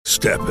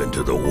Step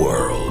into the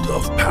world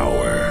of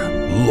power,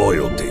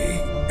 loyalty,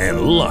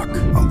 and luck.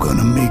 I'm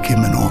gonna make him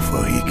an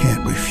offer he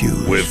can't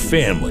refuse. With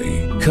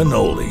family,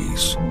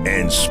 cannolis,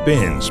 and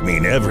spins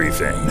mean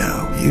everything.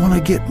 Now, you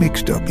wanna get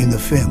mixed up in the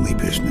family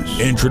business.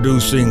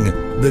 Introducing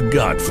The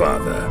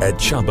Godfather at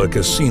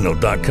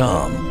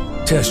ChumbaCasino.com.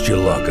 Test your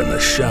luck in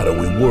the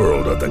shadowy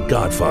world of The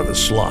Godfather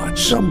slot.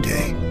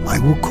 Someday, I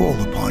will call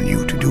upon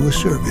you to do a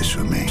service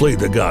for me. Play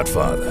The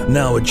Godfather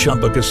now at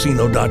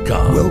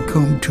ChumbaCasino.com.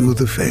 Welcome to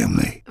the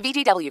family.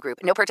 VGW Group.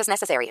 No purchase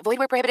necessary. Void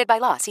where prohibited by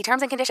law. See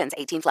terms and conditions.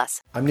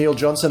 18+. I'm Neil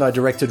Johnson. I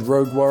directed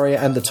Rogue Warrior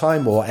and The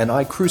Time War, and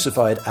I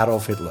crucified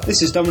Adolf Hitler.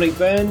 This is Dominic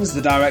Burns,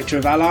 the director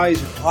of Allies.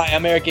 Hi,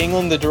 I'm Eric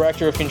England, the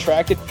director of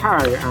Contracted.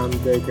 Hi, I'm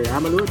J.K.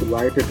 Amadou, the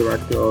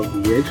writer-director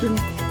of The Agent.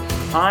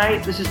 Hi,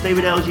 this is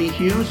David L.G.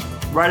 Hughes,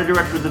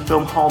 writer-director of the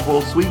film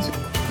Hallboil Suites.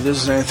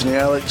 This is Anthony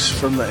Alex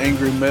from the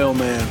Angry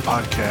Mailman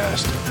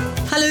podcast.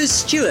 Hello,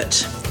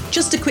 Stuart.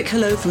 Just a quick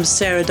hello from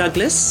Sarah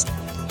Douglas.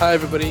 Hi,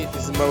 everybody.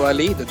 This is Mo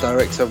Ali, the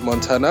director of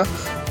Montana.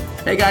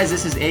 Hey, guys,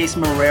 this is Ace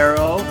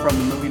Marrero from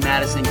the movie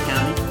Madison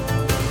County.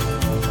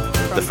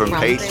 From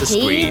Page to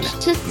Screen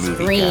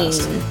movie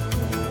cast.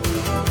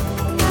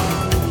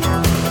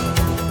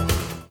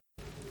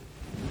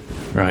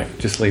 Right,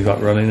 just leave that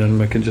running and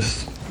we can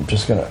just... I'm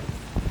just going to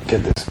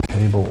get this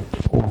cable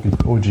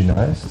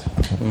organized.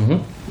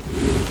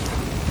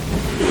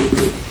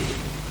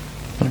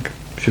 Okay.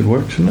 Should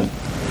work, shouldn't it?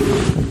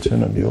 I'll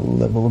turn up your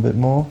level a bit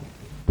more.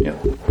 Yeah.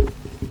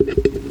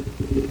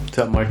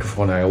 That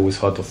microphone, I always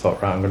had the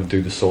thought, right, I'm going to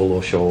do the solo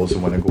shows,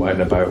 and when I go out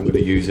and about, I'm going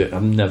to use it.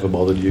 I've never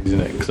bothered using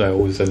it because I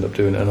always end up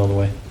doing it another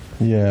way.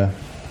 Yeah.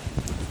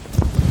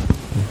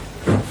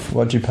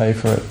 What'd you pay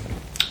for it?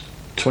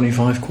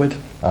 25 quid.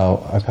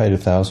 Oh, I paid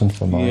 1,000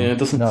 for mine. Yeah, it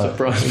doesn't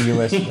surprise me.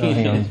 US, I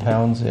think on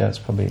pounds. Yeah, it's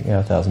probably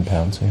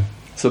 £1,000. Yeah.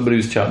 Somebody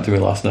was chatting to me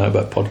last night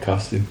about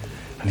podcasting,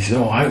 and he said,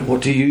 "Oh,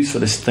 what do you use for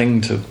this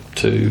thing to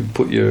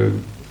put your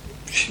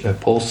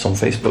posts on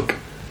Facebook?"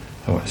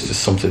 Oh, it's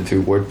just something to do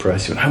with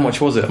WordPress. He went, "How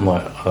much was it?" I'm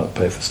like, "I don't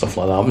pay for stuff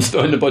like that. I'm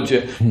starting the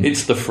budget."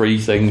 It's the free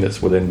thing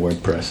that's within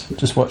WordPress.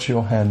 Just watch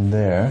your hand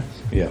there.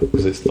 Yeah,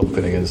 because it's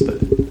thumping against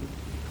it.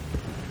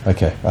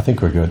 Okay, I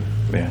think we're good.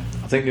 Yeah,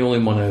 I think the only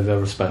money I've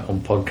ever spent on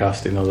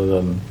podcasting, other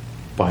than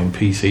buying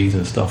PCs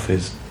and stuff,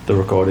 is the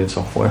recording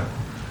software.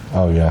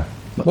 Oh yeah,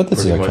 but this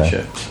is okay. Much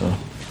it,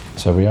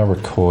 so we are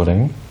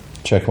recording.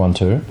 Check 1,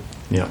 2.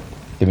 Yeah.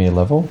 Give me a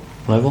level.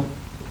 Level.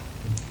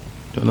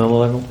 Do another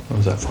level, or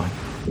is that fine?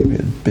 Give me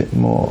a bit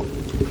more.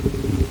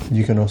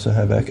 You can also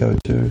have echo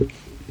too.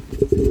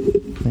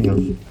 Hang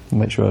on.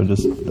 Make sure I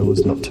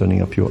was not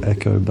turning up your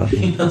echo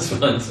button. That's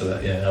fine. So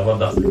that, yeah, I've had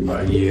that for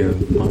about a year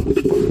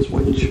and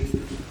switch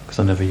because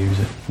I never use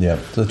it. Yeah.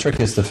 So the trick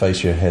is to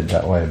face your head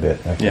that way a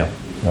bit. Okay. Yeah.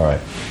 All right.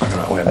 I go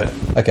that way a bit.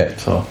 Okay.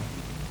 So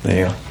there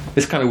you go.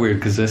 It's kind of weird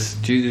because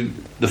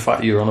the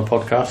fact you're on a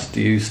podcast,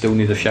 do you still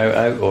need a shout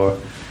out, or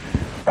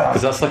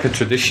because that's like a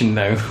tradition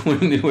now?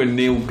 when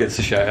Neil gets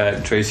a shout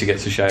out, Tracy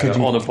gets a shout out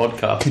on a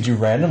podcast. Could you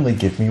randomly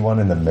give me one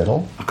in the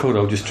middle? I could.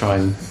 I'll just try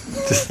and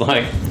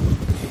like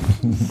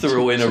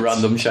throw in a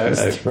random shout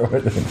out. Throw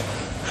it in.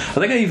 I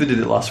think I even did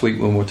it last week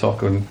when we were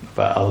talking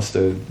about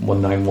Alistair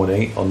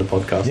 1918 on the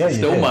podcast. Yeah, I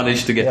still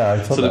managed to get.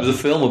 Yeah, so there was a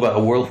film about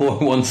a World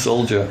War I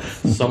soldier.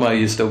 Somehow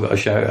you still got a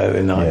shout out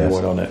in that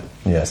word on it.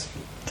 Yes.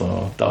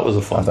 So that was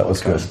a fun. That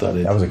was good.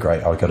 That was a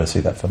great. I've got to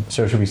see that film.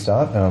 So should we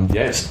start?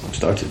 Yes,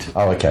 started.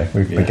 Oh, okay.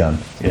 We've begun.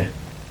 Yeah.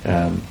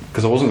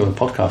 Because I wasn't going to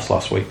podcast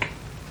last week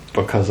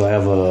because I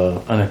have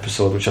an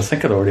episode which I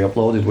think I'd already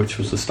uploaded, which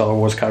was the Star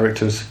Wars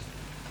characters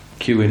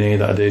Q&A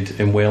that I did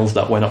in Wales.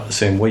 That went up the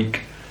same week.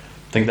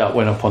 I think that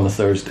went up on the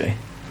Thursday,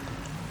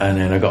 and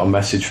then I got a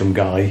message from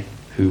Guy,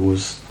 who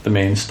was the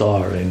main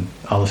star in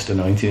Alistair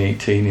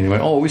 1918, and he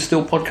went, "Oh, we're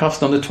still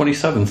podcasting on the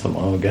 27th." I'm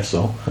like, "Oh, I guess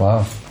so."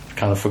 Wow.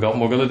 Kind of forgotten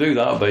we're going to do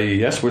that, but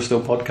yes, we're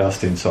still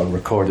podcasting. So I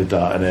recorded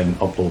that and then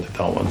uploaded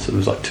that one. So there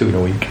was like 2 in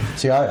a week.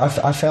 See,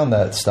 I found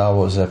that Star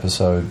Wars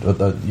episode,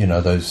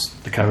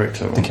 the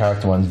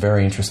character ones,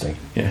 very interesting.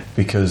 Yeah,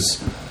 because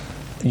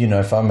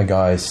if I'm a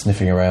guy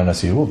sniffing around, I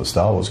see the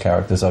Star Wars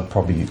characters, I'd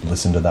probably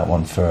listen to that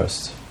one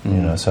first.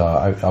 So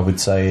I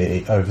would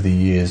say over the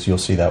years you'll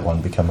see that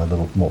one become a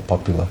little more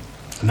popular.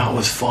 And that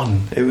was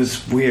fun. It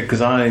was weird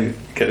because I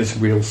get this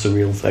real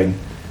surreal thing.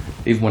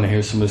 Even when I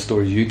hear some of the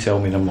stories you tell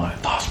me, and I'm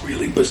like, that's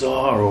really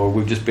bizarre. Or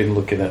we've just been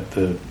looking at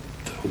the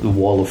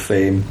Wall of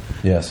Fame.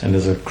 Yes. And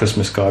there's a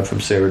Christmas card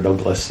from Sarah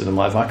Douglas. And I'm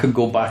like, if I could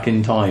go back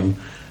in time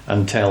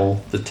and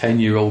tell the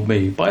 10-year-old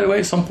me, by the way,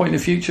 at some point in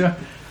the future,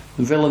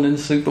 the villain in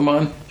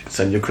Superman, you could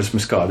send you a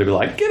Christmas card. They'd be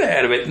like, get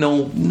out of it.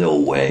 No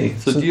way.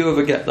 So do you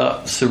ever get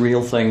that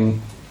surreal thing?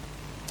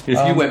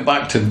 If you went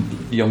back to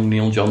young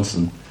Neil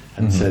Johnson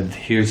and said,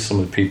 here's some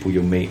of the people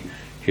you'll meet,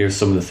 here's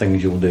some of the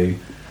things you'll do,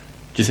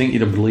 do you think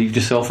you'd have believed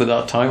yourself at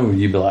that time, or would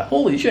you be like,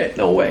 holy shit,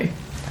 no way?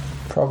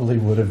 Probably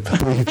would have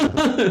believed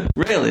it.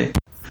 Really?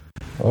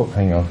 Oh,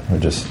 hang on. We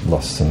just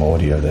lost some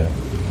audio there.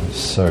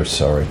 So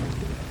sorry.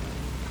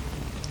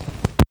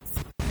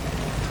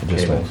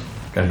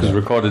 Because we're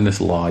recording this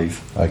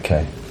live.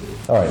 Okay.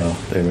 All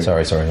right.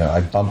 Sorry.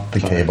 I bumped the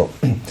cable.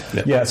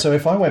 Yeah. So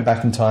if I went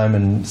back in time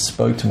and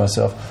spoke to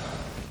myself,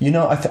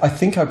 I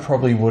think I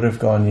probably would have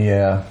gone,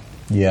 yeah.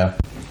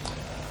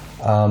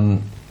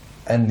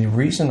 And the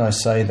reason I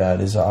say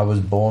that is I was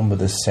born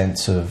with a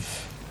sense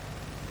of,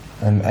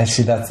 and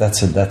actually that's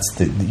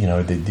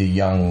the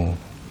young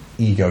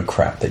ego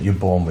crap that you're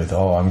born with.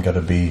 Oh, I'm going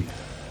to be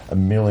a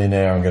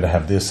millionaire. I'm going to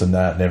have this and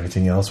that and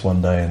everything else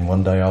one day, and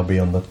one day I'll be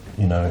on the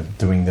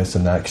doing this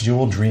and that, because you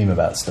all dream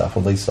about stuff.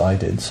 At least I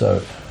did.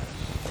 So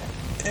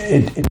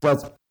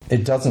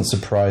it doesn't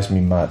surprise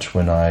me much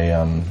when I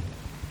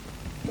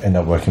end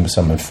up working with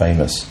someone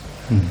famous.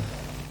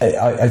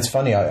 It's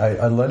funny.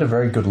 I learned a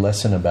very good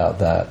lesson about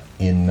that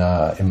in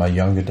my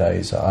younger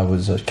days. I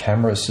was a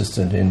camera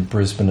assistant in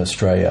Brisbane,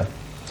 Australia,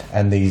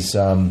 and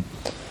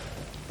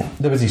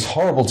there was these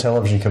horrible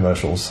television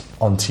commercials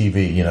on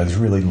TV. These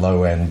really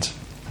low end,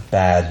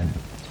 bad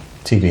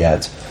TV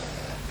ads,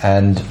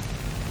 and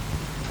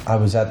I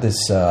was at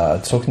this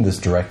talking to this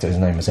director. His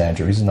name was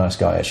Andrew. He's a nice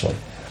guy, actually.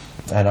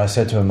 And I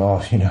said to him,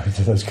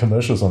 those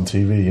commercials on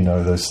TV,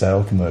 those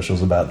sale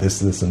commercials about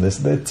this, and this,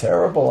 they're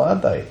terrible,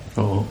 aren't they?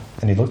 Oh.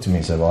 And he looked at me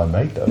and said, well, I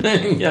made those.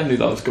 Yeah, I knew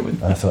that was coming.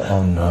 And I thought,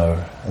 oh,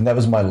 no. And that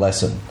was my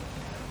lesson.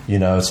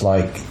 It's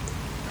like,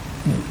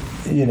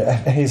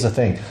 here's the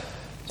thing.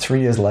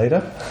 3 years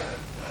later...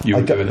 You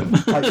were doing them.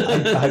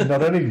 I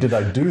not only did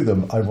I do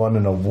them, I won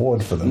an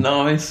award for them.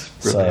 Nice.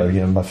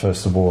 Brilliant. So, my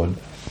first award,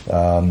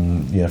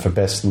 for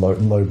best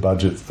low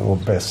budget or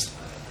best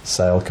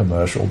sale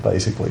commercial,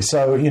 basically.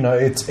 So,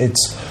 it's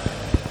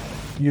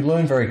you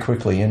learn very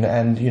quickly. And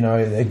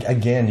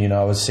again,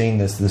 I was seeing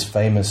this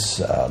famous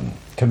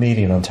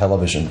comedian on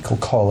television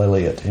called Cole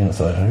Elliott. I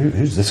thought,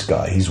 who's this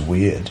guy? He's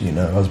weird.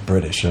 I was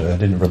British. I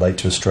didn't relate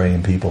to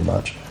Australian people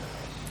much.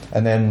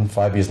 And then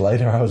 5 years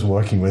later, I was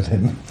working with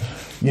him.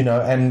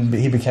 And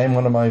he became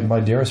one of my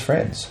dearest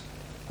friends.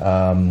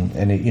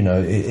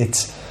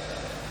 It's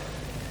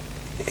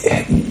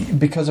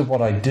because of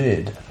what I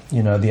did,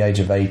 at the age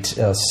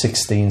of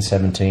 16,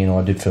 17, or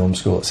I did film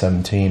school at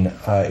 17,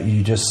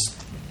 you just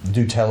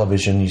do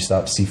television, you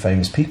start to see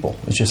famous people.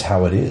 It's just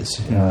how it is.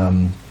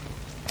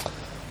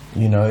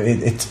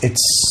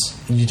 It's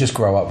you just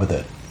grow up with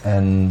it.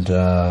 And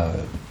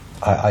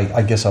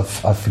I guess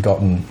I've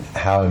forgotten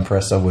how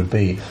impressed I would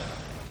be.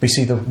 But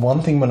see, the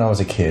one thing when I was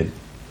a kid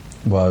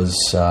was,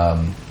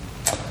 and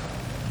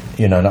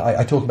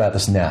I talk about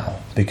this now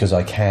because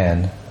I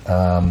can,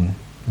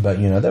 but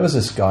there was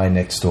this guy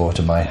next door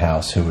to my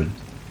house he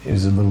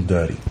was a little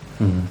dirty.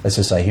 Let's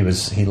just say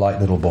he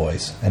liked little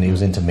boys, and he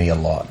was into me a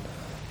lot.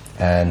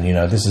 And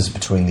this is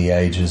between the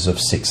ages of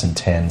 6 and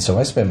 10. So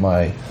I spent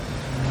my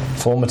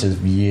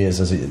formative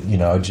years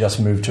I just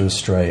moved to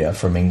Australia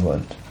from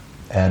England,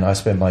 and I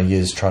spent my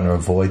years trying to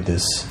avoid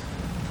this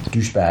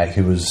douchebag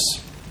who was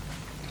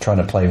trying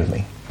to play with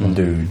me and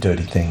do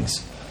dirty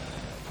things.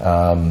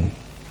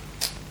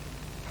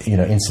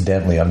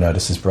 Incidentally, I've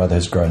noticed his brother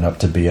has grown up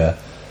to be a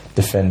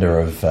defender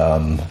of,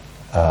 a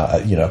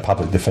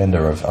public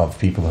defender of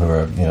people who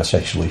are,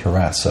 sexually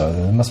harassed. So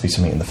there must be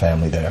something in the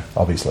family there,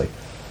 obviously.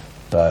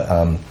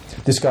 But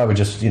this guy would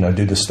just,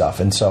 do this stuff.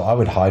 And so I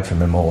would hide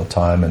from him all the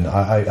time. And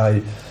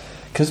I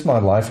because my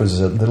life was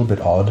a little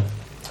bit odd,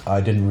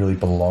 I didn't really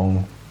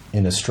belong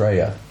in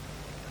Australia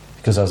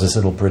because I was this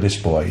little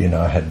British boy,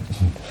 I had...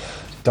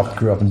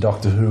 grew up in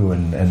Doctor Who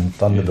and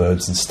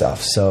Thunderbirds and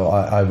stuff, so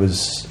I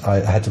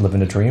had to live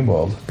in a dream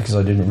world because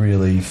I didn't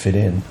really fit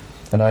in,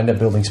 and I ended up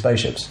building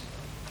spaceships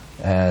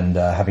and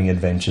having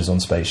adventures on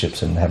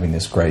spaceships and having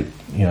this great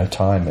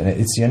time, and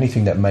it's the only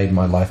thing that made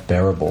my life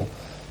bearable,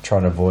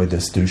 trying to avoid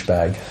this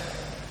douchebag.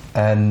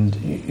 And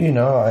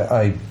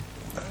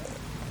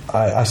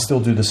I still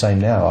do the same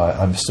now.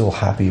 I'm still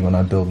happy when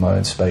I build my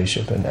own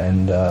spaceship,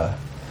 and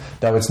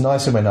though it's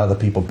nicer when other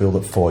people build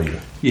it for you.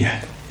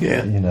 Yeah.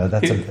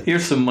 That's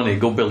here's some money.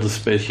 Go build a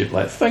spaceship.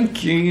 Like,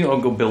 thank you. I'll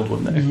go build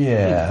one now.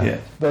 Yeah.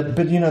 But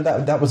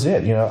that was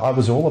it. I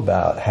was all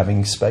about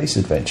having space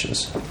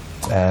adventures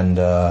and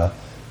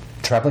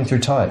traveling through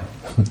time.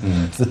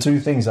 The two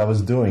things I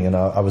was doing, and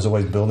I was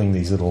always building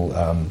these little.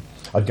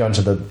 I'd go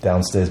into the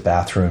downstairs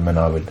bathroom and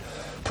I would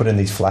put in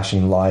these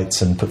flashing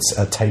lights and put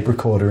a tape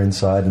recorder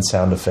inside and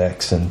sound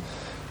effects, and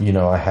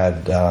I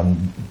had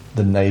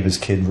the neighbour's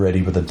kid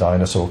ready with a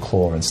dinosaur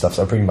claw and stuff.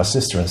 So I bring my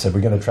sister and said,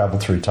 we're going to travel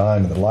through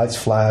time, and the lights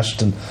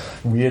flashed and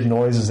weird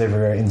noises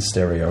everywhere in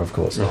stereo, of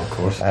course. Oh, of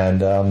course.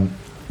 And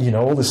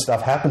all this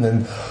stuff happened,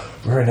 and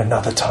we're in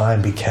another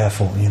time, be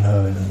careful,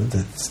 and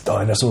there's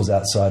dinosaurs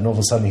outside, and all of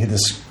a sudden you hear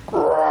this,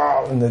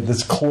 and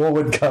this claw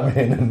would come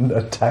in and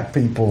attack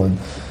people, and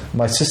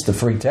my sister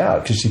freaked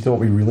out because she thought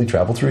we really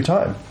traveled through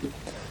time.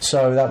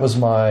 So that was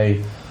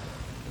my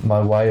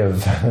way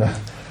of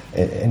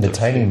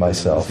entertaining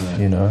myself, So.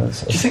 Do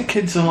you think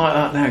kids are like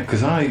that now?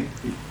 Because I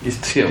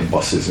used to see it on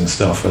buses and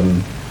stuff,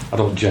 and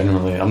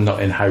I'm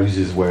not in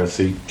houses where I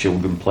see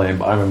children playing,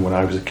 but I remember when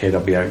I was a kid,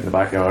 I'd be out in the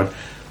backyard,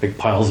 big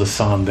piles of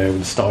sand there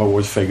with Star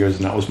Wars figures,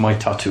 and that was my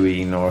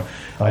Tatooine, or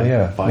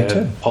I'd buy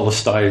a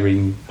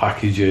polystyrene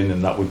packaging,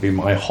 and that would be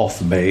my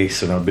Hoth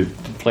base, and I'd be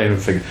playing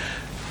with figures.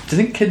 Do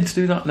you think kids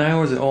do that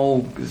now, or is it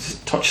all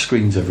touch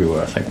screens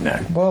everywhere, I think,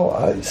 now? Well,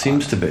 it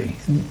seems to be.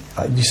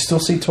 You still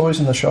see toys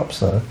in the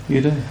shops, though.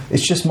 You do?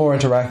 It's just more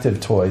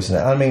interactive toys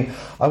now. I mean,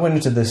 I went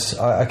into this...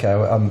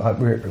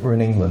 we're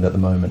in England at the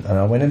moment, and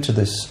I went into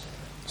this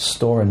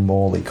store in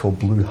Morley called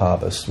Blue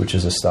Harvest, which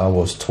is a Star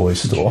Wars toy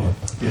store.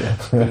 Yeah,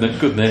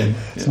 good name.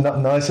 It's not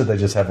nice that they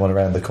just have one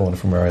around the corner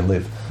from where I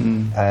live.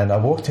 And I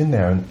walked in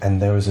there,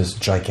 and there was this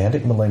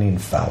gigantic Millennium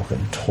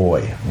Falcon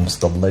toy. And it's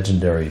the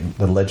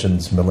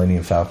Legends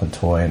Millennium Falcon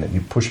toy, and you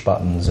push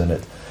buttons, and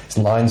it's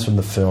lines from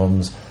the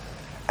films.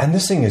 And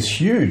this thing is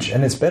huge,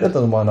 and it's better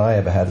than the one I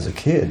ever had as a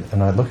kid.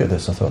 And I look at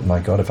this, and I thought, my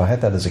God, if I had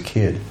that as a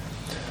kid.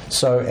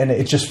 So, and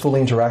it's just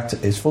fully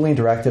interactive. It's fully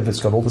interactive. It's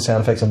got all the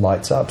sound effects and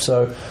lights up.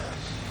 So,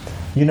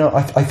 you know,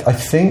 I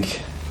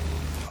think,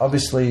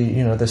 obviously,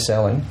 you know, they're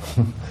selling.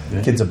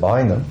 Yeah. Kids are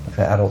buying them.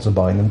 Adults are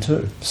buying them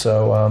too.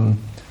 So,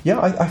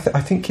 I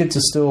think kids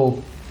are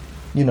still,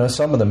 you know,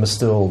 some of them are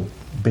still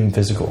being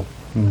physical.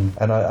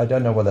 And I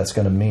don't know what that's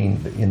going to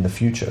mean in the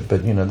future.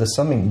 But, you know, there's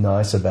something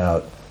nice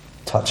about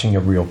touching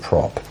a real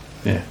prop.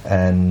 Yeah.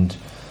 And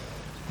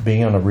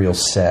being on a real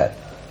set.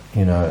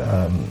 You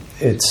know,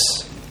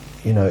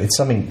 it's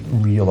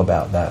something real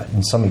about that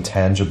and something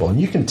tangible. And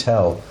you can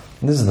tell...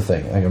 And this is the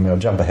thing. I mean, I'll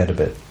jump ahead a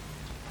bit.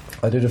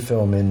 I did a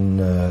film in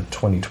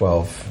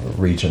 2012,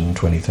 region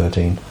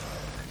 2013,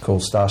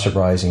 called Starship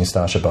Rising and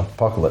Starship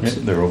Apocalypse.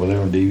 Yeah, they're over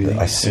there on DVD.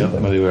 I see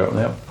them. They were out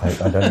now. I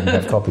don't even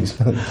have copies.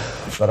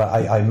 But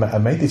I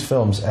made these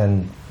films,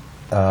 and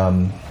you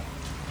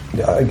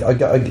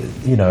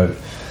know,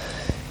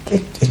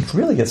 it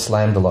really gets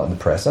slammed a lot in the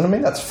press. And I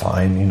mean, that's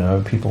fine. You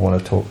know, people want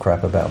to talk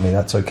crap about me.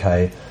 That's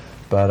okay.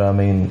 But I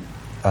mean...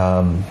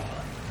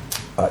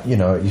 you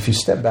know, if you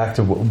step back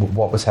to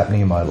what was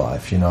happening in my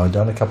life, you know, I'd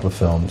done a couple of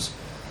films,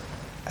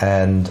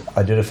 and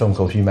I did a film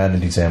called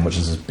Humanity's End, which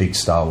is this big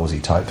Star Wars-y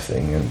type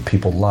thing, and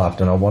people loved,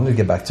 and I wanted to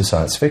get back to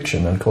science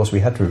fiction, and of course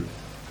we had to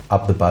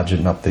up the budget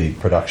and up the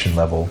production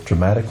level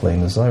dramatically,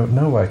 and there's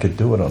no way I could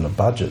do it on a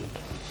budget.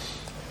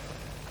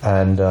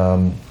 And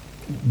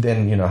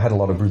then, you know, I had a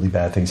lot of really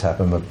bad things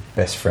happen. My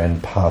best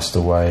friend passed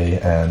away,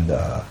 and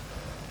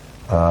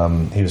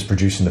he was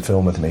producing the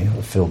film with me,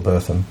 Phil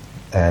Bertham,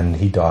 and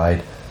he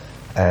died.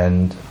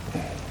 And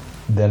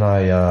then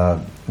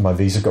my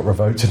visa got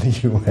revoked in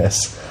the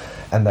US,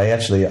 and they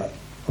actually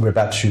were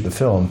about to shoot the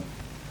film,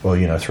 well,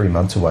 you know, 3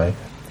 months away,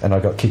 and I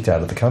got kicked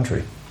out of the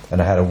country.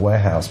 And I had a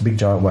warehouse, big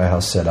giant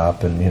warehouse set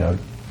up, and, you know,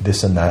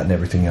 this and that and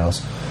everything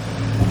else.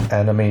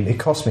 And I mean, it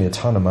cost me a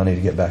ton of money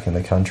to get back in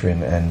the country,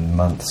 and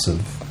months of,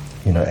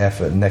 you know,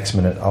 effort. Next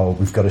minute, oh,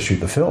 we've got to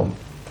shoot the film.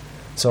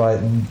 So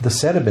the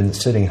set had been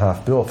sitting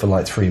half built for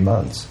like 3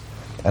 months.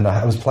 And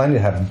I was planning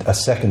to have a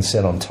second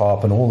set on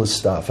top and all this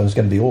stuff. And it was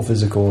going to be all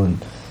physical,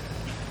 and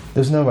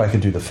there's no way I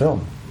could do the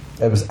film.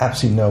 There was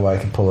absolutely no way I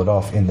could pull it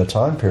off in the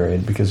time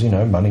period because, you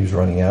know, money was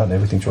running out and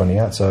everything's running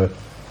out. So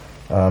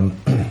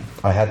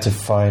I had to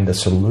find a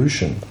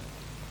solution.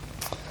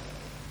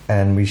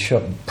 And we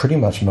shot pretty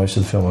much most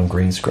of the film on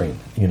green screen,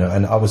 you know.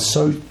 And I was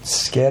so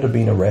scared of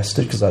being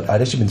arrested because I'd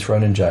actually been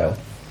thrown in jail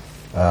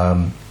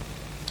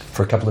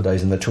for a couple of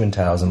days in the Twin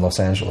Towers in Los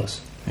Angeles.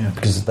 Yeah.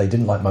 Because they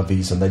didn't like my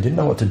visa and they didn't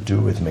know what to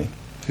do with me.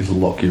 Just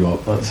lock you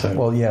up, that's it.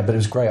 Well, yeah, but it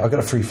was great. I got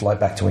a free flight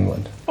back to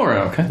England. All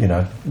right, okay. You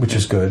know, which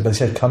is good. But they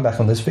said, come back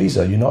on this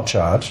visa. You're not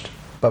charged,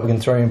 but we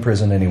can throw you in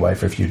prison anyway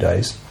for a few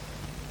days.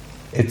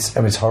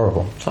 It's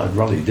horrible. So I'd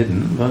rather you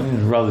didn't.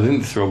 Rather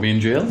than throw me in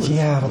jail.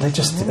 Yeah, but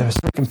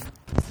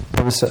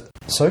they were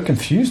so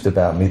confused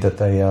about me that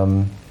they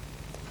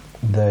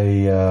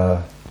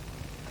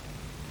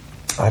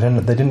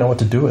didn't know what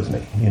to do with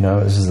me. You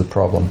know, this is the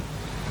problem.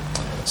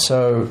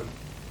 So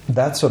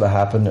that sort of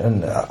happened,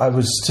 and I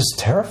was just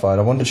terrified.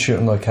 I wanted to shoot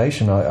on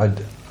location.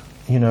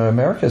 You know,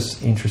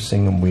 America's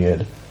interesting and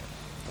weird.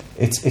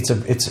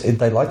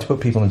 They like to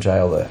put people in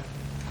jail there,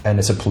 and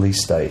it's a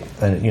police state.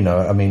 And you know,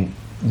 I mean,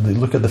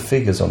 look at the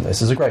figures on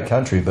this. It's a great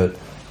country, but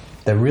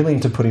they're really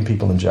into putting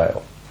people in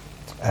jail,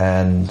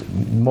 and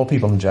more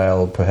people in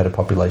jail per head of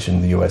population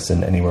in the US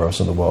than anywhere else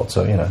in the world.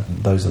 So you know,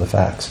 those are the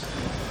facts.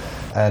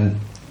 And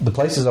the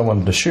places I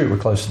wanted to shoot were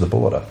close to the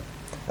border,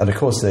 and of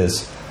course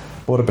there's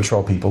Border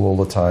Patrol people all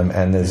the time,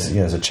 and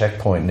there's a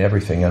checkpoint and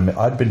everything. And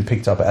I'd been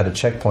picked up at a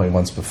checkpoint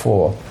once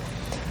before,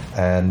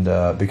 and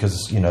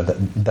because, you know,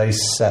 they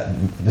sat,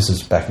 this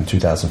is back in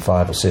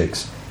 2005 or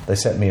 6, they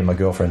sat me and my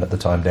girlfriend at the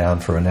time down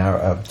for an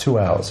hour, 2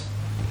 hours,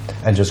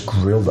 and just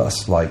grilled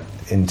us, like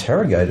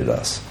interrogated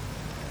us.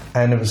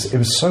 And it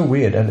was so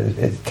weird, and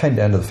it came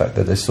down to the fact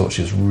that they thought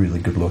she was really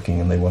good looking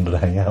and they wanted to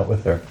hang out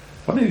with her.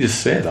 Why didn't you just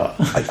say that?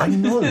 I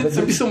know.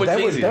 It'd be so much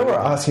easier. They were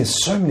asking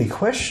so many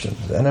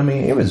questions, and I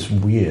mean, it was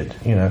weird.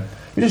 You know,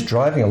 you're just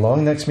driving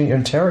along, next minute you're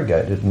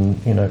interrogated, and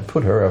you know,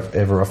 put her off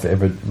ever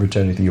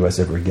returning to the US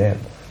ever again.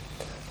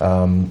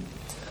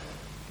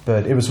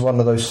 But it was one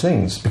of those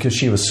things because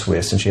she was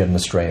Swiss and she had an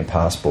Australian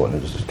passport,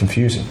 and it was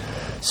confusing.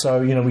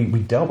 So you know, we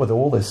dealt with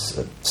all this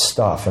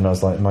stuff, and I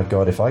was like, my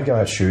God, if I go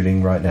out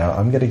shooting right now,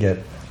 I'm going to get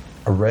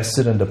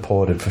arrested and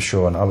deported for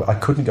sure. And I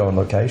couldn't go on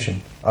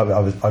location.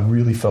 I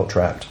really felt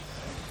trapped.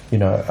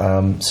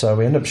 So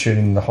we ended up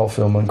shooting the whole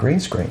film on green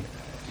screen,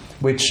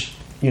 which,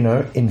 in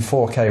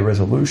 4K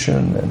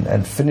resolution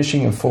and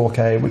finishing in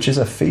 4K, which is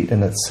a feat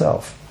in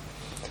itself.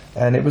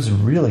 And it was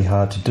really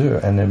hard to do.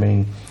 And I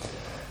mean,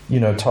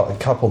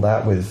 couple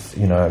that with,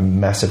 a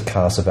massive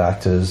cast of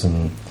actors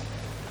and,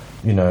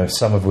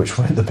 some of which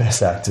weren't the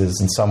best actors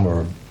and some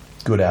were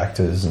good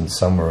actors and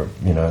some were,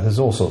 there's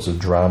all sorts of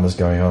dramas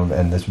going on.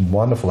 And this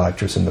wonderful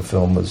actress in the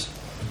film was,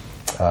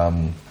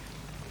 I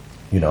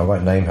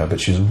won't name her,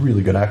 but she's a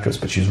really good actress,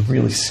 but she's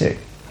really sick.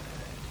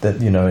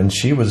 And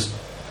she was,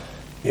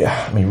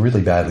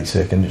 really badly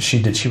sick. And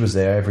she was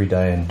there every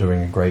day and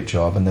doing a great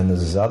job. And then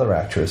there's this other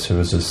actress who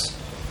was just,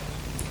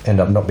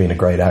 ended up not being a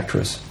great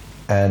actress.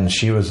 And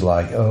she was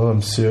like, oh,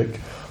 I'm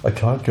sick. I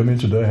can't come in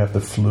today. I have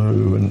the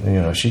flu.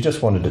 And, she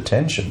just wanted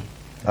attention.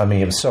 I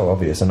mean, it was so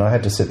obvious. And I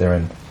had to sit there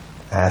and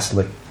ass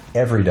lick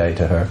every day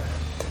to her.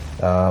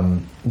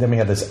 Then we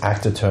had this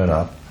actor turn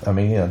up. I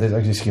mean,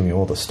 I just give you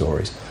all the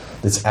stories.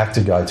 This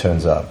actor guy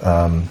turns up.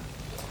 I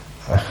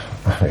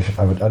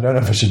don't know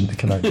if I should.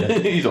 Can I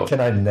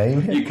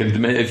name him? You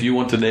can, if you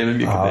want to name him.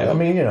 You can name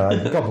him. I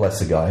mean, God bless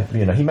the guy.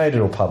 He made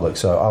it all public,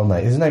 so I'll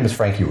name. His name is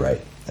Frankie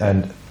Ray,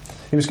 and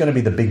he was going to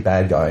be the big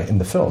bad guy in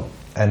the film,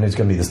 and he's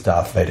going to be this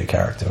Darth Vader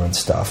character and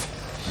stuff.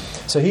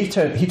 So he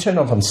turned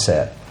up on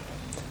set,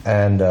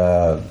 and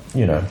I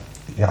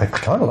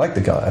kind of liked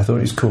the guy. I thought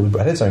he was cool. He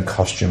had his own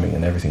costuming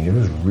and everything. It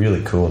was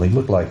really cool. He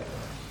looked like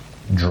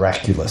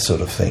Dracula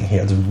sort of thing. He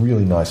had a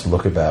really nice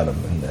look about him,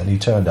 and he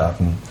turned up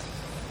and.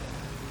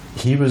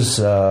 He was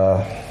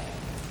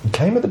he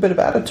came with a bit of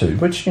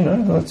attitude, which,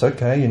 it's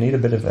okay. You need a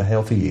bit of a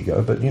healthy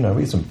ego, but, we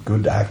had some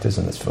good actors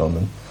in this film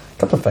and a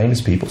couple of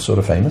famous people, sort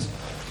of famous.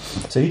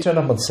 So he turned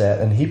up on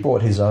set and he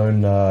bought his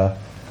own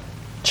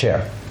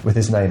chair with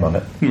his name on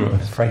it.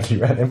 Frankie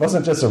ran. It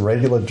wasn't just a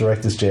regular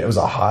director's chair. It was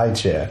a high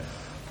chair.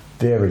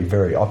 Very,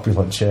 very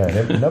opulent chair.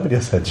 And nobody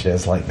else had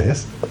chairs like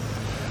this.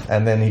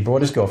 And then he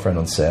brought his girlfriend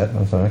on set.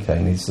 I thought, okay,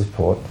 he needs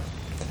support.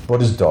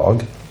 Brought his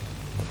dog.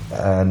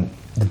 And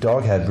the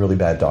dog had really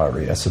bad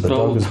diarrhea, so the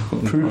dog was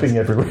pooping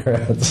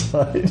everywhere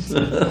outside.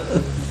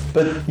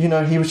 But,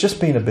 he was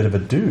just being a bit of a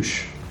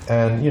douche.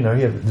 And, he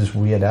had this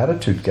weird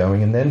attitude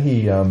going. And then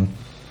he,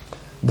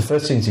 the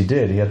first scenes he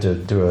did, he had to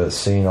do a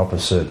scene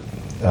opposite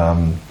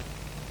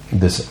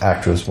this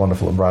actress,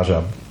 wonderful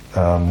Raja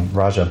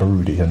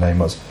Barudi, her name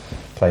was,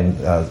 playing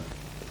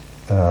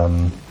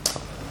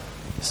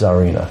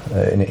Zarina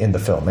in the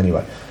film,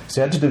 anyway.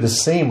 So he had to do the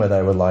scene where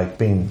they were, like,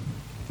 being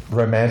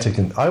romantic,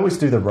 and I always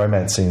do the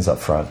romance scenes up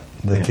front,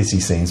 the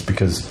kissy scenes,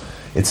 because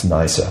it's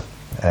nicer.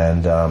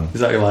 And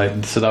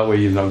exactly, so that way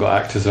you've not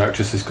got actors or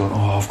actresses going,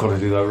 oh, I've got to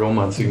do that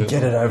romance scene.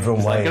 Get it over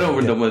and way. Get over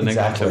and done with,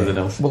 exactly. Everything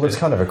else. Well, it's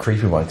kind of a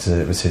creepy one because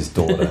it was his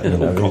daughter.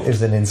 It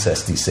was an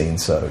incesty scene,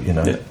 so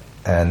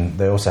and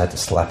they also had to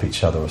slap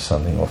each other or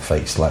something, or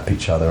fake slap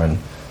each other, and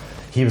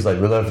he was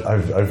like, well,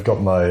 I've got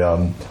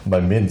my my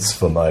mints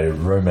for my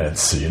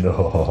romance scene.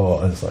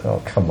 And it's like,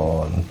 oh, come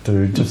on,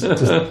 dude, just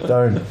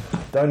don't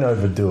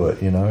overdo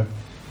it, And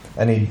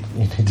he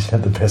didn't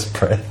have the best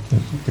breath.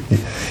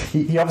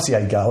 he obviously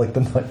ate garlic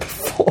the night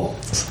before.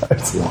 So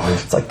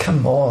it's like,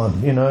 come on,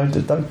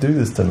 don't do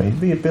this to me.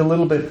 Be a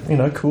little bit,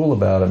 cool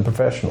about it and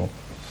professional.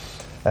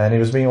 And he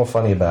was being all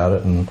funny about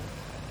it, and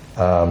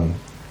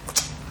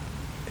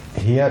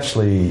he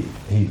actually,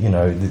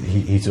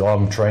 he's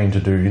I'm trained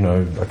to do,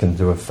 I can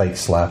do a fake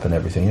slap and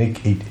everything.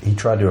 He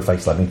tried to do a fake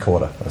slap and he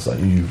caught her. I was like,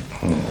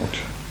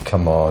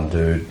 come on,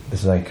 dude,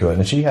 this ain't good.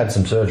 And she had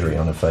some surgery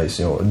on her face,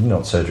 or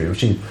not surgery,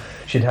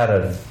 she'd had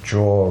a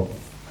jaw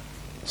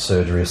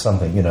surgery or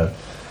something,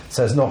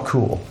 so it's not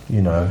cool,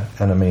 and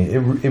I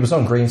mean, it was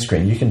on green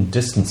screen. You can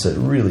distance it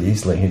really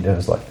easily. He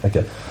was like,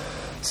 okay.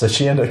 So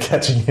she ended up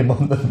catching him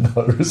on the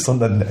nose on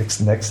the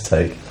next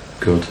take.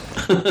 Good.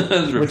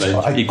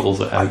 Revenge equals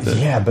it.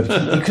 Yeah, but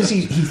because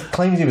he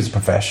claimed he was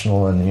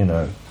professional,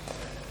 and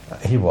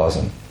he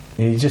wasn't.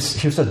 He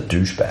was a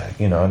douchebag,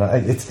 and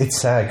it's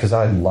sad because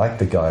I like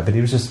the guy, but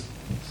he was just,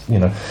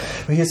 But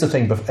here's the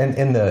thing,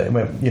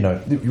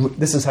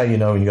 this is how you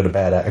know when you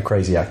got a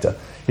crazy actor.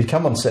 He'd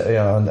come on set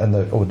and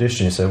the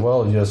audition. He said,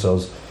 "Well, yes, I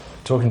was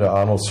talking to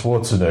Arnold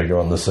Schwarzenegger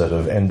on the set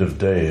of End of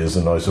Days,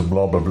 and I said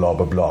blah blah blah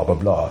blah blah blah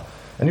blah."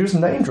 And he was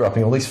name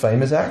dropping all these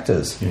famous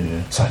actors.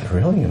 Yeah. It's like,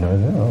 really?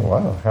 Oh,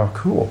 wow, how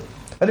cool.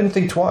 I didn't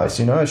think twice,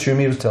 I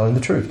assumed he was telling the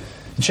truth.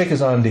 You check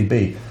his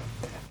IMDb,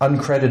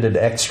 uncredited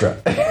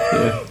extra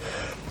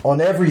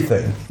on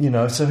everything,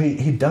 so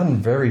he'd done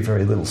very,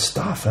 very little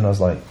stuff. And I was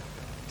like,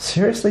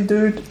 seriously,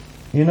 dude?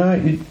 You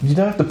don't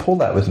have to pull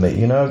that with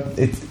me.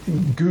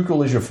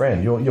 Google is your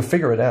friend. You'll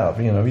figure it out.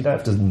 You don't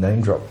have to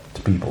name drop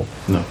to people.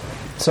 No.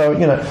 So,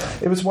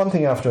 it was one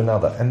thing after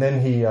another. And then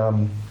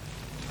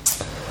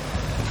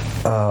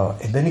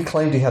he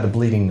claimed he had a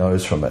bleeding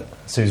nose from it.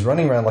 So he's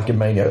running around like a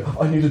maniac.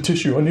 I need a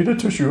tissue. Oh,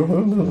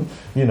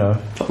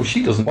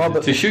 she doesn't need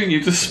a tissue.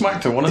 You just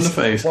smacked her one in the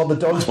face. While the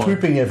dog's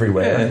pooping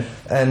everywhere.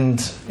 Yeah. And,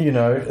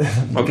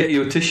 I'll get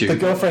you a tissue. The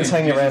girlfriend's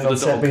hanging around on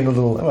set being a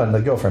little... Well,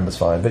 the girlfriend was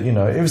fine. But,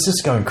 it was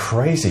just going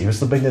crazy. It was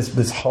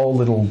this whole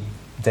little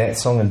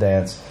song and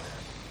dance.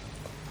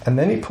 And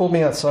then he pulled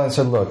me outside and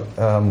said, look,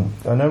 I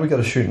know we got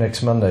to shoot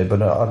next Monday,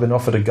 but I've been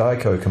offered a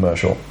Geico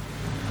commercial,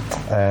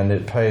 and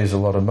it pays a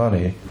lot of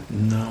money.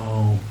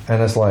 No.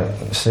 And it's like,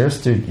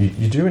 seriously, dude,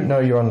 you do know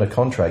you're under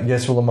contract.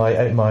 Yes, well,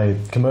 my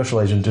commercial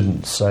agent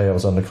didn't say I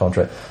was under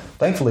contract.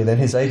 Thankfully, then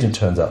his agent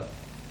turns up.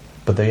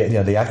 But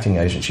the acting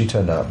agent, she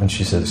turned up, and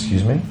she said,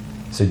 excuse me?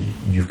 I said,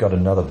 you've got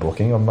another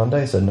booking on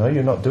Monday? I said, no,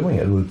 you're not doing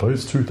it. It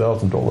pays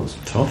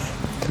 $2,000.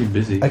 Tough. You're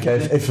busy. Okay,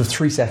 if for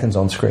 3 seconds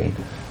on screen.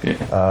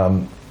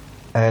 Yeah.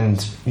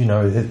 And, you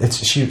know,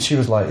 she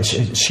was like,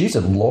 she's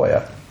a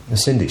lawyer,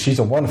 Cindy. She's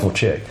a wonderful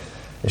chick.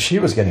 If she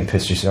was getting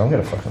pissed, she said, I'm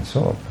going to fucking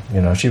sue him.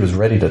 You know, she was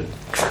ready to,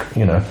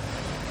 you know.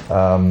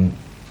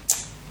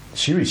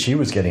 She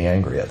was getting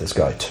angry at this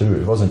guy,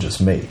 too. It wasn't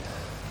just me.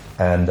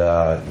 And,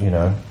 you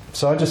know,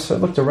 so I just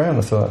looked around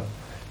and thought,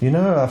 you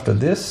know, after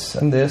this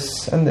and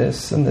this and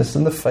this and this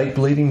and the fake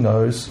bleeding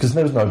nose, because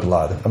there was no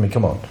blood. I mean,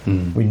 come on.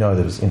 We know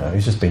there was, you know,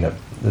 he's just been a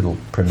little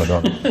prima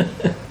donna.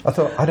 I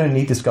thought, I don't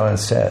need this guy on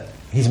set.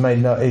 He's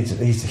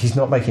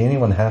not making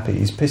anyone happy.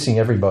 He's pissing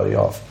everybody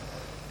off.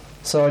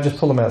 So I just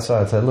pulled him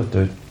outside and said, look,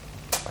 dude,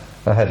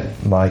 I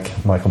had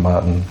Michael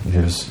Martin,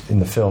 who's in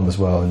the film as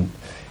well, and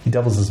he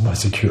doubles as my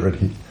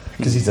security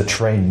because he's a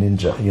trained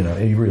ninja, you know,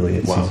 he really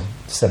is. Wow.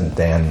 He's 7th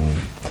Dan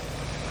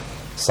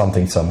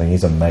something,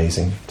 he's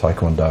amazing.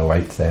 Taekwondo,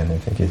 8th Dan, I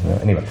think he's, you know.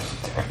 Anyway,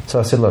 so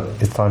I said, look,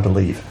 it's time to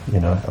leave, you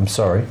know, I'm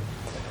sorry,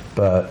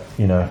 but,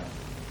 you know,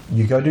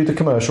 you go do the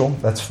commercial,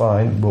 that's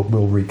fine,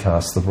 we'll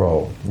recast the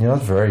role. You know,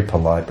 it's very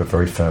polite but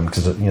very firm,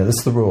 because, you know, this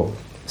is the rule.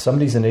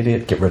 Somebody's an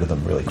idiot, get rid of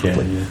them really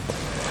quickly. Yeah.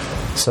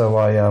 So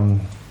I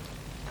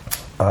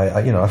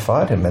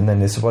fired him, and then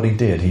this is what he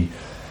did. He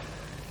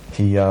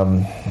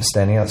was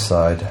standing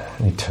outside,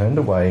 and he turned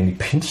away, and he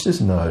pinched his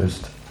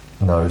nose,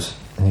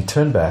 and he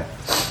turned back,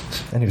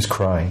 and he was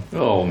crying.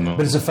 Oh no!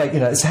 But it's a fake,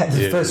 you know. It's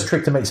the first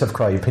trick to make yourself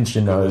cry. You pinch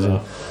your nose,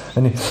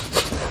 and he,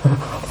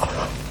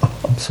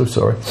 I'm so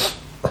sorry.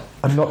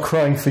 I'm not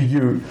crying for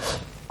you.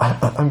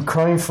 I'm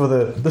crying for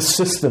the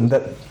system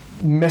that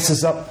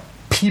messes up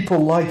people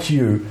like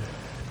you.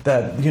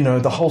 That, you know,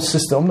 the whole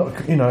system. I'm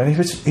not, you know. And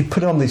he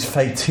put on these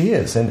fake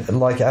tears and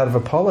like out of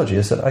apology.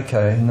 I said,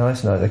 okay,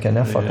 nice. Okay,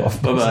 now fuck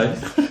off. Bye.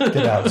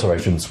 Get out. Sorry,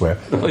 I shouldn't swear.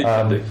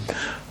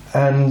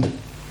 And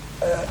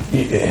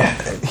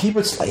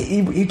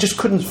he just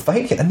couldn't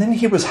fake it. And then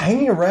he was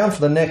hanging around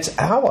for the next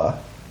hour,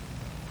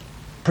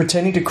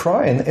 pretending to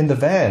cry in the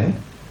van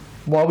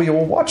while we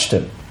all watched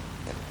him.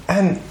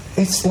 And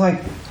it's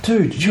like,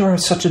 dude, you're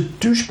such a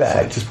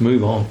douchebag. Just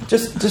move on.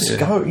 Just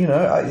go, you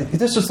know.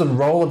 This was the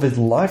role of his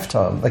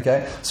lifetime,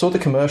 okay? Saw the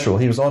commercial.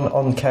 He was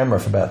on camera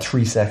for about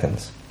 3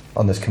 seconds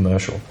on this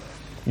commercial,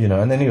 you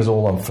know, and then he was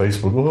all on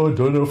Facebook, I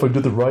don't know if I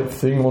did the right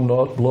thing or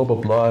not, blah, blah,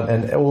 blah.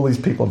 And all these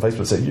people on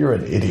Facebook said, you're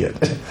an idiot.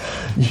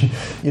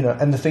 you know,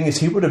 and the thing is,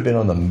 he would have been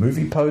on the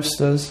movie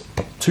posters,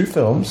 2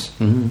 films,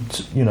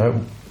 you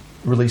know,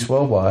 released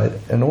worldwide,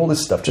 and all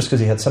this stuff just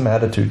because he had some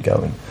attitude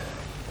going.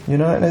 You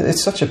know, and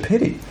it's such a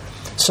pity.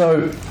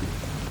 So,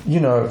 you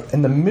know,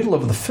 in the middle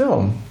of the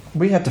film,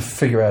 we had to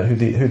figure out who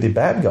the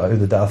bad guy, who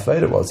the Darth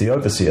Vader was, the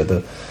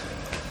overseer.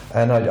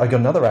 And I got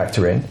another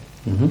actor in,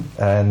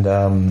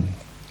 and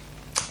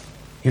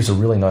he was a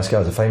really nice guy.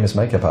 He was a famous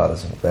makeup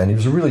artist, and he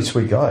was a really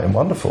sweet guy and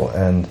wonderful.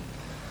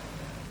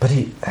 But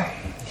he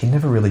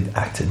never really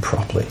acted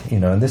properly, you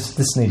know. And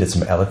this needed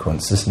some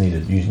eloquence.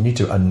 You need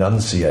to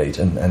enunciate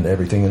and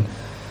everything. And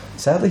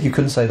sadly, you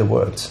couldn't say the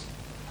words.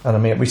 And I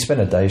mean, we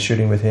spent a day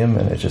shooting with him,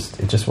 and it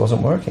just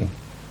wasn't working.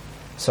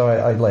 So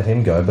I let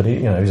him go, but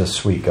he's a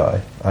sweet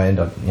guy. I end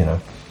up, you know,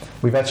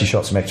 we've actually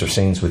shot some extra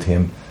scenes with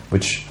him,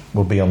 which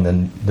will be on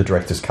the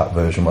director's cut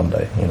version one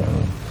day. You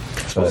know, I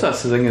suppose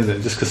that's the thing, isn't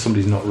it? Just because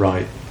somebody's not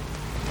right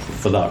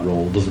for that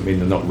role doesn't mean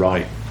they're not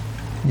right.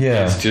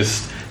 Yeah, it's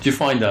just, do you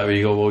find that where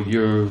you go, well,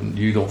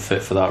 you don't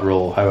fit for that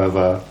role,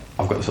 however,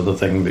 I've got this other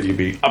thing that you'd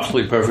be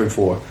absolutely perfect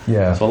for.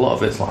 Yeah. So a lot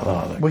of it's like that,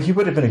 I think. Well, he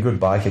would have been a good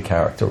biker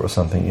character or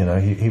something, you know.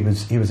 He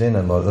was in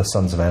a lot of the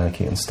Sons of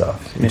Anarchy and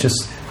stuff. It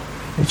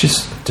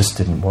just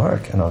didn't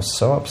work, and I was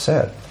so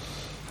upset.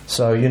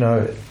 So, you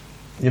know,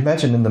 you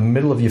imagine in the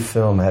middle of your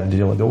film having to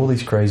deal with all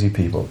these crazy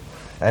people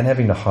and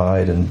having to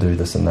hide and do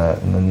this and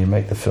that, and then you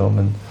make the film,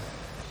 and,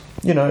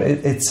 you know,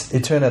 it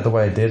turned out the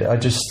way it did.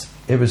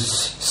 It was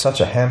such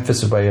a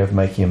ham-fisted way of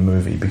making a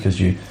movie, because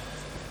you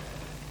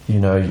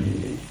know,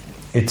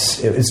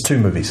 it's 2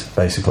 movies,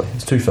 basically.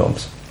 It's 2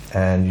 films.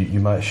 And you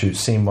might shoot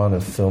scene 1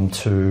 of film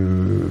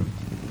 2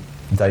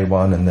 day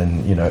 1, and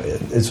then, you know,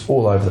 it's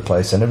all over the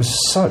place. And it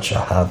was such a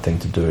hard thing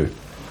to do.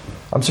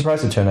 I'm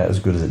surprised it turned out as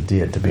good as it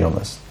did, to be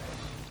honest.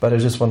 But it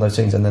was just one of those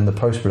things. And then the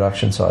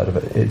post-production side of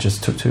it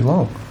just took too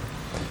long.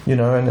 You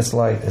know, and it's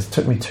like, it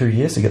took me 2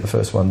 years to get the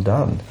first one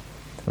done.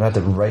 And I had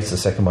to race the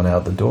second one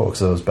out the door,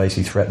 because I was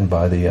basically threatened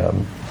by the...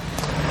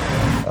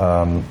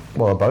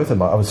 both of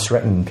them. I was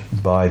threatened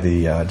by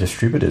the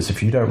distributors.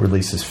 If you don't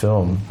release this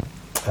film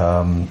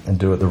and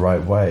do it the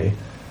right way,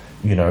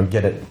 you know,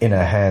 get it in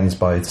our hands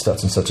by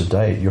such and such a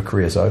date, your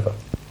career's over.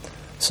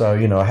 So,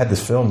 you know, I had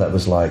this film that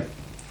was like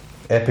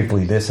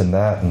epically this and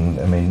that, and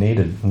I mean,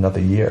 needed another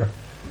year.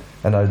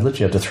 And I literally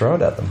had to throw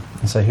it at them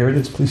and say, here it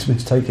is, please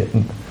take it.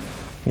 And,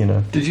 you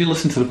know. Did you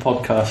listen to the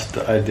podcast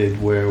that I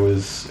did where it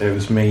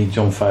was me,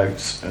 John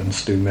Fowkes and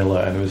Stu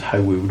Miller, and it was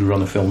how we would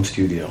run a film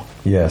studio?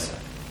 Yes.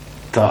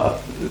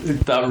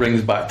 That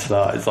rings back to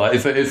that. It's like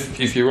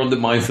if you're under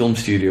my film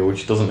studio,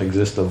 which doesn't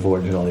exist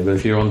unfortunately, but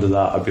if you're under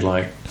that, I'd be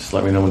like, just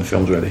let me know when the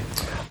film's ready.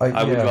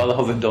 I would rather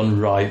have it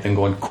done right than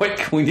going,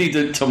 quick, we need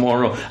it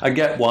tomorrow. I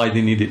get why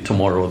they need it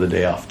tomorrow or the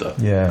day after.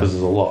 Yeah. Because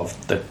there's a lot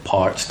of the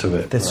parts to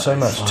it. There's so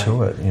much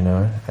to it, you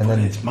know. And then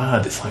it's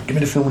mad. It's like, give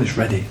me the film when it's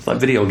ready. It's like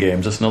video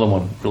games. That's another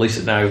one. Release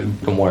it now, it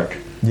can work.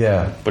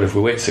 Yeah. But if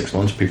we wait 6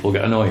 months, people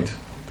get annoyed.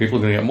 People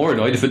are going to get more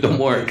annoyed if it don't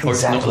work, or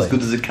it's not as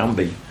good as it can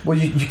be. Well,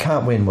 you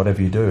can't win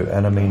whatever you do.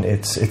 And I mean,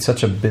 it's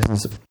such a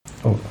business...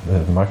 Oh,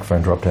 the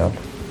microphone dropped out.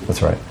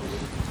 That's right.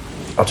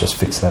 I'll just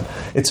fix that.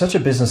 It's such a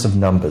business of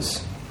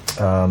numbers.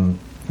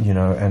 You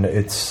know, and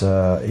it's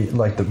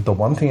like the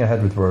one thing I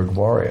had with Rogue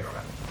Warrior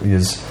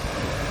is,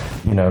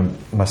 you know,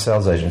 my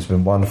sales agent's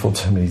been wonderful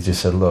to me. He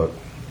just said, look,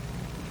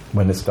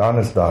 when it's done,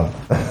 it's done.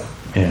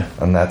 Yeah.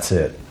 And that's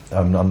it.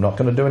 I'm not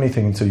going to do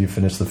anything until you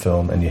finish the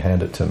film and you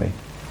hand it to me.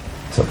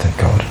 So thank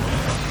God.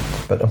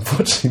 But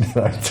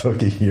unfortunately, I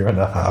took a year and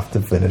a half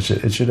to finish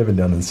it. It should have been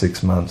done in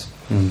 6 months.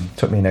 It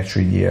took me an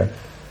extra year.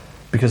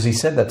 Because he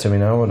said that to me,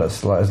 and I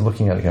was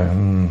looking at it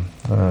going,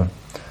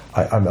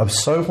 I'm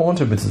so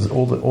haunted with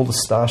all the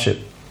Starship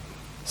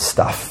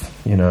stuff,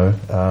 you know.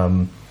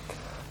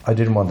 I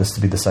didn't want this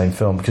to be the same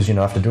film because, you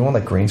know, after doing all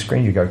that green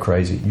screen, you go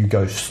crazy. You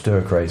go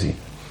stir crazy.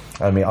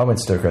 I mean, I went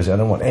stir crazy. I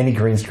don't want any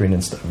green screen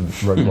in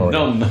Rogue Warrior.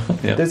 No.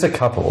 Yeah. There's a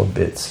couple of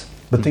bits,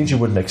 but things you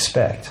wouldn't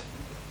expect.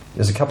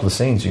 There's a couple of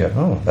scenes you go,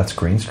 oh, that's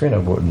green screen. I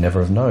would never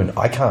have known.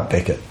 I can't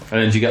pick it.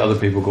 And then you get other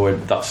people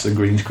going, that's the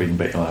green screen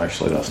bit. Like,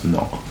 actually, that's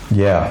not.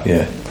 Yeah.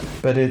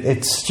 But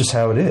it's just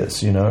how it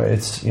is, you know.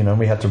 It's, you know,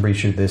 we had to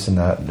reshoot this and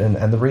that,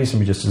 and the reason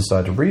we just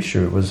decided to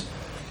reshoot was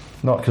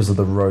not because of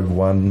the Rogue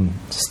One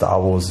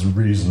Star Wars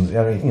reasons.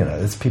 I mean, you know,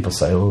 it's people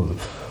say, oh,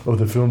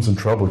 the film's in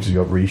trouble because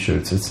you got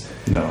reshoots. Is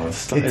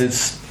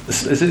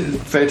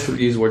it fair to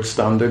use the word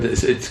standard?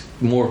 It's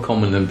more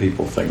common than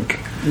people think.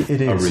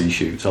 It is. A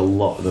reshoot. A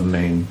lot of them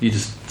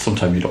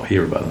sometimes you don't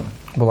hear about them.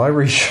 Well, I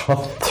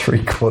reshot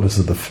 3/4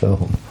 of the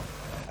film,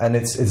 and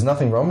it's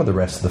nothing wrong with the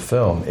rest of the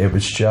film. It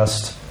was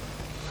just,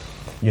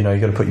 you know, you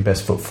got to put your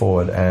best foot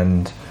forward,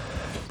 and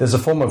there's a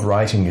form of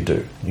writing you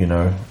do, you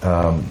know,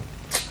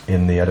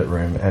 in the edit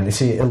room, and you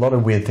see a lot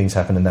of weird things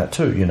happen in that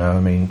too. You know, I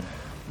mean,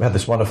 we had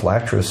this wonderful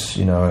actress,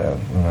 you know,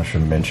 I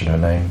shouldn't mention her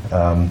name.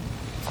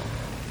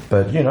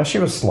 But, you know, she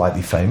was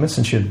slightly famous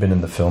and she had been in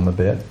the film a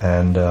bit.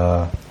 And,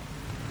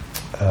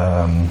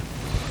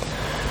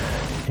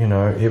 you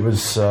know, it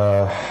was...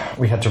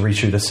 we had to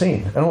reshoot a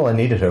scene. And all I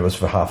needed her was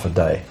for half a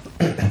day.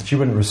 She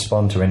wouldn't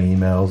respond to any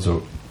emails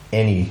or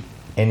any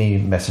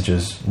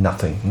messages,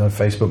 nothing. No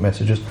Facebook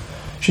messages.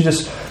 She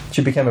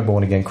became a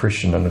born-again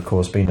Christian. And, of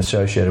course, being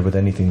associated with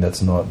anything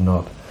that's not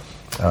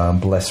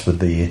blessed with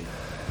the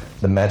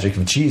magic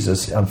of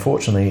Jesus,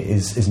 unfortunately,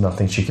 is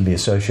nothing she can be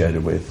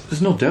associated with.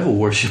 There's no devil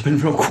worship in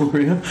Rogue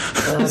Warrior.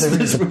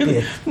 There is a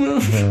bit. No.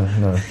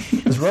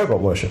 There's robot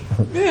worship.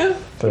 Yeah,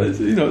 but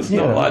you know, it's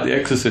not like The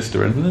Exorcist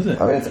or anything, is it?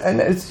 I mean,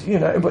 it's you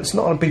know, it's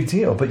not a big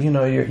deal. But you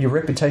know, your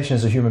reputation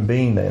as a human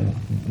being then,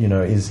 you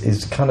know,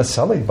 is kind of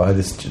sullied by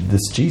this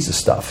Jesus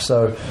stuff.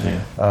 So,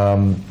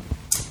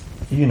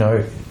 you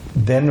know,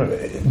 then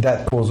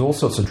that caused all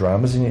sorts of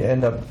dramas, and you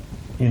end up,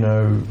 you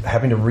know,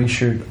 having to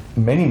reshoot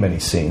many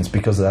scenes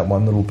because that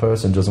one little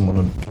person doesn't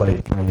want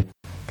to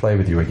play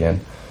with you again.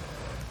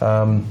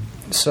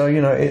 So,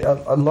 you know,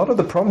 a lot of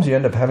the problems you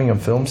end up having on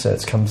film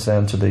sets comes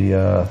down to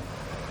the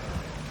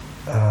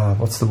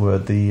what's the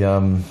word?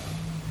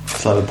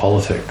 It's like the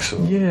politics.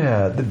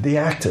 Yeah, the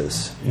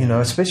actors. You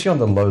know, especially on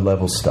the low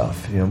level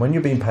stuff. You know, when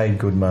you're being paid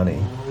good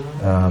money,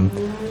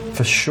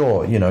 for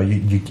sure. You know,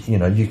 you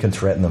know, you can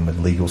threaten them with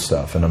legal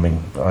stuff. And I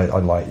mean, I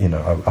like, you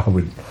know, I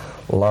would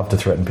love to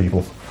threaten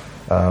people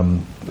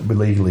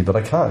legally, but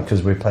I can't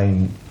because we're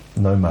paying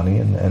no money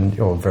and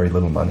or very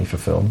little money for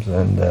films,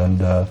 and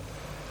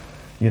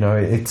you know,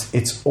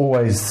 it's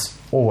always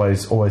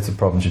the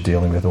problems you're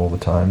dealing with all the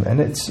time, and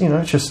it's, you know,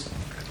 it's just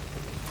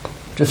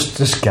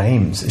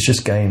games. It's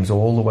just games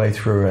all the way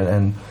through,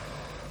 and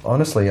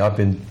honestly, I've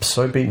been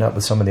so beaten up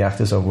with some of the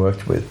actors I've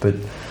worked with, but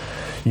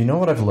you know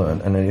what I've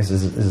learned, and this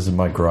is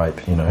my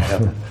gripe, you know,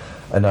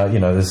 and you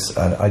know,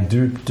 I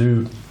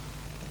do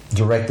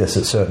direct this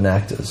at certain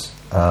actors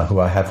who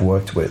I have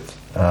worked with,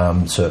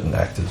 certain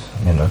actors,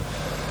 you know.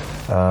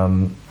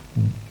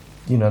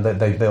 You know,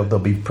 they'll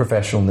be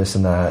professional in this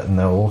and that, and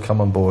they'll all come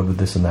on board with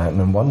this and that, and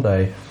then one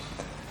day,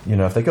 you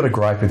know, if they got a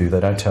gripe with you, they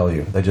don't tell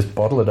you. They just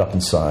bottle it up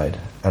inside.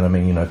 And I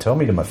mean, you know, tell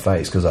me to my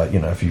face, because you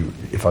know,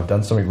 if I've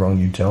done something wrong,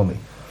 you tell me.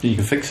 You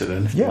can fix it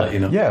then. Yeah, you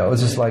know. Yeah. It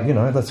was just like, you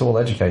know, let's all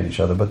educate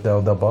each other. But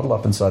they'll bottle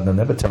up inside and they'll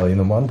never tell you.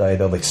 And then one day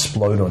they'll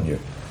explode on you.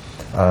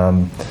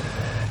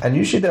 And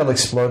usually they'll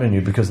explode on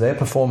you because their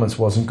performance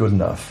wasn't good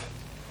enough.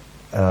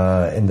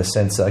 In the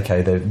sense that,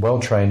 okay, they're well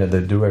trained and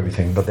they do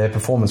everything, but their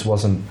performance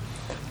wasn't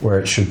where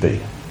it should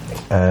be.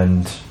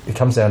 And it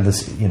comes down to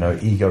this,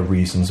 ego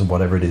reasons and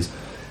whatever it is.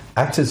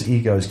 Actors'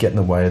 egos get in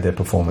the way of their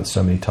performance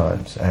so many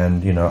times.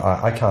 And,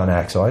 I can't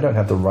act, so I don't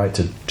have the right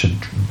to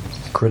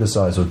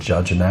criticize or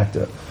judge an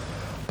actor.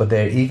 But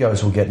their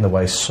egos will get in the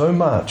way so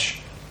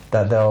much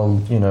that they'll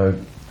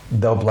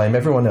blame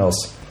everyone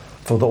else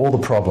for all the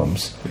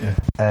problems. Yeah.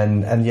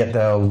 And yet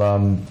they'll,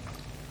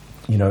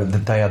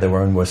 that they are their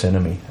own worst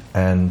enemy.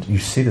 And you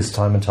see this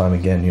time and time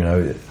again,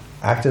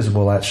 actors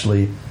will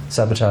actually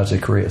sabotage their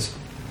careers,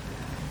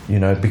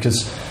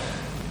 because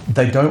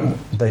they don't,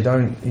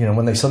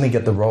 when they suddenly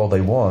get the role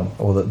they want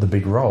or the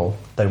big role,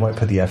 they won't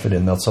put the effort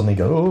in. They'll suddenly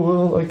go, oh,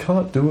 well, I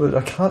can't do it.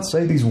 I can't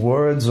say these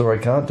words, or I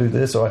can't do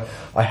this, or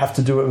I have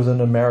to do it with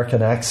an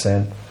American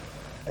accent,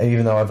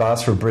 even though I've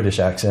asked for a British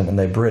accent and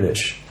they're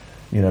British,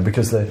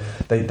 because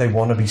they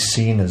want to be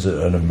seen as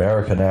an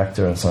American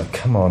actor. And it's like,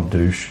 come on,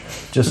 douche.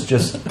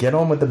 Just get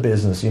on with the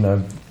business,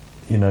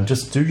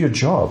 just do your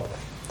job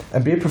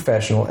and be a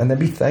professional, and then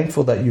be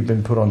thankful that you've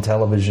been put on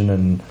television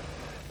and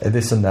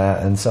this and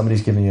that, and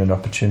somebody's given you an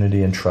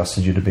opportunity and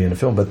trusted you to be in a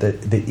film. But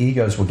the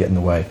egos will get in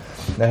the way.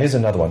 Now here's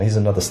another one. Here's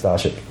another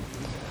Starship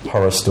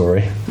horror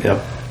story.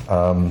 Yep.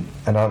 And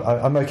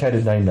I'm okay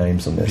to name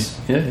names on this.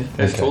 Yeah,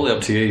 it's totally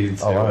up to you.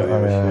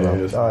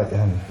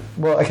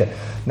 Well, okay.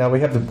 Now we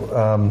have the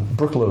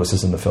Brooke Lewis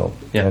is in the film.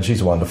 Yeah, and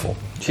she's wonderful.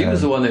 She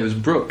was the one that was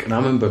Brooke, and I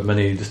remember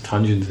many just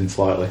tangenting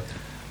slightly,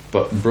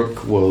 but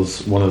Brooke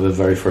was one of the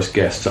very first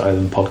guests at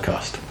Island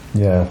Podcast.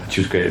 Yeah,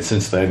 she was great.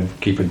 Since then,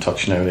 keep in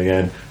touch now and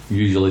again,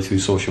 usually through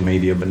social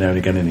media, but now and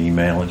again an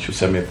email, and she'll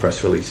send me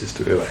press releases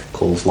to like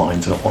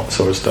clotheslines and all that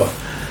sort of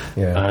stuff.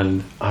 Yeah,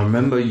 and I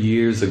remember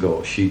years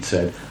ago she'd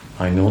said,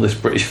 I know this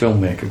British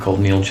filmmaker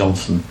called Neil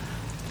Johnson,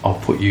 I'll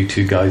put you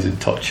two guys in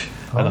touch.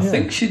 And I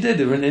think she did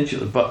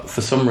eventually, but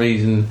for some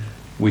reason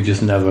we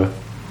just never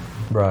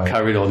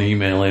carried on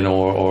emailing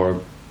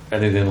or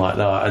anything like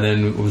that. And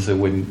then it was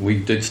when we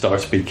did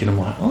start speaking, I'm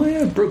like, oh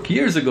yeah, Brooke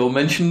years ago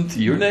mentioned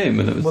your name,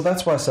 and it was, well,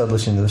 that's why I started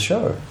listening to the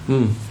show.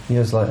 He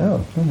was like,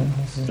 oh,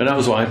 and that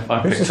was why I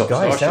picked up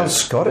guy. He sounds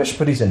Scottish,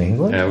 but he's in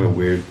England. Yeah, with a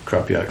weird,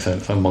 crappy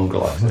accent, some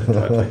mongrel accent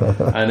type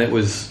thing. And it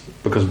was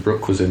because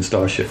Brooke was in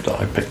Starship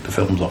that I picked the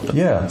films up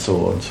and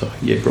so on. So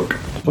yeah, Brooke.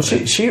 Well,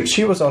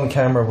 she was on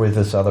camera with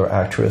this other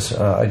actress.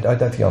 I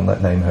don't think I'll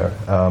name her,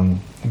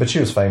 but she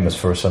was famous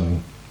for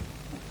some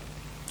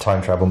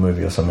time travel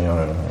movie or something.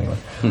 I don't know.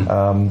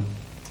 Anyway,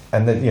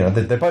 and then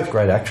they're both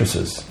great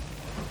actresses,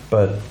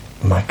 but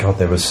my God,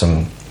 there was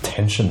some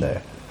tension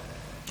there.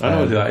 I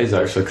know who that is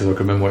actually because I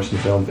can remember watching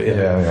the film. But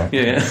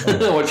yeah.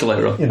 I'll watch it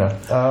later on.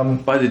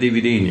 Buy the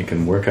DVD and you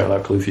can work out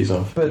that clue for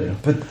yourself. But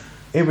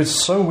it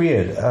was so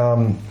weird,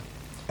 and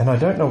I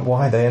don't know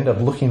why they end up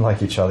looking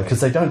like each other,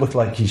 because they don't look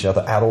like each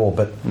other at all.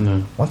 But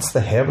once the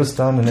hair was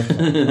done, and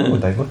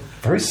they look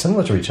very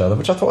similar to each other,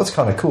 which I thought was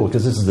kind of cool,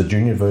 because this is the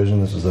junior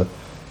version, this is the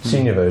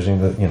senior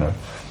version,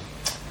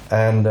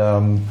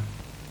 and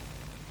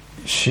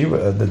she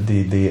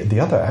the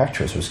other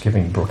actress was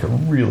giving Brooke a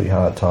really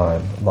hard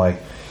time, like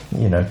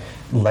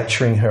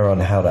lecturing her on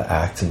how to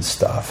act and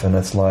stuff, and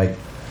it's like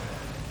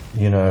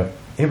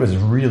it was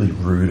really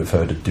rude of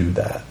her to do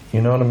that.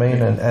 You know what I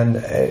mean?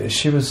 And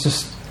she was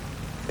just,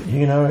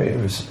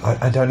 it was.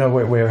 I don't know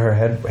where her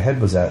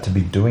head was at to be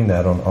doing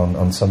that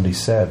on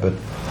somebody's set, but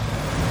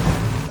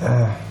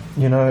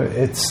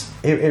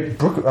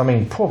Brooke. I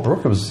mean, poor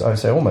Brooke was, I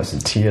say, almost in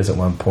tears at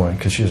one point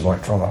because she was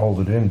like trying to hold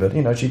it in, but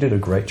she did a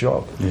great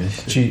job. Yeah,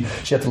 she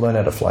had to learn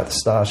how to fly the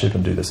Starship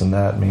and do this and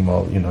that.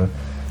 Meanwhile,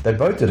 they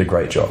both did a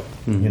great job.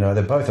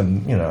 They're both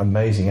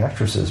amazing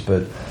actresses,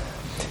 but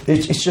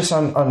it's just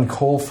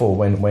uncalled for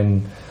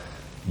when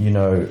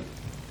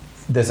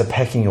there's a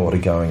pecking order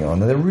going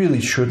on, and there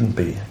really shouldn't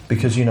be,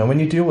 because when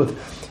you deal with,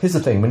 here's the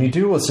thing, when you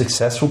deal with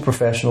successful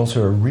professionals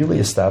who are really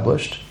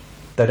established,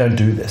 they don't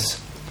do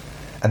this.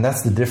 And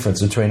that's the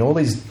difference between all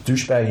these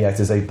douchebaggy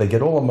actors. They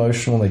get all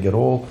emotional, they get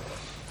all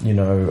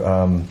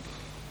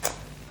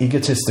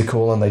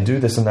egotistical, and they do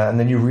this and that, and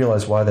then you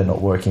realize why they're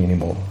not working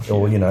anymore,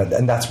 or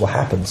and that's what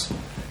happens.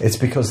 It's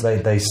because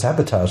they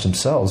sabotage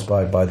themselves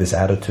by this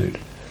attitude.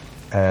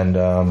 And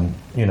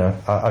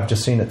I've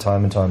just seen it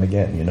time and time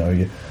again.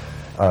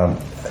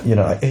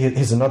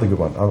 Here's another good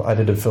one. I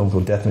did a film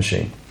called Death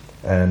Machine,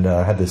 and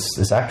I had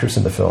this actress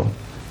in the film.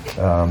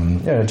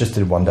 Just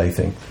did a one-day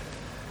thing,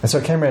 and so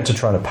it came around to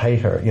trying to pay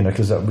her.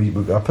 Because I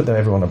put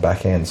everyone on a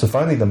back end. So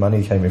finally, the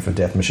money came in for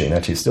Death Machine.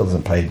 Actually, it still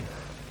hasn't paid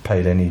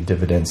any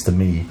dividends to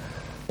me,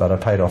 but I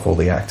paid off all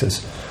the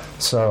actors.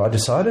 So I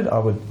decided I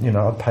would,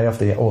 I'd pay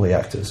off all the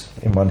actors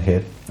in one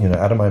hit,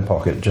 out of my own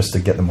pocket, just to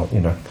get them,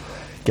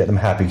 get them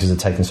happy because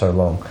it's taken so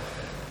long.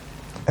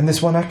 And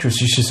this one actress,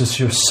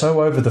 she was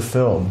so over the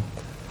film,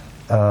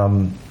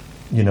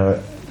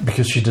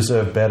 because she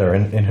deserved better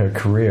in her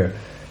career.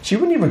 She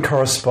wouldn't even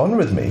correspond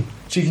with me.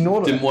 She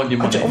ignored it. Didn't want your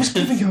money. I was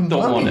giving her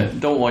money.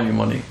 Don't want your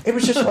money. It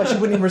was just like she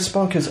wouldn't even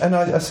respond. And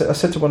I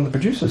said to one of the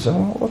producers,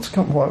 "What?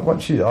 I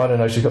don't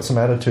know. She's got some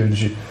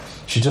attitude.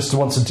 She just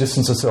wants to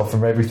distance herself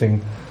from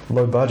everything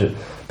low budget.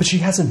 But she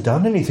hasn't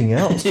done anything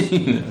else.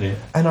 Yeah.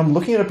 And I'm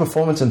looking at her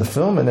performance in the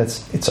film, and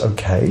it's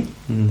okay.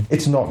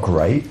 It's not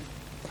great.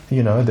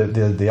 You know,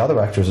 the other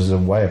actresses are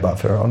way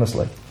above her,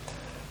 honestly.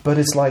 But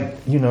it's like,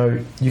 you know,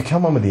 you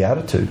come on with the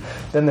attitude.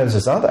 Then there's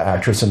this other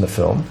actress in the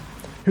film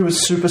who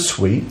was super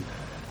sweet.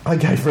 I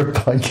gave her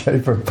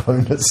a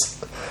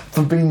bonus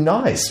for being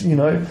nice, you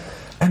know.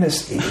 And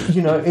it's,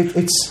 you know,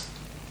 it's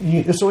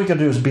all you got to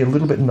do is be a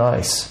little bit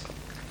nice,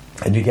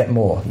 and you get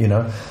more, you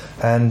know.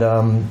 And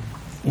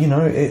you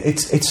know,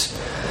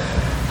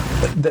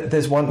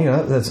 there's one, you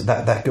know, there's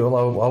that girl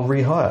I'll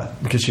rehire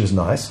because she was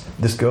nice.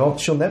 This girl,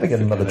 she'll never get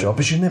another job,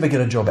 but she'll never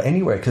get a job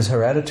anywhere because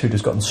her attitude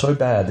has gotten so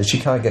bad that she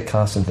can't get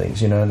cast in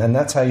things, you know. And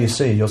that's how you'll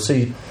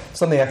see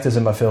some of the actors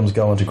in my films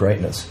go on to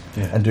greatness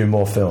and do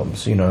more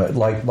films, you know,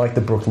 like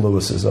the Brooke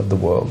Lewises of the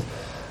world.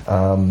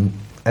 And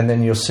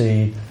then you'll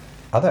see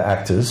other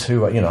actors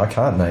who, you know, I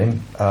can't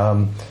name,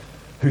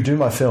 who do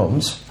my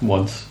films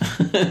once,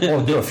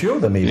 or do a few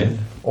of them even,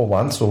 or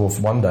once, or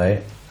one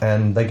day,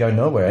 and they go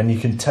nowhere. And you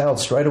can tell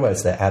straight away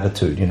it's their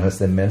attitude, you know, it's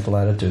their mental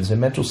attitude, it's their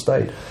mental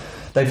state.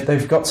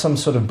 They've got some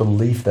sort of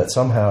belief that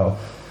somehow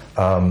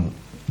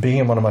being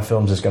in one of my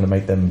films is going to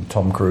make them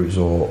Tom Cruise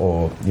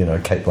or you know,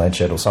 Cate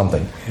Blanchett or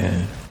something.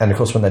 Yeah. And of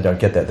course, when they don't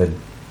get that, they're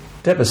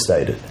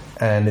devastated.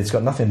 And it's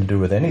got nothing to do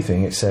with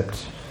anything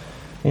except,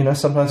 you know,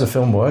 sometimes a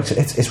film works.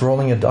 It's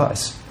rolling a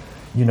dice.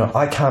 You know,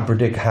 I can't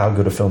predict how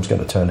good a film's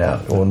going to turn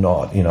out or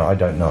not. You know, I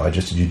don't know.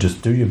 You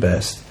just do your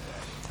best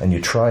and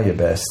you try your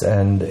best.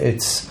 And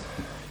it's,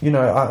 you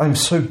know, I'm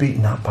so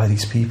beaten up by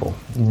these people.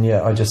 And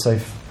yeah, I just say,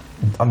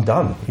 I'm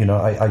done. You know,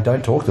 I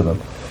don't talk to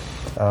them.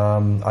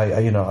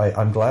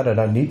 I'm glad I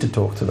don't need to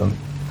talk to them.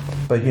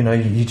 But, you know,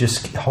 you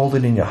just hold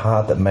it in your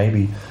heart that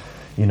maybe,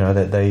 you know,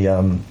 that they...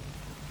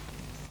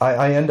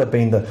 I end up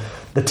being the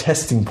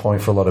testing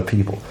point for a lot of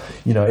people.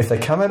 You know, if they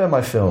come out of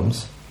my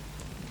films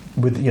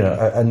with, you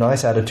know, a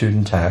nice attitude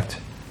intact,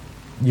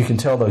 you can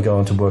tell they'll go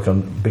on to work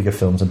on bigger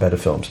films and better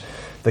films.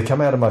 They come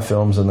out of my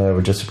films and they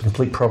were just a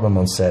complete problem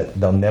on set.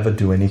 They'll never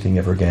do anything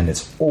ever again.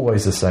 It's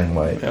always the same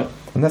way. Yep.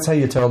 And that's how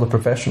you tell the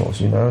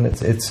professionals, you know. And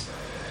it's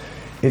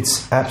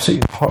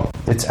absolutely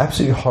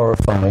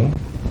horrifying.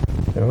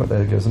 Oh,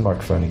 there goes the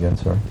microphone again.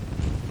 Sorry,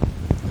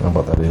 I don't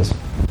know what that is.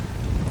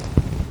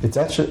 It's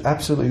actually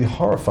absolutely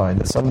horrifying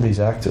that some of these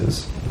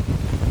actors...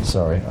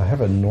 Sorry, I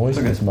have a noise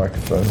in this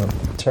microphone. I'm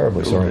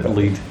terribly sorry about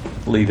that.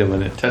 Lead a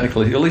minute.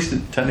 Technically, at least the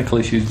technical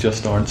issues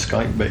just aren't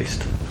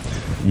Skype-based.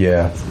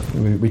 Yeah,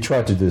 we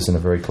tried to do this in a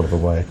very clever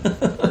way.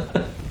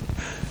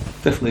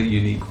 Definitely a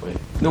unique way.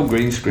 No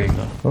green screen,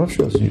 though. Oh,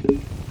 sure.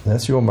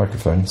 That's your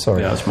microphone.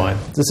 Sorry. Yeah, that's mine.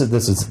 This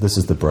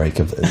is the break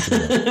of it.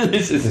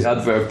 This is the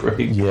advert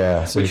break.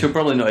 Yeah. So which will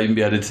probably not even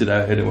be edited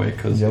out anyway.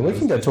 Cause yeah, we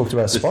can go talk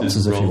about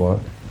sponsors if you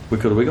want.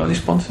 Have we got any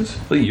sponsors? I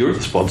think you're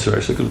the sponsor,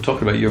 actually. Because we're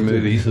talking about your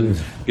movies and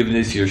giving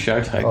this your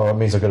shout out. Oh, it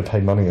means I've got to pay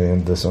money at the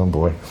end of this. Oh,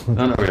 boy.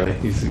 No, not really.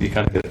 You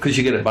can't get it. Because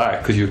you get it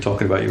back because you're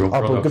talking about your own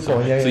product. Good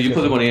point. Yeah, so you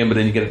put the money in, but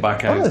then you get it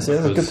back out. Oh, that's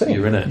a good thing.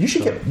 You're in it. You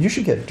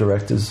should get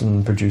directors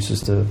and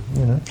producers to,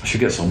 you know. I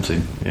should get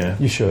something, yeah.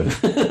 You should.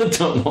 I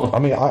don't know. I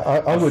mean,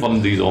 I would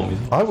fund these on me.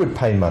 I would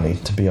pay money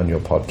to be on your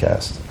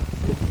podcast.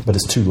 But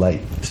it's too late.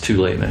 It's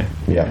too late now.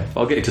 Yeah.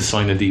 I'll get you to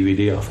sign a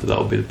DVD after.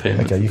 That'll be the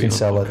payment. Okay, you can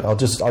sell it. I'll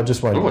just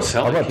won't. I won't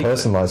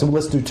personalise it. Well,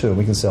 let's do two, and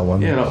we can sell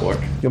one. Yeah, that'll work.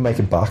 You'll make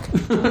a buck.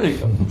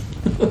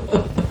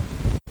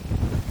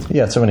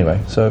 Yeah. So anyway,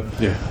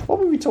 what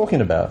were we talking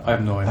about? I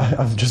have no idea.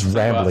 I'm just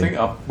rambling.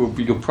 I think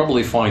you'll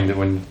probably find that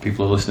when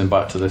people are listening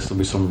back to this, there'll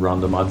be some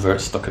random advert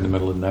stuck in the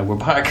middle, and now we're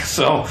back.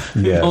 So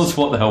who knows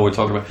what the hell we're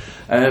talking about?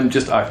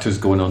 Just actors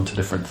going on to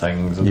different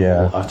things and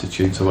all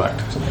attitudes of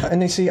actors.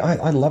 And you see,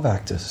 I love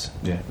actors.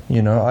 Yeah.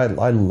 You know,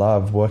 I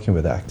love working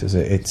with actors.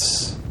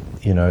 It's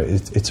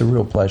a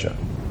real pleasure.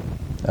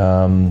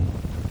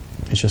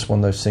 It's just one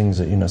of those things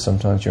that, you know,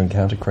 sometimes you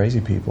encounter crazy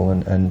people,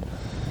 and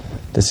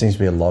there seems to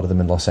be a lot of them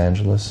in Los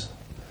Angeles.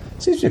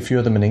 Seems to be a few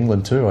of them in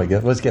England too, I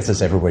guess. Let's guess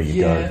it's everywhere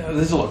you go. Yeah,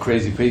 there's a lot of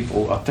crazy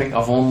people. I think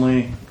I've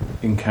only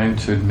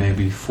encountered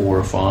maybe 4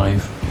 or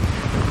 5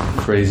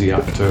 crazy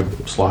actor /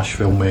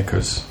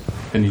 filmmakers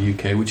in the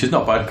UK, which is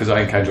not bad because I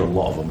encountered a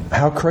lot of them.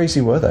 How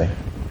crazy were they?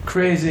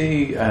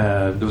 Crazy,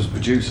 there was a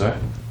producer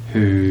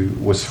who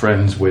was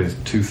friends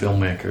with 2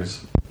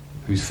 filmmakers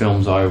whose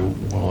films I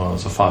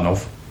was a fan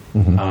of,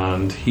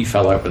 and he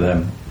fell out with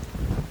them.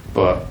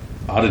 But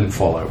I didn't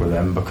fall out with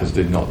them because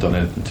they'd not done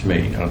anything to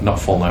me. I'd not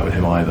fallen out with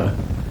him either.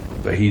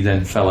 But he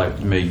then fell out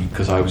with me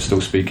because I was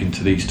still speaking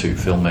to these 2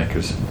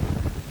 filmmakers.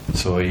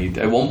 So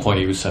at one point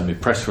he was sending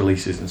me press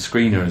releases and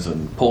screeners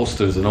and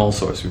posters and all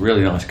sorts. A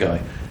really nice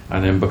guy.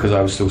 And then because I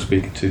was still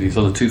speaking to these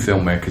other 2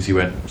 filmmakers, he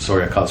went,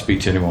 "Sorry, I can't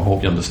speak to you anymore. I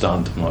hope you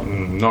understand." I'm like,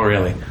 "Not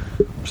really.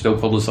 I'm still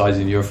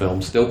publicising your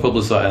film. Still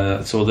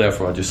publicising." So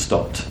therefore I just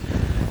stopped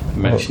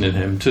mentioning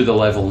him to the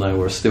level now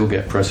where I still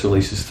get press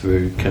releases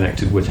through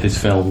connected with his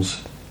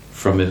films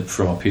from a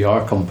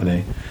PR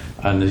company,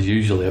 and there's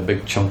usually a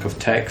big chunk of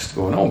text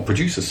going, "Oh,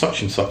 producer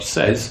such and such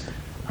says,"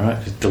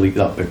 Right, just delete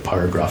that big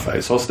paragraph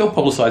out. So I'll still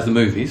publicise the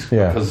movies,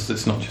 because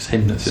it's not just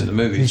him that's in the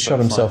movies. He shot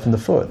himself in the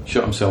foot.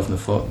 Shot himself in the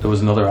foot. There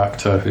was another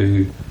actor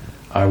who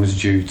I was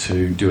due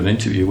to do an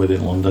interview with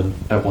in London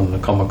at one of the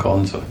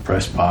Comic-Cons at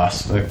Press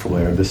Pass. I think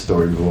probably heard this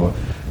story before,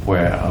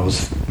 where I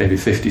was maybe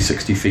 50,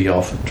 60 feet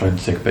off trying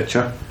to take a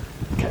picture,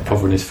 kept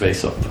covering his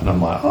face up, and I'm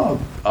like,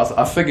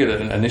 I figured it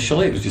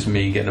initially it was just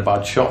me getting a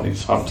bad shot, and he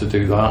just happened to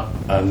do that,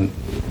 and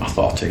I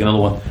thought I'd take another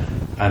one.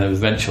 And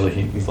eventually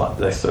he's like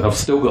this, and I've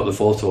still got the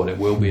photo, and it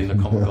will be in the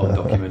Comic-Con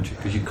documentary,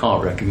 because you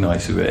can't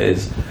recognise who it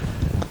is.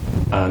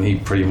 And he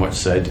pretty much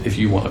said, if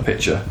you want a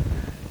picture,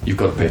 you've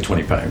got to pay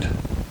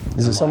 £20.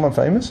 Is it someone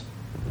famous?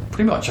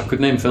 Pretty much. I could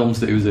name films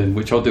that he was in,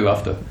 which I'll do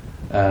after.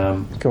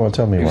 Come on,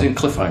 tell me. He was in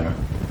Cliffhanger.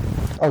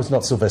 Oh, it's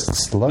not Sylvester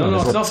Stallone. No,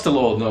 it's not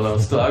Stallone.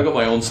 No. I got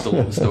my own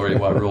Stallone story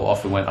where I wrote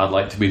off and went, I'd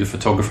like to be the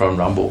photographer on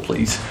Rambo,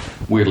 please.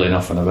 Weirdly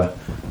enough, I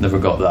never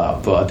got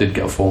that, but I did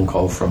get a phone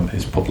call from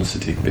his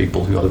publicity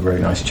people who had a very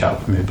nice chat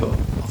with me. But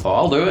I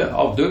thought,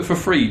 I'll do it for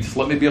free. Just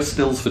let me be a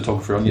stills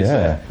photographer on your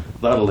set.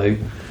 That'll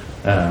do.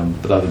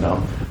 But I don't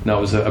know. Now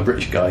it was a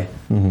British guy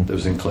that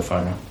was in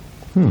Cliffhanger.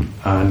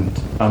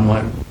 And I'm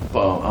like,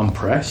 well, I'm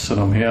press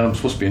and I'm here, I'm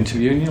supposed to be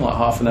interviewing you like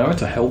half an hour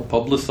to help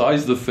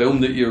publicise the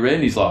film that you're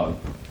in. He's like,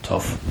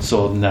 tough.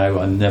 So now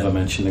I never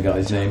mention the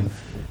guy's name.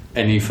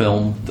 Any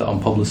film that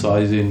I'm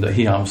publicising that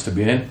he happens to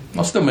be in,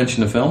 I'll still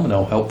mention the film and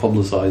I'll help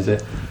publicise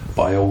it,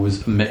 but I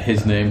always omit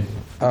his name.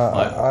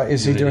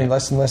 Is he doing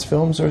less and less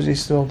films, or is he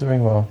still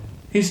doing well?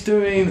 He's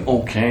doing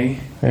okay.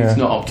 He's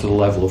not up to the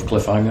level of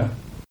Cliffhanger.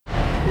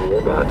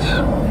 Robots.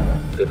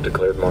 They've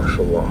declared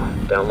martial law,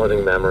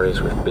 downloading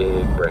memories with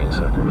big brain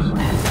suckers.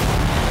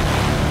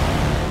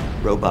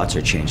 Robots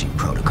are changing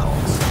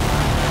protocols.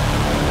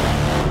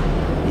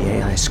 The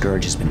AI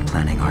Scourge has been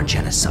planning our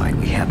genocide.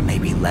 We have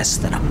maybe less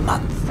than a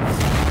month.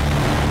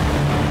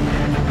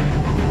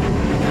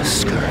 The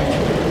Scourge.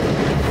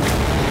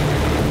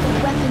 A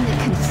weapon that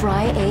can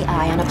fry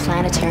AI on a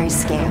planetary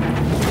scale.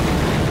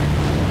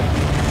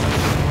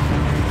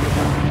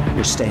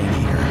 You're staying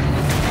here.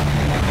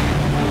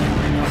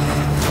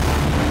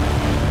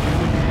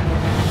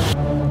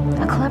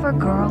 A clever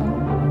girl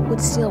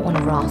would steal one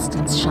of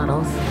Ralston's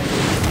shuttles.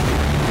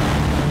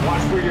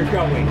 Watch where you're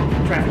going.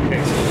 Traffic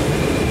picture.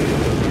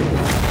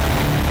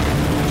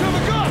 To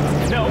the gun!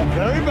 No,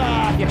 very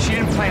bad. Yeah, she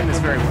didn't plan this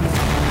very well.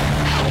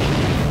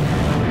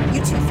 You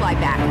two fly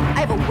back. I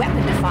have a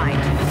weapon to find.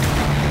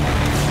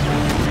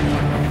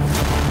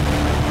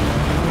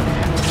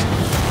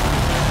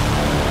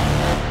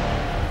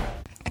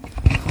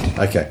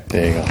 Okay,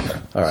 there you go.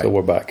 All right, so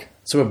we're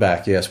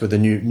back. Yes, with a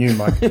new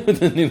mic.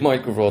 With a new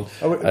microphone.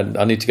 And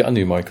I need to get a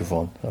new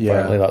microphone.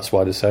 Apparently that's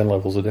why the sound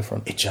levels are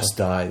different. It just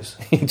dies.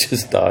 It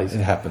just dies. It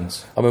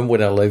happens. I remember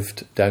when I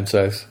lived down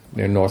south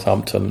near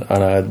Northampton,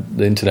 and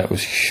the internet was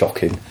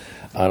shocking,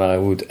 and I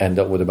would end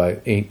up with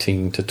about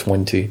 18 to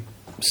 20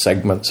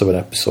 segments of an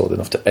episode,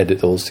 enough to edit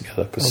those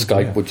together, because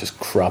Skype would just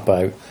crap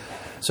out.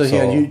 So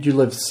yeah, you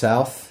lived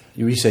south,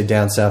 you say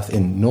down south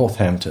in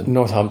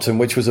Northampton,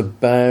 which was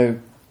about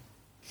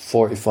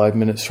 45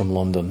 minutes from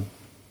London.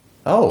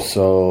 Oh.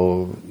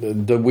 So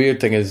the weird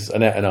thing is,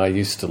 Annette and I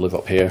used to live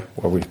up here,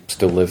 where we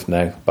still live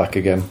now, back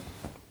again.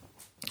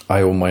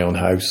 I own my own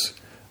house.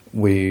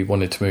 We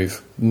wanted to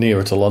move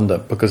nearer to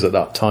London, because at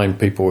that time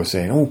people were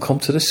saying, oh, come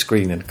to this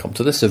screening, come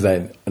to this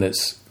event, and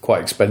it's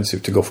quite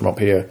expensive to go from up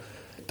here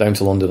down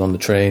to London on the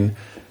train,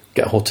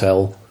 get a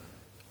hotel,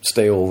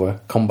 stay over,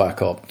 come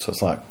back up. So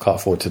it's like, can't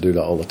afford to do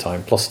that all the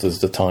time. Plus there's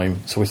the time.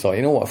 So we thought,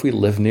 you know what, if we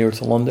live near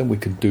to London, we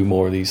could do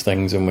more of these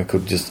things, and we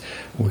could just,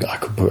 I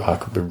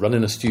could be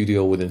running a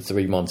studio within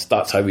 3 months.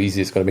 That's how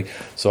easy it's going to be.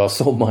 So I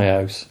sold my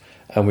house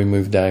and we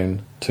moved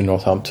down to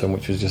Northampton,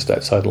 which was just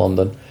outside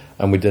London,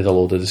 and we did a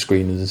load of the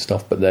screenings and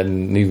stuff, but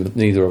then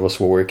neither of us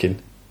were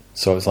working.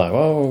 So it's like,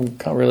 well,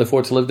 can't really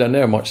afford to live down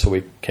there much, so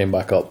we came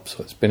back up.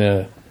 So it's been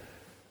a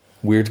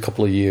weird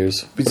couple of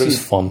years, but it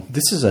was fun.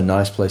 This is a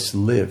nice place to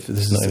live. It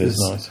is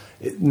nice.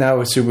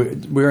 Now, so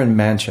we're in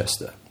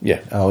Manchester.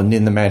 Yeah.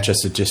 In the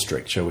Manchester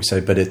district, shall we say?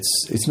 But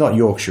it's not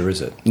Yorkshire, is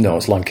it? No,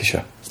 it's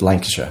Lancashire. It's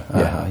Lancashire.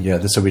 Yeah.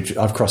 So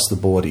I've crossed the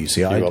border. You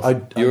see,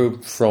 you're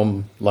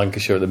from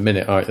Lancashire at the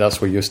minute, aren't you?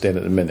 That's where you're staying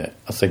at the minute.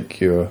 I think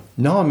you're.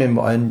 No, I'm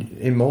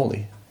in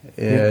Morley,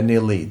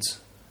 near Leeds.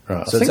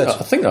 Right. So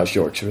I think that's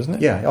Yorkshire, isn't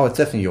it? Yeah. Oh, it's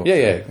definitely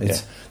Yorkshire.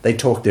 Yeah. They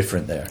talk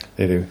different there.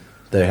 They do.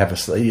 They have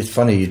it's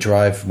funny, you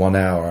drive 1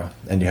 hour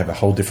and you have a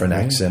whole different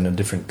accent and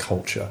different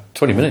culture.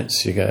 20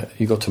 minutes, you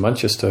go to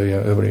Manchester,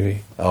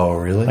 everybody. Oh,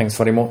 really? Thanks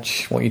very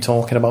much. What are you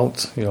talking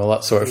about?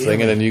 That sort of thing.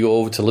 And then you go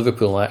over to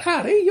Liverpool and like,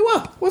 Harry, you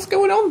up? What's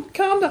going on?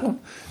 Calm down.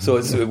 So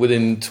it's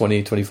within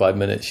 20, 25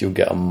 minutes, you'll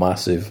get a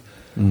massive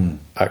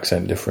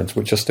accent difference,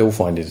 which I still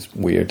find is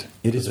weird.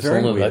 It's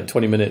very only weird. Like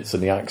 20 minutes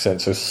and the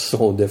accents are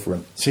so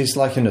different. See, it's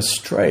like in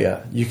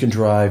Australia, you can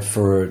drive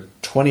for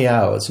 20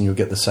 hours and you'll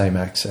get the same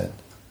accent.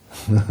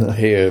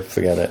 Here,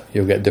 forget it.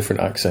 You'll get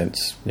different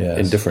accents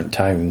in different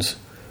towns.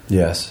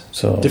 Yes.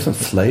 So different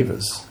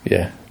flavours.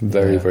 Yeah,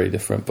 very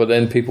different. But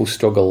then people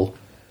struggle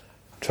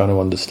trying to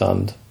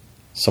understand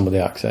some of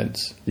the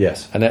accents.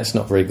 Yes. Annette's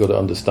not very good at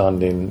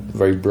understanding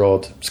very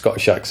broad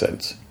Scottish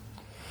accents.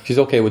 She's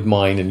okay with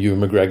mine and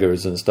Ewan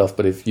McGregor's and stuff,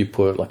 but if you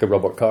put like a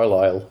Robert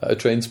Carlyle at a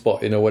train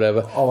spotting or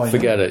whatever,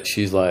 forget it.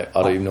 She's like,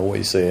 I don't even know what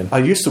he's saying. I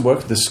used to work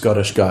with this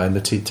Scottish guy in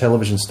the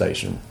television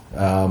station,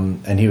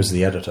 and he was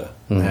the editor,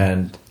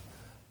 and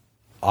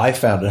I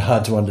found it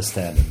hard to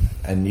understand him.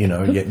 And,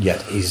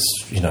 yet he's,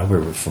 we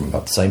were from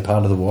about the same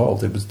part of the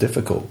world. It was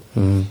difficult.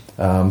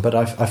 But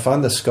I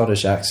find the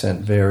Scottish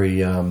accent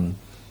very,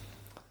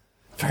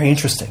 very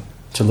interesting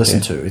to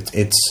listen to.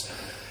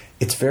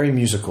 It's very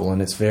musical and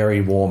it's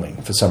very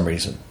warming for some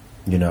reason,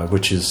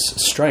 which is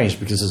strange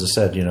because, as I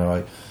said,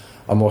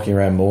 I'm walking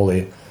around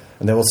Morley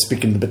and they're all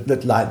speaking a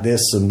bit like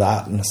this and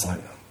that, and it's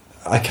like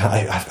I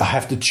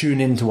have to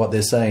tune into what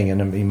they're saying. And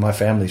I mean, my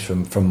family's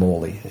from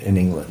Morley in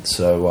England,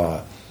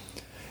 so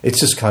it's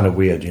just kind of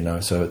weird,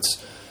 So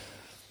it's,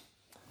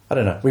 I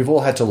don't know. We've all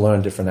had to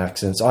learn different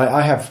accents.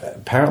 I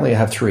have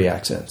 3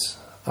 accents.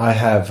 I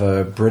have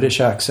a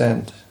British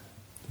accent.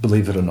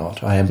 Believe it or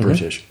not, I am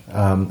British.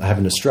 I have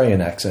an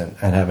Australian accent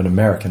and have an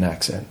American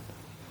accent.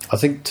 I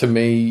think to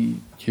me,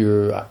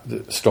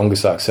 the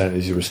strongest accent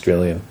is your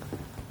Australian.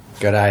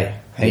 G'day,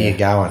 how you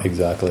going?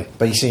 Exactly.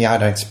 But you see, I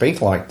don't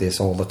speak like this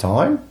all the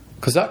time.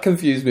 Because that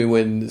confused me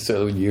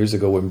years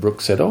ago when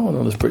Brooke said, "Oh, I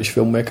know this British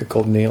filmmaker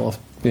called Neil,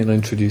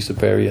 introduced to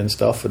Perry and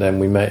stuff," and then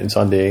we met in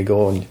San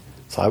Diego and.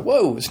 It's like,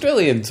 whoa,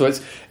 Australian. So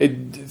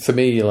for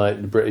me,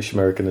 like the British,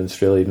 American, and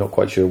Australian, not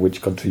quite sure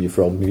which country you're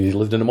from. You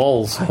lived in them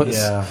all. So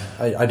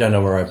I don't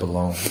know where I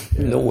belong.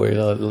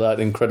 Nowhere.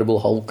 That Incredible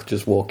Hulk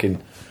just walking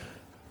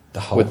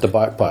with the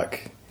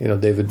backpack.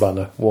 David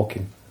Banner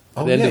walking.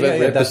 At the end of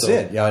every episode.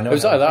 That's it. Yeah, I know. It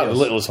was like that, the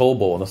Littlest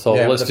Hobo, and I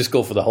thought, let's just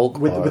go for the Hulk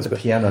with the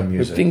piano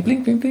music. Bling,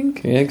 bling, bling, bling.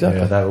 Yeah,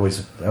 exactly. Yeah,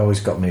 that always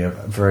got me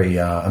very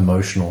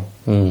emotional.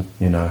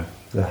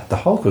 The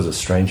Hulk was a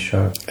strange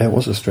show. It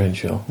was a strange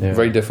show. Yeah.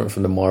 Very different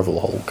from the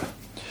Marvel Hulk,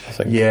 I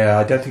think. Yeah,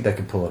 I don't think they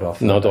could pull it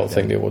off. No, I don't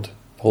think they would.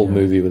 Whole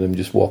movie with him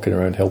just walking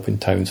around helping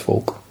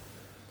townsfolk.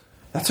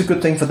 That's a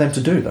good thing for them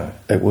to do, though.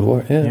 It would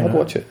work. Yeah, I'd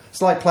watch it.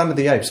 It's like Planet of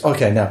the Apes.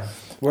 Okay, now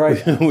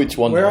which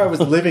one? Where I was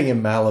living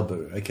in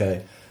Malibu.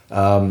 Okay,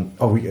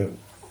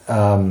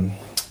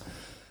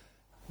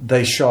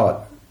 they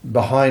shot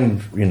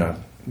behind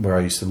where I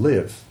used to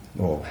live.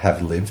 Or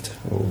have lived,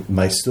 or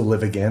may still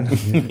live again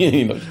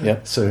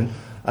soon,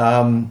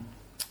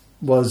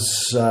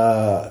 was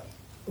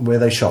where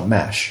they shot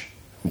MASH.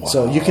 Wow.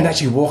 So you can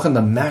actually walk on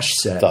the MASH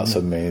set. That's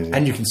amazing.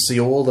 And you can see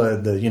all the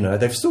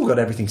they've still got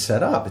everything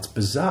set up. It's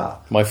bizarre.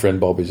 My friend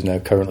Bob is now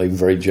currently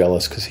very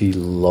jealous because he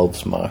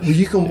loves MASH. Well,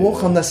 you can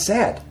walk on the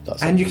set,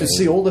 and you can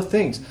see all the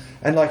things.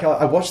 And like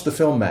I watched the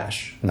film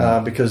MASH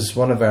because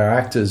one of our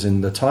actors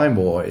in the Time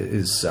War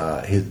is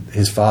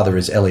his father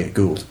is Elliot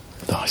Gould.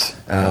 Nice.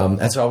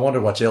 And so I wanted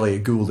to watch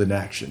Elliot Gould in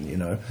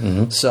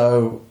action,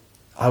 So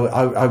I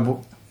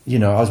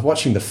was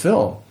watching the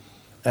film,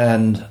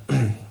 and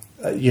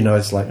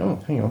it's like, oh,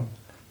 hang on,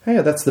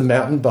 hey, that's the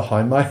mountain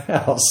behind my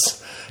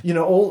house. The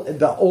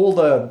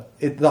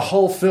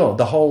whole film,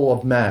 the whole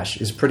of MASH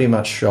is pretty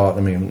much shot.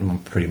 I mean,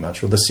 pretty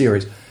much, or the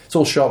series, it's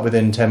all shot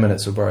within 10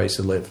 minutes of where I used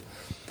to live,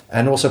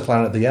 and also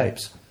Planet of the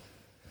Apes.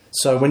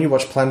 So when you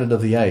watch Planet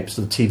of the Apes,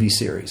 the TV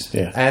series,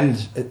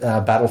 and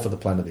Battle for the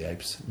Planet of the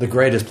Apes, the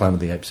greatest Planet of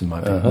the Apes in my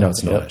opinion. No,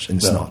 it's not. Actually.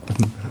 It's not.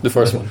 The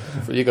first one.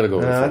 You got to go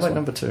with the first one.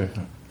 Number 2.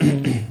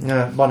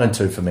 1 and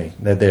 2 for me.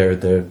 They're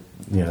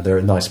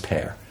a nice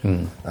pair.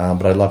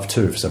 But I love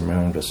 2 for some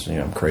reason.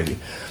 I'm crazy.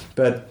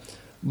 But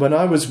when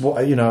I was,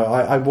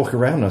 I walk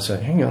around and I say,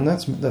 hang on,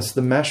 that's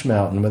the MASH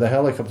Mountain where the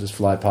helicopters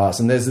fly past,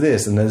 and there's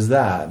this and there's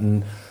that,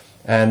 and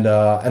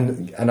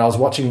I was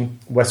watching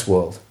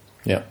Westworld.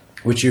 Yeah.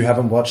 Which you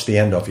haven't watched the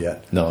end of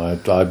yet. No,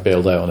 I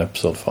bailed out on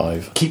episode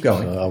 5. Keep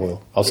going. I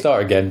will. I'll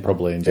start again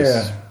probably and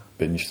just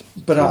binge.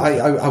 But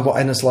I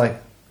and it's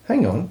like,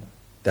 hang on,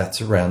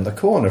 that's around the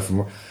corner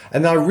from.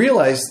 And I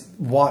realized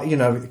why,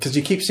 because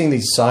you keep seeing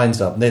these signs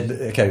up.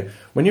 Okay,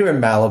 when you're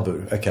in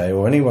Malibu,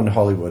 or anyone in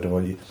Hollywood,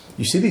 or you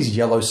see these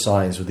yellow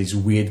signs with these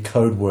weird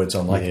code words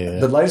on. Like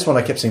the latest one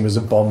I kept seeing was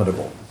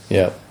abominable.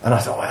 Yeah. And I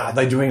thought, wow, are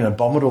they doing an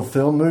abominable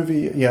film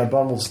movie?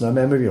 Abominable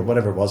snowman movie or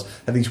whatever it was.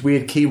 And these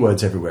weird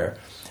keywords everywhere.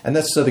 And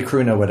that's so the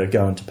crew know where to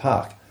go and to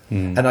park.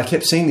 And I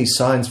kept seeing these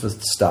signs for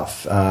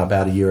stuff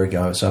about a year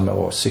ago,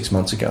 or 6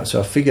 months ago.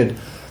 So I figured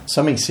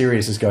something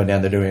serious is going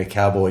down. They're doing a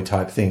cowboy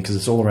type thing because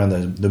it's all around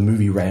the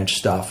movie ranch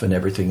stuff and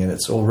everything, and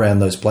it's all around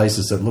those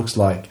places that looks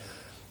like,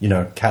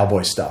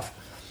 cowboy stuff.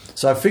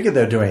 So I figured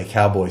they're doing a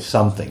cowboy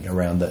something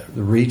around the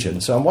region.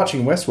 So I'm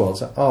watching Westworld.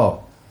 So,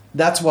 oh,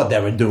 that's what they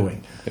were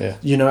doing. Yeah.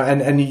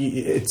 And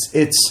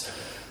it's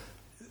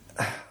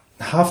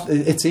half.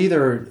 It's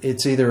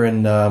either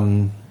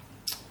in.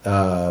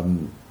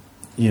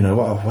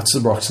 What's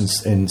the rocks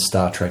in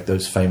Star Trek?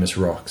 Those famous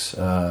rocks.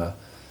 Yeah.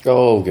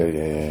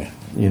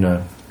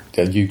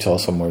 Utah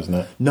somewhere, isn't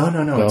it? No.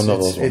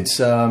 It's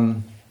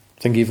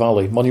Thingy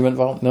Valley, Monument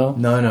Valley.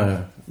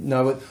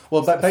 No.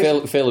 Well,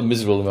 failing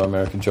miserable in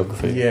American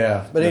geography.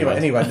 Yeah, but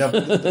anyway, no,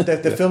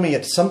 they're filming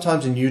it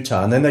sometimes in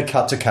Utah, and then they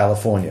cut to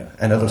California,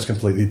 and it looks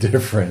completely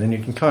different, and you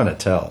can kind of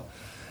tell.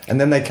 And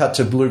then they cut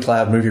to Blue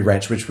Cloud Movie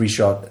Ranch, which we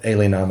shot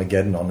Alien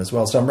Armageddon on as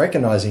well. So I'm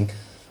recognizing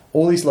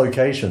all these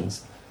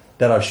locations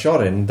that I've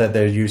shot in that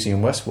they're using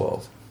in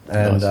Westworld,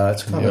 and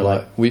it's kind of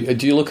like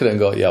do you look at it and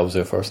go, "Yeah, I was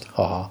there first"?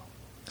 Haha.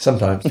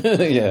 Sometimes,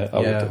 yeah, I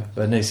would do.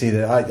 But you see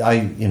that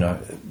I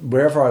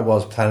wherever I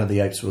was, Planet of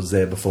the Apes was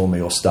there before me,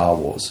 or Star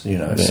Wars,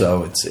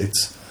 So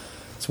it's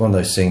one of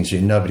those things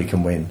nobody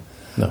can win.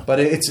 No,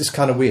 but it's just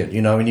kind of weird,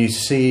 when you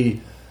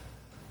see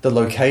the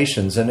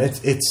locations, and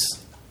it's.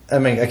 I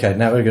mean, okay,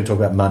 now we're going to talk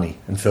about money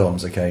and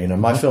films. Okay,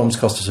 my films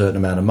cost a certain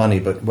amount of money,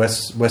 but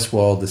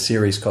Westworld, the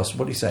series, cost,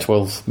 what do you say?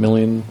 12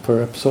 million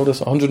per episode. It's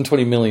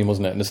 120 million,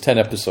 wasn't it? And there's 10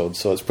 episodes,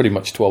 so it's pretty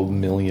much $12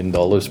 million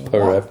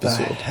per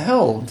episode. What the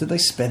hell did they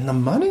spend the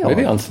money on?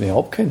 Maybe Anthony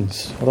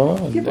Hopkins. I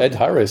don't know. Ed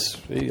Harris.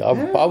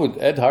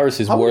 Ed Harris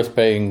is worth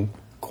paying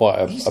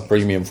quite a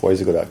premium for.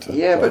 He's a good actor.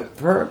 Yeah, but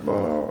per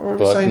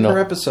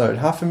episode,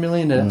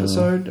 $500,000 an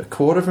episode,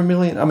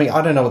 $250,000. I mean,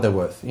 I don't know what they're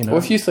worth. Well,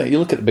 if you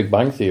look at The Big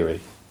Bang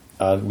Theory.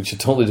 Which is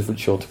a totally different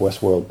show to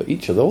Westworld, but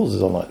each of those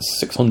is on like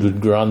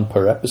 $600,000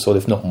 per episode,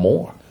 if not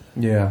more.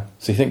 Yeah.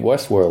 So you think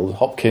Westworld,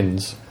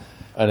 Hopkins,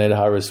 and Ed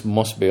Harris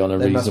must be on a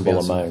reasonable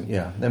amount.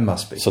 Yeah, there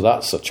must be. So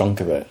that's a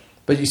chunk of it.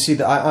 But you see,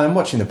 I'm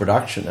watching the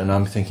production, and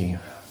I'm thinking,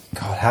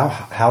 God,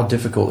 how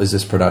difficult is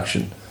this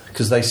production?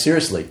 Because they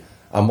seriously,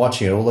 I'm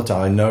watching it all the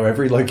time. I know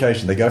every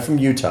location. They go from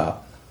Utah,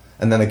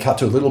 and then they cut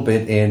to a little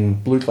bit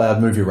in Blue Cloud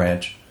Movie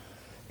Ranch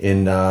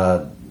in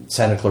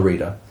Santa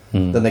Clarita.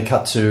 Then they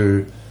cut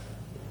to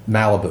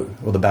Malibu,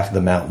 or the back of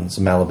the mountains,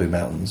 the Malibu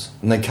Mountains,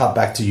 and they cut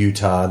back to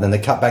Utah, and then they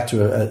cut back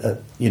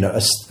to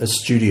a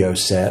studio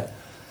set.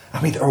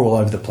 I mean, they're all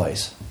over the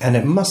place, and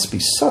it must be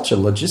such a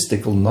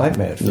logistical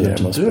nightmare for them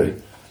to do.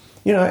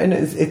 And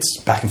it's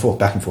back and forth,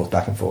 back and forth,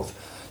 back and forth.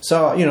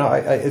 So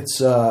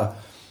it's a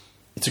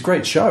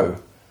great show.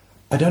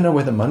 I don't know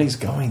where the money's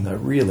going though.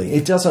 Really,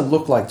 it doesn't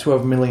look like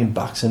 $12 million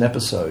an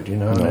episode.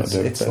 No,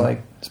 it's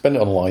like spend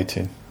it on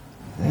lighting.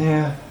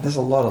 Yeah, there's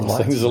a lot of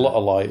lighting. There's a lot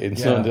of lighting.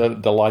 Yeah. So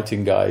the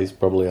lighting guy is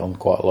probably on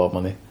quite a lot of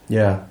money.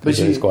 Yeah, but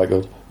he's quite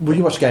good. Well,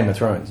 you watch Game of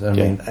Thrones. I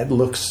mean, it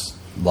looks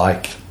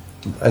like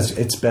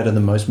it's better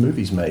than most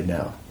movies made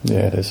now.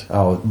 Yeah, it is.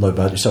 Oh, low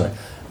budget. Sorry,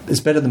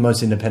 it's better than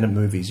most independent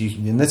movies.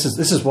 And this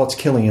is what's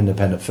killing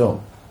independent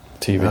film,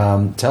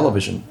 TV,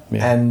 television,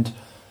 and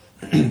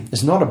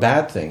it's not a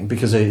bad thing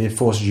because it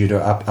forces you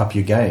to up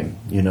your game.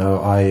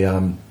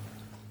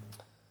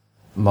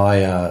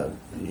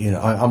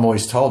 I'm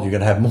always told you've got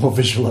to have more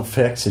visual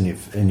effects in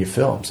your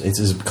films.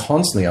 It's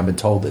constantly I've been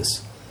told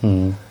this.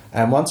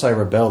 And once I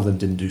rebelled and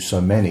didn't do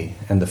so many,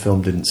 and the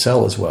film didn't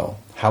sell as well.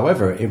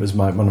 However, it was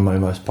one of my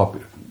most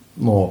popular,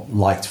 more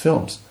liked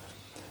films.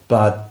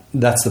 But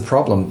that's the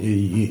problem.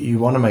 You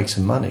want to make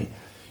some money.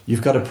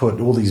 You've got to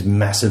put all these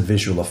massive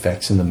visual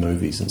effects in the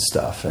movies and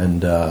stuff.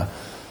 And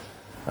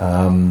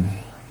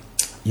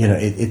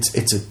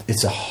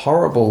it's a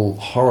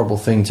horrible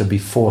thing to be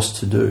forced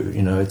to do.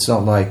 It's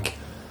not like.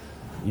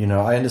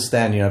 I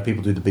understand,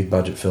 people do the big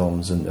budget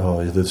films and,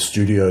 the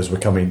studios were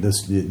coming,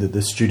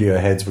 the studio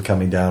heads were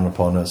coming down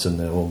upon us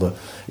and all the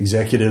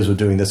executives were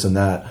doing this and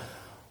that.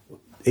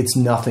 It's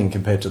nothing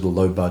compared to the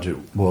low budget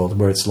world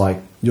where it's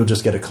like, you'll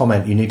just get a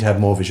comment, you need to have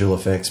more visual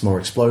effects, more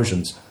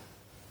explosions.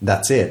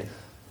 That's it.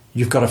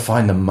 You've got to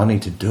find the money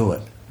to do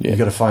it. Yeah. You've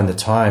got to find the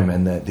time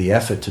and the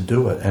effort to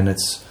do it. And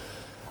it's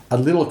a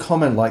little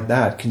comment like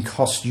that can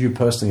cost you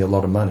personally a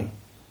lot of money.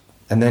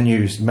 And then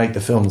you make the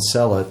film and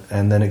sell it,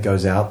 and then it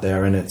goes out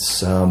there, and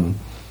it's,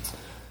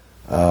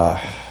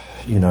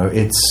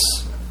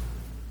 it's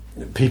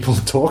people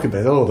talk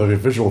about, the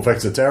visual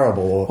effects are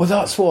terrible. Well,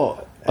 that's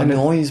what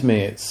annoys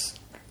me.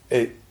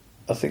 I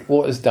think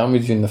what is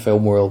damaging the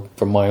film world,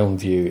 from my own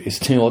view, is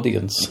the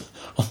audience.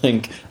 I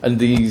think, and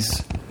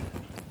these,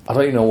 I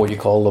don't even know what you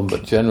call them,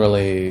 but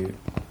generally,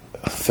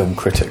 film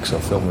critics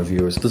or film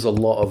reviewers. There's a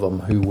lot of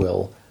them who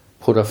will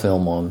put a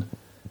film on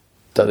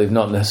that they've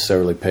not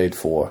necessarily paid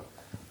for.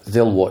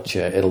 They'll watch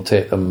it, it'll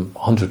take them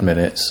 100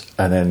 minutes,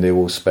 and then they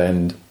will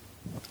spend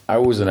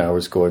hours and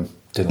hours going,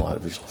 didn't like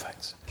the visual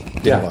effects,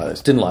 didn't like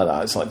this, didn't like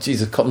that. It's like,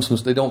 Jesus,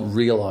 they don't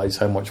realise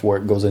how much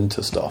work goes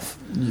into stuff,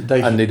 and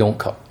they don't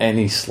cut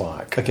any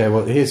slack. Okay,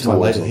 well, here's my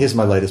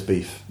latest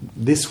beef.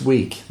 This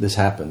week, this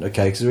happened,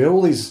 okay, because we have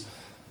all these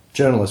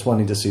journalists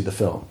wanting to see the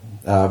film,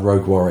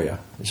 Rogue Warrior,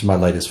 which is my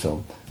latest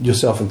film,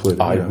 yourself included.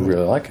 I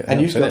really like it.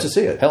 And you got to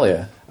see it. Hell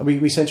yeah.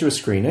 We sent you a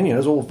screening, it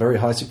was all very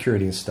high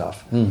security and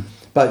stuff.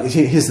 But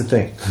here's the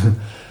thing: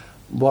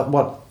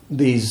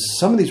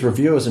 some of these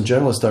reviewers and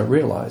journalists don't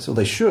realise, or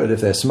they should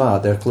if they're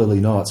smart. They're clearly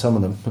not. Some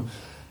of them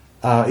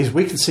is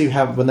we can see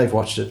when they've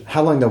watched it,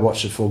 how long they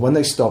watched it for, when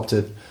they stopped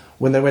it,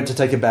 when they went to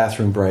take a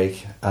bathroom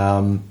break,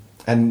 and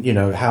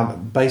how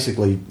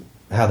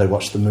they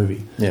watched the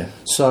movie. Yeah.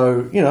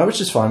 So which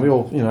is fine. We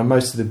all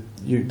most of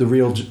the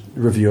real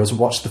reviewers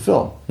watched the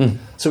film.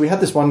 So we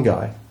had this one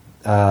guy.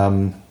 I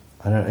don't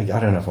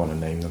know if I want to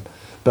name them.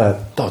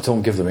 But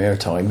don't give them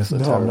airtime.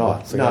 No, I'm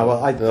not. No,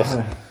 well,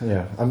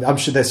 I'm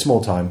sure they're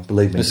small time.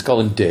 Believe me. Just call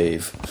him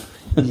Dave.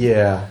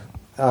 Yeah.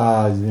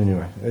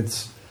 Anyway,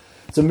 it's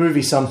a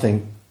movie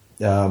something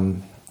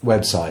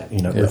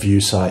website, review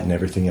site and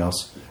everything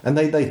else, and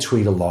they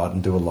tweet a lot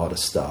and do a lot of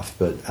stuff.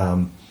 But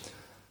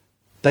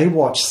they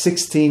watch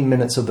 16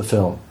 minutes of the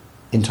film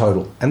in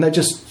total, and they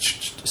just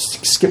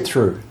skip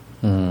through,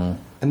 and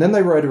then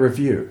they wrote a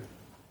review,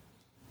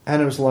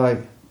 and it was like,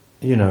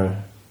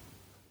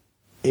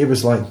 it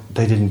was like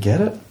they didn't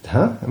get it,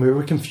 huh? And we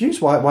were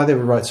confused why they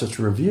would write such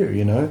a review,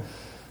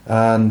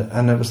 and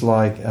it was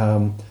like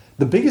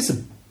the biggest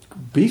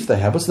beef they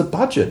had was the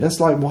budget. And it's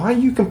like, why are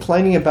you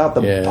complaining about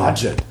the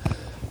budget?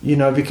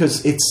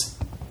 Because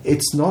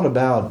it's not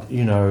about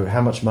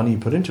how much money you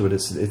put into it.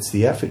 It's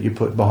the effort you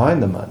put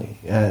behind the money,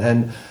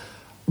 and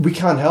we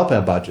can't help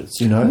our budgets.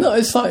 No,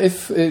 it's like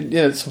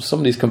if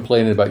somebody's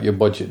complaining about your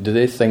budget, do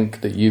they think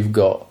that you've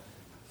got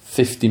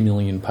 £50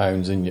 million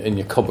in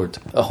your cupboard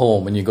at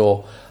home, and you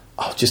go,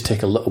 I'll just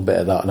take a little bit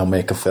of that and I'll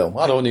make a film.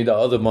 I don't need that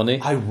other money.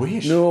 I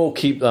wish. No,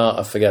 keep that.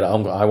 I forget it.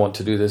 I want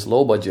to do this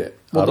low budget.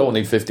 Well, I don't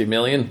need 50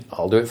 million.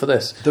 I'll do it for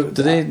this. Do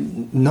they?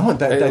 No,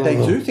 they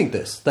do think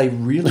this. They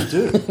really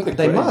do.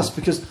 They must,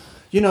 because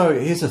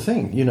here's the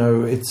thing.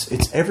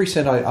 It's every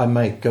cent I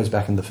make goes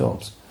back in the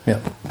films. Yeah.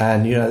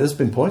 And there's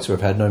been points where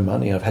I've had no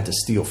money. I've had to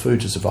steal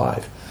food to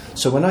survive.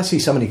 So when I see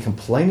somebody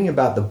complaining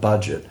about the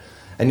budget,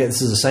 and yet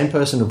this is the same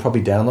person who'll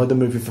probably download the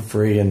movie for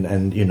free and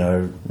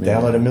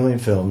download a million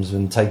films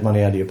and take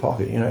money out of your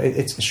pocket.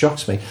 It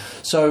shocks me.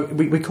 So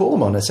we call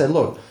them on and say,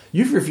 look,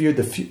 you've reviewed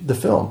the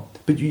film,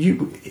 but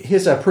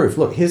here's our proof.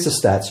 Look, here's the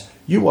stats.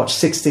 You watched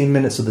 16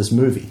 minutes of this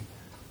movie.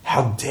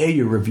 How dare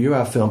you review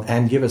our film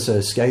and give us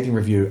a scathing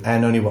review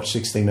and only watch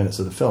 16 minutes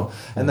of the film?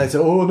 And they say,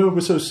 oh, no, we're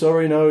so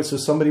sorry. No, it's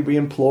just somebody we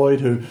employed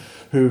who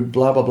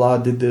blah, blah, blah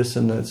did this.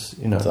 And it's,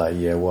 It's like,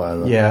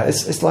 whatever. Yeah,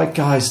 it's like,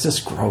 guys,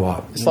 just grow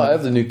up. It's like I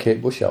have the new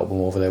Kate Bush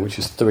album over there, which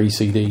is 3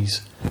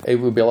 CDs. It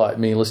would be like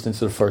me listening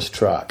to the first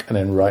track and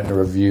then writing a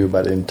review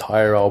about the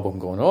entire album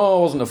going, I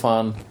wasn't a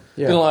fan.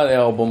 Yeah. Didn't like the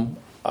album.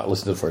 I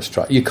listened to the first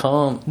track. You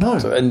can't. No.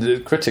 And the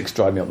critics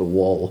drive me up the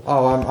wall.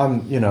 Oh, I'm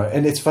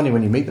and it's funny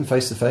when you meet them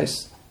face to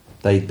face,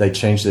 they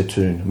change their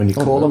tune. When you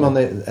call them on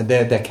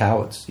they're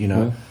cowards.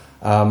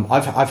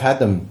 I've had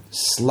them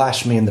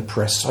slash me in the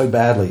press so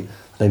badly.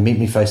 They meet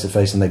me face to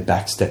face and they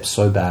backstep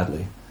so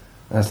badly.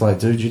 And it's like,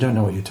 dude, you don't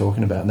know what you're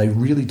talking about. And they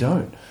really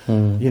don't.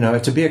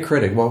 To be a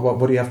critic,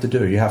 what do you have to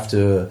do? You have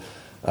to.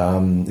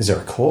 Is there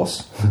a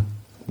course?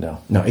 No,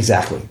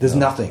 exactly. There's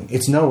nothing.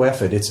 It's no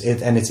effort.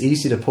 And it's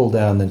easy to pull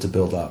down than to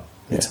build up.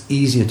 Yeah. It's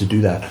easier to do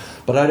that.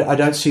 But I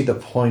don't see the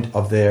point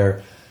of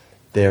their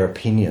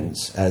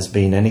opinions as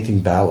being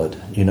anything valid.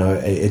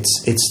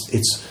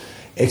 It's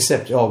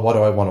except, what do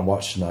I want to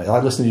watch tonight? I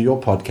listen to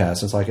your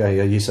podcast. It's like,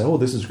 you say,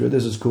 this is good,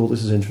 this is cool,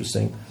 this is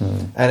interesting.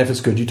 And if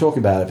it's good, you talk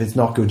about it. If it's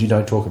not good, you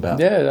don't talk about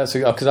it. Yeah, that's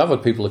because I've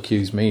had people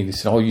accuse me. They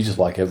say, you just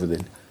like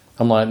everything.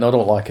 I'm like, no, I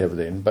don't like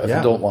everything. But if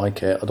I don't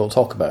like it, I don't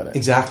talk about it.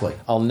 Exactly.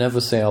 I'll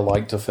never say I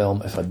liked a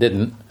film if I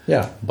didn't.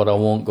 Yeah. But I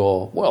won't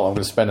go, I'm going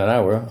to spend an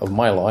hour of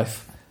my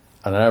life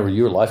and an hour of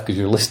your life because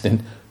you're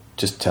listening,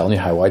 just telling you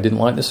how I didn't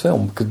like this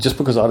film. Just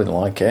because I didn't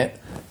like it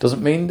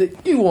doesn't mean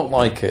that you won't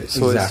like it.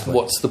 So exactly.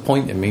 What's the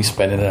point in me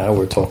spending an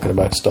hour talking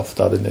about stuff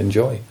that I didn't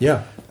enjoy?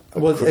 Yeah.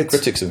 Well,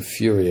 critics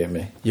infuriate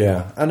me.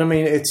 Yeah. And I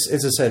mean, it's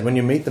as I said, when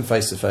you meet them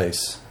face to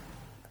face,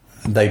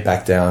 they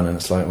back down and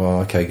it's like, well,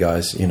 okay,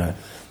 guys,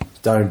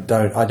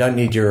 I don't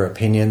need your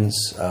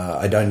opinions.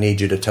 I don't need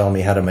you to tell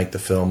me how to make the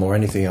film or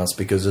anything else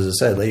because, as I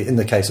said, in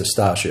the case of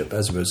Starship,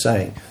 as we were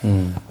saying,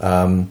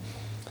 not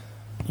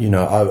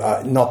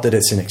that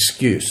it's an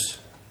excuse,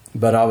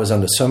 but I was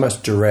under so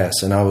much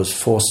duress and I was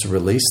forced to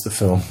release the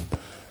film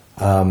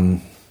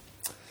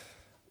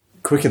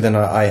quicker than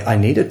I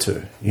needed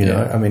to.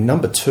 I mean,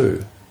 number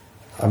 2.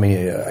 I mean,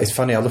 it's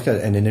funny. I look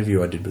at an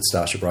interview I did with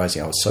Starship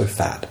Rising. I was so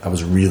fat. I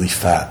was really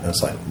fat. And I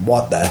was like,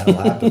 what the hell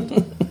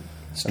happened?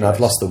 And I've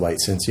lost the weight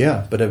since,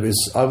 But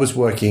I was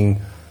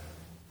working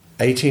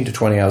 18 to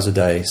 20 hours a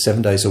day,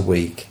 7 days a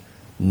week,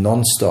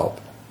 non-stop,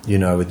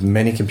 with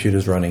many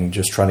computers running,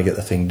 just trying to get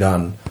the thing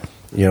done,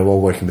 while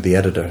working with the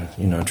editor,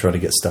 trying to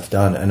get stuff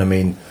done. And I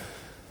mean,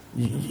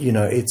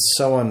 it's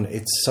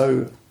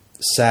so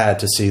sad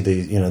to see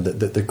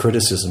the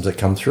criticisms that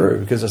come through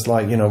because it's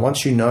like,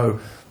 once you know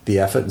the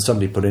effort and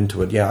somebody put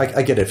into it,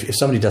 I get it. If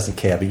somebody doesn't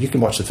care, but you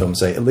can watch the film and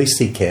say, at least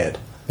he cared.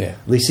 Yeah.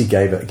 At least he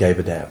gave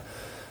a damn.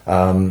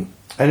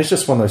 And it's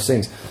just one of those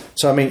things.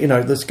 So, I mean,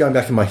 let's go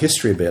back in my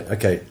history a bit.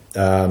 Okay.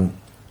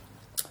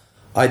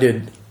 I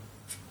did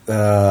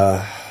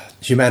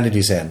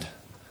Humanity's End.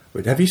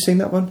 Wait, have you seen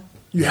that one?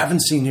 You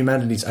haven't seen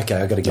Humanity's... Okay,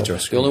 I've got to get your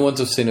screen. The only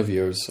ones I've seen of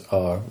yours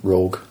are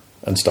Rogue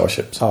and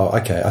Starships. Oh,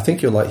 okay. I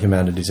think you'll like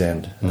Humanity's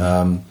End.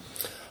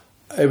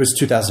 It was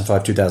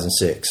 2005,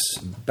 2006,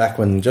 back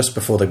when, just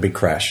before the big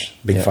crash,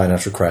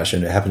 financial crash,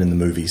 and it happened in the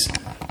movies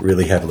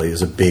really heavily. It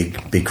was a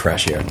big, big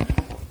crash here.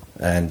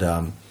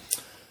 And...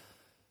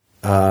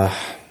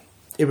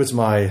 it was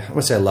I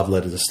wouldn't say a love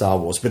letter to Star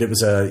Wars, but it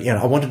was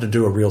I wanted to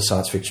do a real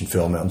science fiction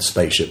film on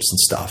spaceships and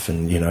stuff,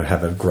 and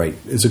have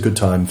it's a good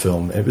time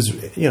film. It was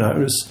it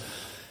was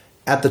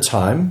at the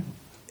time,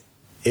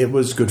 it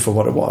was good for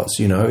what it was.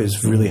 It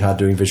was really hard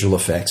doing visual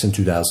effects in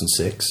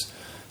 2006.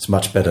 It's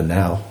much better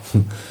now,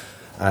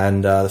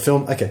 and the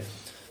film. Okay,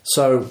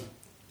 so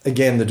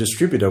again, the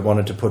distributor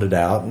wanted to put it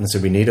out and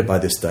said we need it by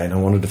this date, and I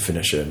wanted to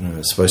finish it, and it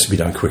was supposed to be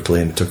done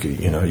quickly, and it took a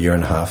year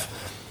and a half,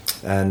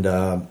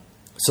 and.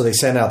 So they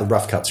sent out the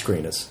rough cut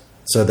screeners.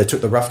 So they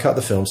took the rough cut of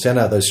the film, sent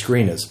out those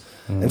screeners.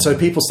 And so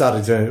people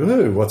started going,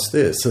 ooh, what's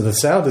this? So the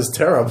sound is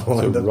terrible.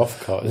 So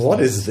rough cut, what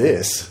is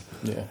this?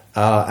 Yeah.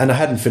 And I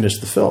hadn't finished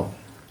the film.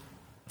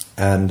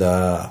 And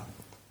around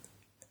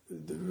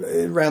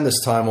this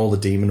time, all the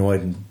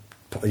Demonoid and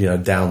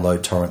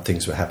download torrent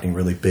things were happening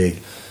really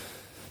big.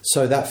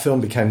 So that film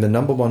became the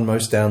 #1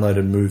 most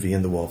downloaded movie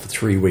in the world for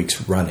 3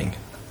 weeks running.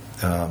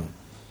 So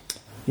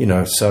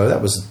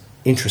that was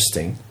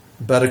interesting.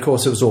 But of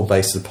course, it was all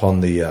based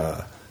upon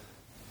the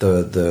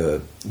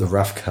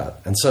rough cut,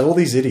 and so all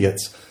these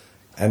idiots,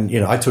 and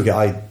I took it.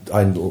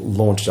 I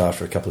launched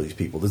after a couple of these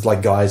people. There's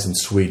like guys in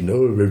Sweden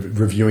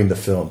reviewing the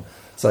film.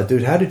 It's like,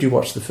 dude, how did you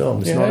watch the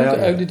film? It's not out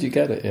yet. How did you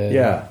get it?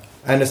 Yeah,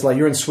 and it's like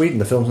you're in Sweden.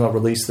 The film's not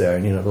released there,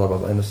 and blah blah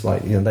blah. And it's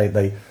like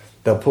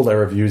they'll pull their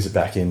reviews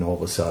back in all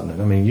of a sudden.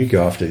 And I mean, you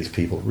go after these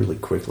people really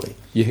quickly.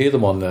 You hear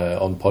them on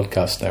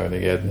podcasts now and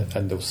again,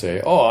 and they'll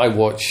say, "Oh, I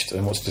watched,"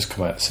 and what's just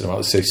come out of the cinema.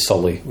 Let's say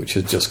Sully, which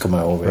has just come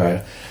out over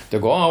here.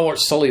 They'll go, "Oh, I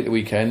watched Sully at the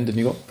weekend," and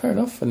you go, "Fair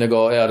enough." And they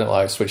go, "Yeah, I didn't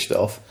like it, switched it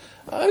off."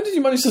 How did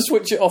you manage to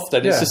switch it off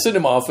then? Yeah. It's a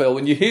cinema film,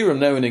 and you hear them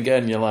now and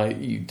again. You're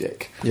like, "You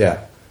dick." Yeah,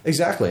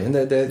 exactly. And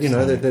they're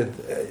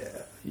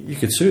you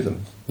could sue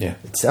them. Yeah,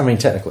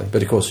 technically,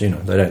 but of course, they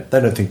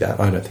don't think that.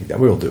 I don't think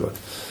that. We'll do it.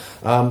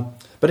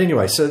 But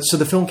anyway, so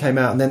the film came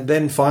out, and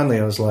then finally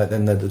I was like,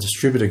 then the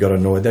distributor got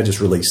annoyed. They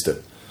just released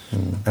it,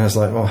 and I was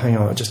like, well, hang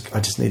on, I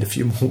just need a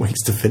few more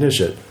weeks to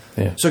finish it.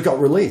 Yeah. So it got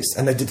released,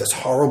 and they did this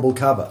horrible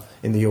cover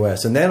in the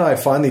US, and then I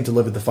finally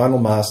delivered the final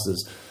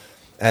masters,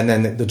 and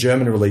then the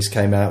German release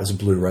came out as a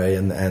Blu-ray,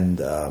 and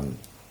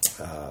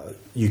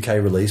UK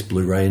release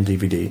Blu-ray and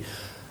DVD,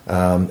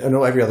 and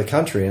every other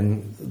country,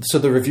 and so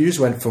the reviews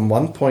went from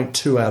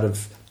 1.2 out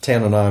of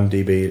 10 on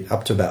IMDb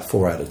up to about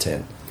 4 out of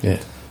 10. Yeah.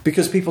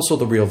 Because people saw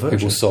the real version.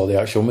 People saw the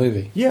actual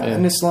movie. Yeah,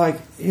 and it's like,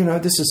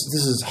 this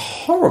is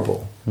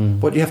horrible.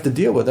 What you have to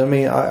deal with. I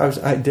mean,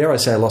 I dare I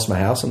say I lost my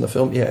house on the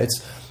film. Yeah,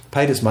 it's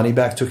paid its money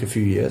back. Took a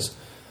few years,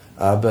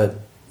 but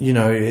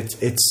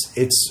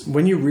it's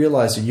when you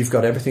realise that you've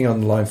got everything on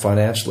the line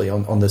financially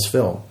on this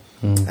film,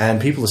 and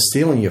people are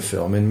stealing your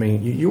film. I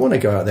mean, you want to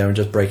go out there and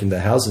just break into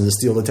houses and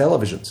steal the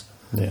televisions,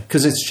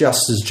 because it's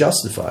just as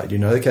justified.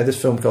 Okay,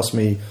 this film cost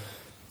me,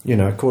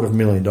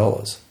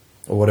 $250,000.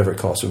 Or whatever it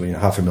cost,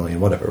 $500,000,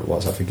 whatever it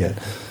was, I forget.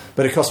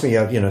 But it cost me,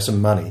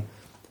 some money.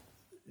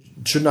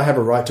 Shouldn't I have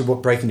a right to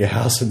break in your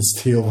house and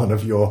steal one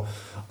of your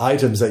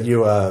items that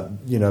you are,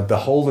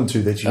 beholden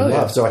to, that you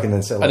love, so I can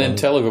then sell it? And then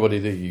tell everybody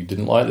that you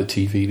didn't like the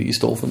TV that you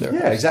stole from there.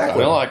 Yeah,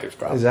 exactly. I don't like it,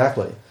 crap.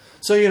 Exactly.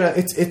 So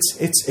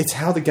it's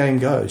how the game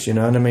goes, and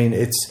I mean,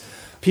 it's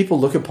people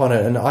look upon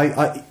it, and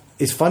I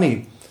it's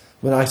funny.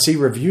 When I see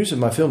reviews of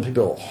my film,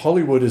 people go,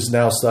 Hollywood is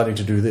now starting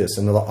to do this.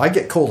 And they're like, I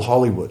get called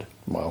Hollywood.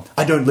 Wow.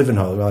 I don't live in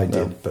Hollywood. I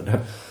did.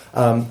 But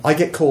I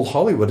get called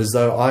Hollywood as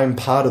though I'm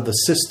part of the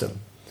system.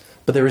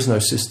 But there is no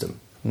system.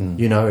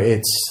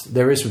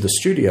 There is with the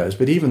studios.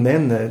 But even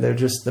then,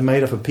 they're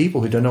made up of people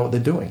who don't know what they're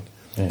doing.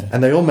 Yeah.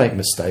 And they all make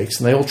mistakes.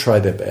 And they all try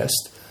their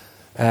best.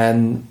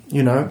 And,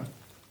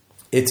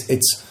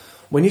 it's...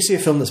 When you see a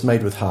film that's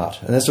made with heart,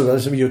 and that's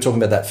what you were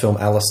talking about, that film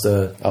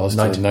Alistair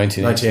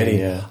 1980.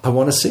 Yeah. I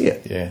want to see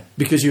it,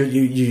 because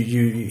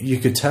you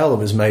could tell it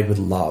was made with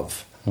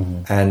love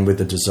and with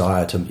the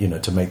desire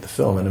to make the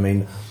film. And I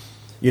mean,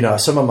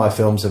 some of my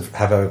films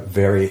have a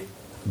very,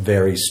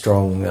 very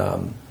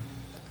strong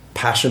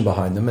passion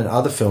behind them, and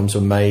other films are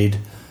made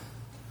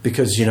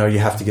because you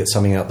have to get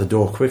something out the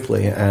door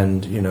quickly,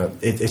 and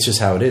it's just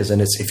how it is.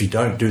 And it's if you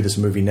don't do this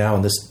movie now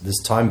on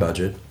this time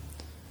budget,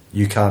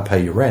 you can't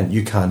pay your rent,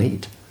 you can't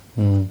eat.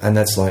 And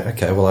that's like,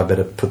 okay, well, I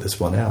better put this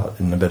one out,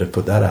 and I better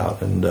put that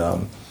out. And,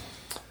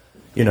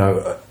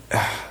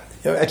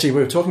 actually,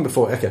 we were talking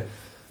before,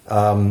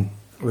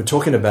 we were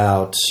talking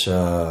about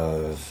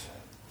the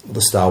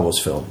Star Wars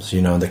films,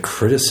 and the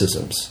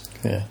criticisms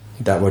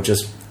that were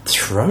just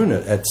thrown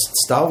at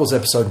Star Wars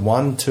Episode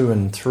 1, 2,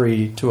 and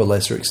 3 to a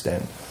lesser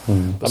extent.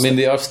 I mean,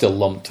 they are still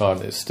lumped,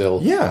 aren't they?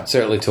 Still,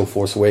 certainly till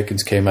Force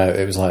Awakens came out,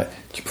 it was like,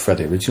 do you prefer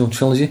the original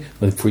trilogy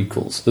or the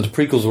prequels? The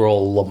prequels were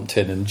all lumped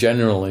in, and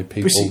generally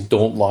people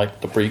don't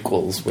like the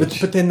prequels.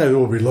 But then they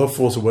all, we love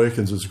Force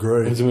Awakens, it's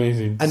great. It's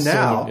amazing. And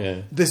now,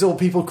 there's all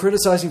people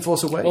criticising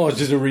Force Awakens. Oh, it's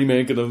just a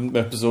remake of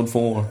Episode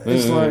 4.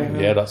 It's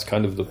that's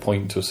kind of the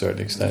point to a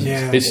certain extent.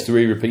 Yeah.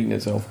 History repeating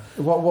itself.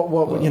 But what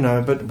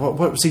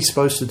was he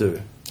supposed to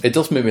do? It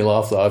does make me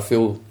laugh, though. I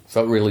felt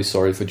really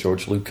sorry for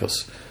George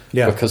Lucas.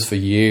 Yeah. Because for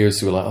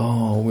years we were like,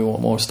 oh, we want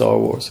more Star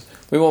Wars.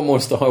 We want more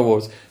Star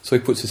Wars. So he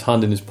puts his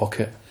hand in his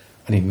pocket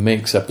and he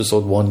makes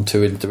episode 1,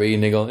 2, and 3,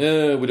 and they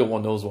go, we don't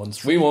want those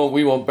ones. We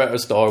want better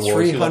Star Wars.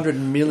 $300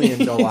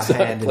 million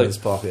hand in his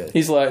pocket.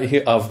 He's like,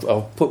 here, I've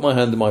put my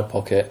hand in my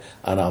pocket,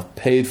 and I've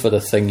paid for the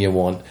thing you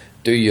want.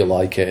 Do you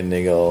like it? And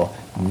they go,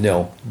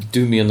 no,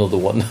 do me another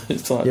one.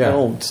 It's like,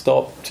 no,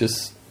 stop,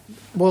 just...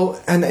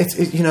 Well, and it's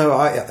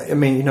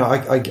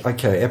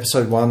okay,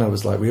 episode 1, I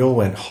was like, we all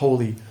went,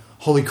 holy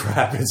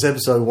crap, it's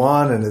episode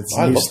 1, and it's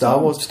new Star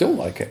Wars. I still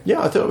like it. Yeah,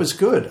 I thought it was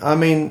good. I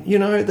mean,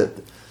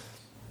 that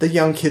the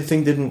young kid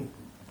thing didn't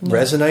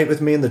resonate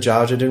with me, and the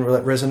Jar Jar didn't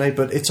resonate,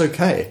 but it's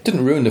okay. It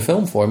didn't ruin the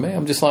film for me.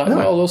 I'm just like,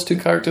 well, those two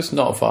characters,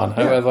 not a fan. Yeah.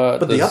 However...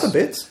 But the other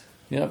bits...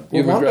 Yeah,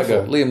 Ewan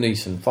McGregor, Liam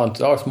Neeson,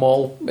 Darth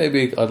Maul.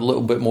 Maybe a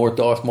little bit more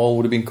Darth Maul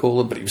would have been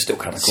cooler, but he was still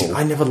kind of cool. See,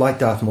 I never liked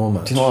Darth Maul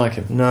much. Do you not like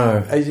him?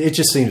 No, it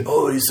just seemed,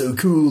 he's so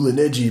cool and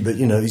edgy, but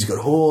he's got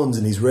horns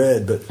and he's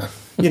red. But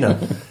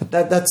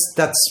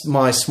that's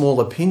my small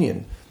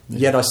opinion.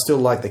 Yet I still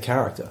like the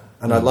character,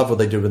 and I love what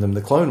they do with him in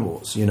the Clone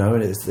Wars.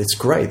 And it's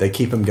great. They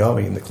keep him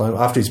going in the Clone.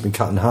 After he's been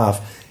cut in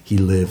half, he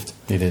lived.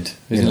 He did.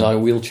 He's in like a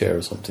wheelchair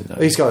or something.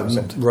 He's got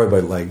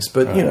robo legs,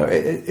 but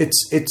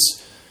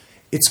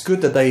it's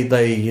good that they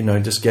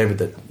just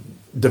gave it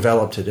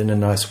developed it in a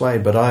nice way.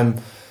 But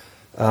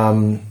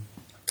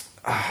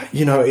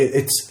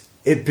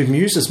it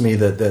bemuses me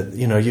that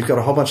you've got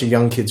a whole bunch of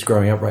young kids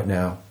growing up right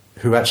now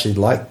who actually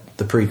like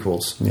the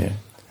prequels. Yeah,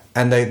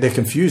 and they're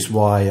confused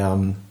why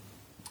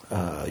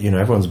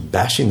everyone's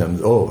bashing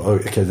them.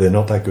 Okay, they're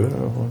not that good.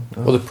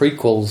 Well, the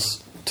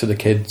prequels to the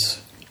kids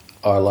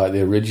are like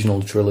the original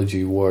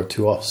trilogy were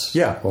to us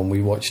when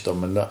we watched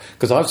them, and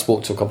because I've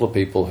spoke to a couple of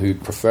people who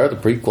prefer the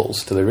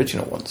prequels to the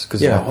original ones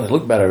because they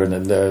look better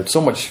and they're so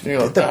much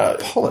they're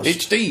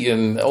polished HD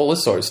and all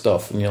this sort of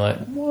stuff, and you're like,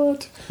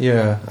 what?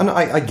 Yeah, and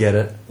I get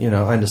it. I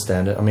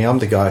understand it. I mean, I'm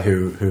the guy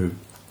who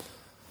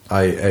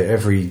I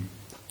every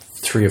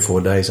 3 or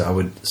 4 days I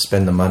would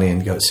spend the money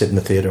and go sit in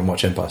the theater and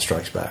watch Empire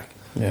Strikes Back.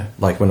 Yeah,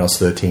 like when I was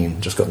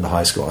 13, just got into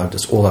high school. I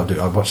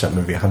watched that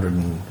movie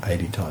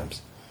 180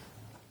 times.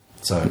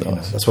 So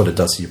that's what it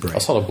does to your brain. I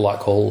saw The Black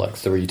Hole like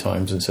 3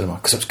 times in cinema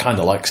because it was kind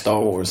of like Star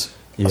Wars.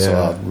 Yeah.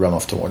 So I'd run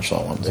off to watch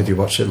that one. So. Have you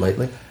watched it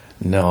lately?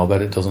 No, I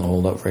bet it doesn't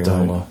hold up very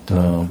well.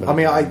 No, I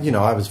mean,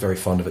 I was very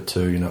fond of it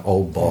too.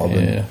 Old Bob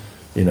and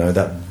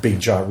that big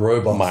giant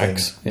robot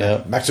Max, thing.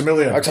 Yeah,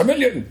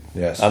 Maximilian.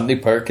 Yes, Anthony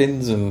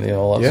Perkins and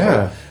all that.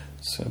 Yeah,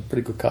 it's a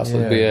pretty good cast.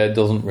 But it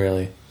doesn't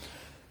really.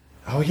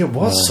 Oh, it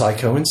was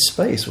Psycho in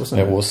Space,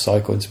 wasn't it? It was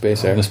Psycho in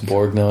Space. Ernest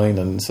Borgnine,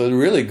 and so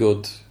really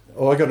good.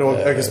 Oh, I got an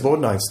Ernest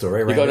Borgnine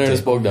story. You got an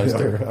Ernest Borgnine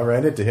story. I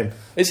ran into him.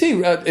 Is he?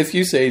 If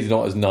you say he's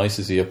not as nice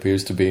as he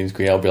appears to be in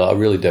screen, I'll be like,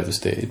 really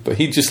devastated. But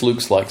he just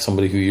looks like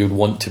somebody who you'd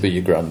want to be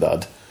your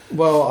granddad.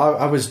 Well,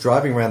 I was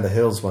driving around the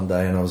hills one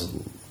day, and I was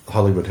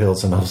Hollywood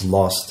Hills, and I was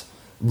lost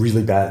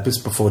really bad. This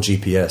was before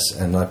GPS,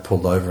 and I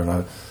pulled over,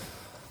 and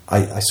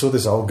I saw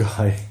this old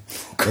guy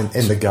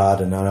in the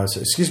garden, and I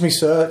said, "Excuse me,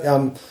 sir,"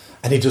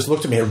 and he just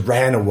looked at me and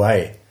ran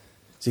away.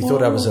 So he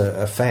thought I was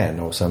a fan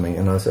or something,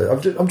 and I said,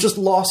 "I'm just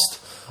lost.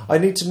 I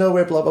need to know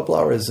where blah, blah,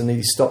 blah is." And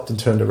he stopped and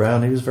turned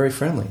around. He was very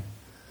friendly.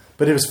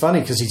 But it was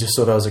funny because he just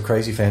thought I was a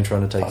crazy fan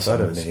trying to take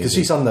photos. Because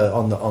he's on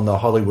the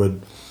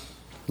Hollywood...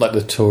 Like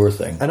the tour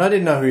thing. And I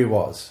didn't know who he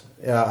was.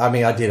 I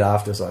mean, I did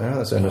after. I was like,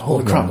 that's Ernest Borgnine.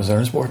 Holy crap, it's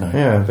Ernest Borgnine.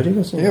 Yeah, but he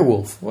was...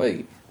 Airwolf,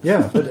 wait.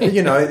 Yeah, but,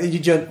 you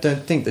don't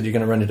think that you're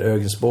going to run into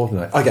Ernest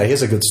Borgnine. Okay,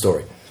 here's a good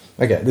story.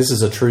 Okay, this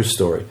is a true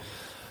story.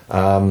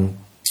 And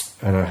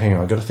hang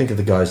on, I've got to think of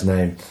the guy's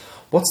name.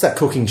 What's that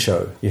cooking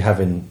show you have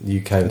in the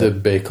UK? The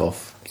Bake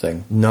Off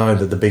thing. No,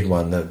 the big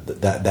one.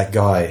 That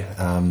guy.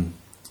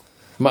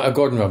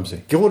 Gordon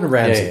Ramsay. Gordon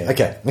Ramsay. Yeah.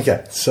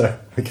 Okay. So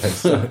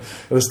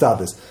let's start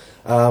this.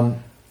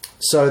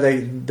 So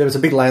there was a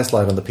big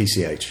landslide on the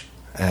PCH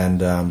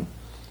and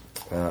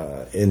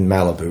in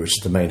Malibu, which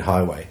is the main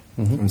highway.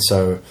 Mm-hmm. And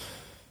so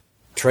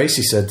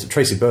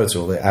Tracy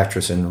Birdsall, the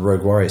actress in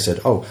Rogue Warrior,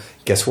 said, "Oh,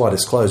 guess what?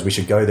 It's closed. We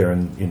should go there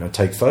and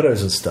take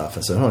photos and stuff."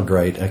 I said, "Oh,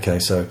 great. Okay."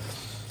 So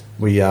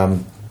we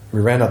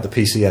ran up the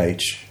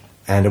PCH.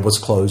 And it was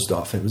closed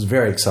off. It was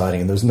very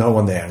exciting, and there was no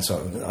one there.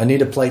 So I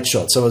need a plate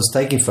shot. So I was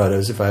taking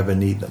photos if I ever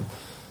need them.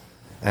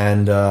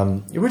 And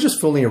we were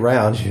just fooling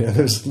around.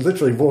 There was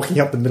literally walking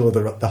up the middle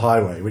of the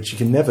highway, which you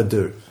can never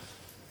do.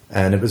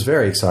 And it was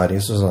very exciting.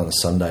 This was on a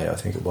Sunday, I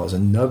think it was,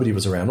 and nobody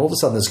was around. All of a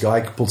sudden, this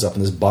guy pulls up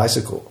on this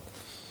bicycle.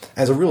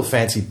 And it's a real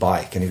fancy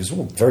bike, and he was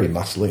all very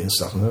muscly and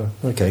stuff. And,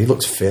 okay, he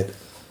looks fit.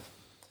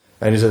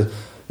 And he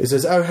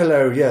says, "Oh,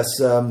 hello, yes.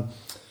 I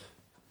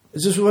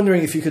was just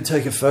wondering if you could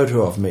take a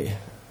photo of me."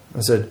 I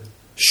said,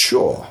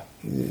 "Sure."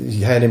 He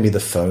handed me the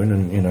phone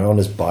and, on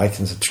his bike,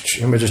 and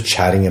we're just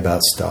chatting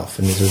about stuff.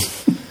 And he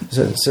says,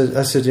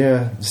 I said,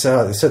 "Yeah." He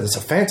said, "It's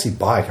a fancy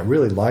bike. I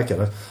really like it.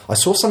 I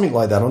saw something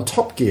like that on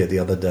Top Gear the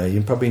other day.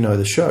 You probably know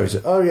the show." He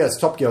said, "Oh, yeah, it's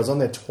Top Gear. I was on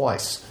there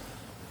twice."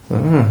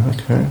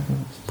 Okay.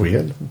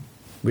 Weird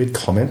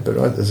comment, but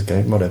there's a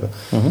game, whatever.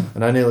 Mm-hmm.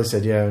 And I nearly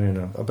said, "Yeah,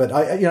 But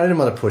I didn't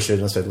want to push it.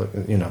 And I said, "Look,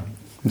 and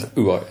he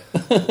was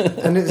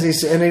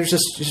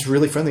just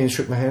really friendly and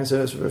shook my hand and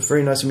said, "It's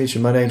very nice to meet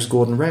you. My name's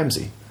Gordon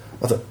Ramsay."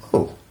 I thought,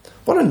 "Oh,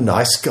 what a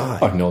nice guy.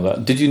 I know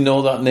that. Did you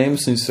know that name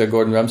since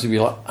Gordon Ramsay? Be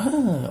like,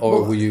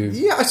 or were you?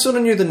 Yeah, I sort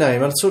of knew the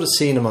name. I'd sort of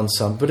seen him on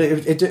some, but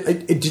it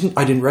didn't.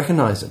 I didn't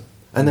recognize him.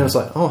 And then I was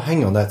like, oh,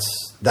 hang on, that's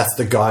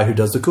the guy who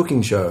does the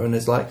cooking show. And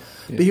it's like,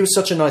 but he was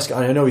such a nice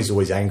guy. I know he's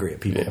always angry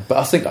at people. Yeah, but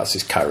I think that's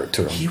his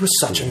character. He was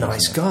such a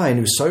nice guy, and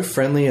he was so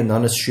friendly and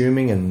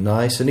unassuming and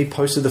nice. And he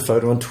posted the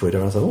photo on Twitter,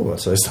 and I thought, oh,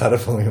 so I started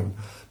following him.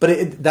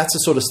 But that's the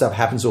sort of stuff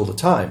happens all the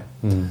time.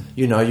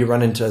 You know, you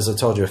run into, as I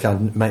told you, I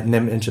can't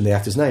mention the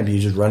actor's name, but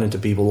you just run into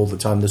people all the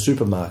time in the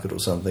supermarket or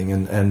something.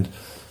 And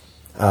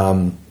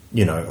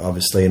you know,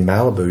 obviously in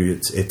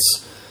Malibu,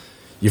 it's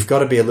you've got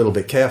to be a little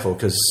bit careful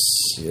because,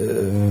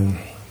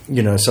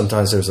 you know,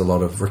 sometimes there's a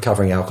lot of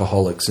recovering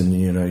alcoholics and,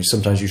 you know,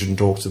 sometimes you shouldn't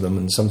talk to them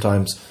and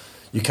sometimes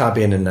you can't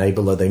be an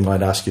enabler. They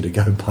might ask you to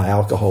go buy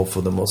alcohol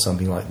for them or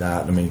something like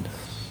that. I mean,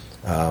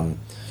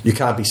 you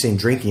can't be seen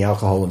drinking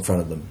alcohol in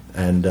front of them.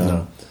 And,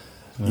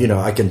 you know,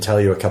 I can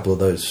tell you a couple of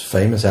those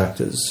famous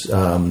actors,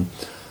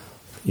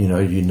 you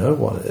know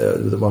what,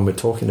 the one we're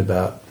talking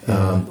about,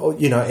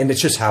 you know, and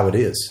it's just how it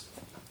is.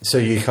 So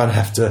you kind of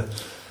have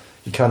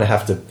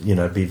to, you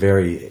know, be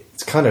very.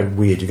 It's kind of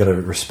weird. You got to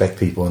respect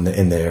people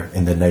in their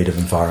native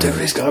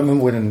environment. I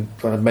remember when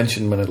I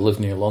mentioned when I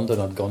lived near London,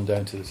 I'd gone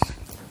down to this.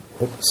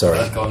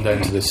 I'd gone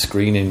down to this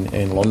screening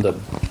in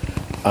London,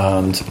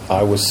 and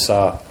I was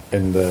sat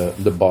in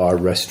the bar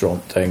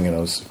restaurant thing, and I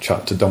was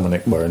chatting to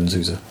Dominic Burns,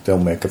 who's a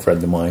filmmaker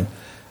friend of mine,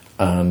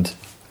 and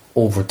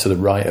over to the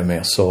right of me,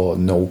 I saw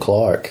Noel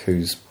Clarke,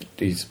 he's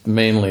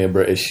mainly a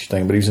British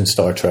thing, but he was in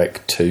Star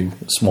Trek 2,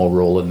 a small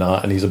role in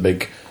that, and he's a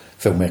big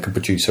filmmaker,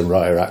 producer,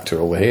 writer, actor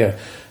over here.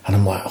 And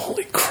I'm like,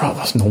 holy crap,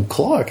 that's Noel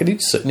Clarke. And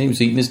he'd sit and he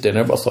was eating his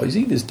dinner, but I thought he's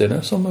eating his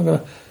dinner, so I'm not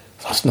going,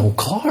 that's Noel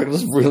Clarke.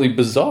 That's really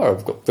bizarre.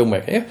 I've got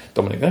filmmaker here,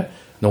 Dominic there,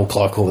 Noel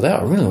Clarke over there.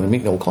 I really want to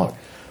meet Noel Clarke.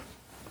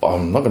 But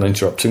I'm not going to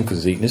interrupt him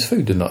because he's eating his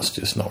food, and that's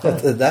just not right.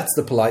 That's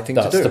the polite thing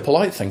to do. That's the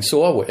polite thing.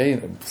 So I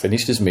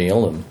finished his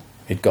meal, and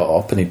he'd got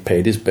up and he'd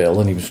paid his bill,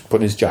 and he was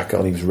putting his jacket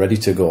on, he was ready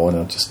to go, and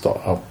I just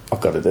thought,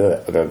 I've got to do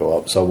it. I've got to go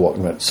up. So I walked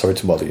and went, sorry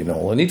to bother you,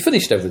 Noel. And he'd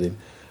finished everything.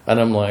 And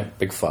I'm like,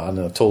 big fan,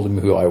 and I told him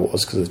who I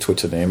was because of the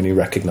Twitter name, and he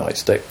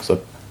recognised it because I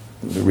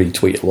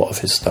retweet a lot of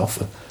his stuff.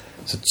 And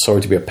I said,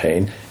 sorry to be a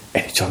pain,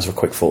 any chance of a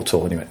quick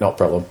photo? And he went, no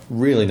problem,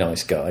 really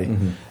nice guy.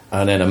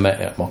 And then I met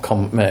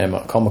him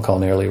at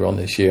Comic-Con earlier on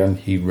this year, and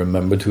he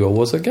remembered who I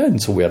was again,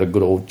 so we had a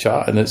good old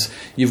chat. And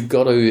you've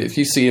got to, if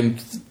you see him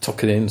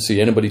see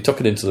anybody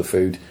tucking into the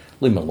food,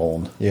 leave him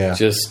alone. Yeah.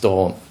 Just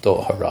don't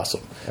harass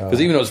him.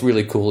 Because even though it's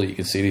really cool, you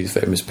can see these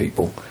famous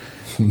people,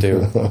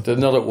 they're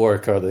not at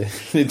work, are they?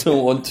 They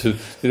don't want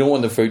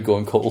the food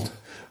going cold.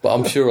 But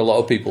I'm sure a lot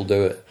of people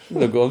do it.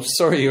 They'll go, I'm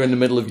sorry you're in the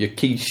middle of your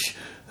quiche,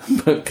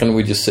 but can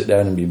we just sit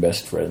down and be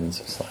best friends?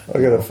 It's like,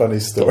 I got a funny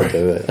story. Don't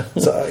do it.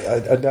 So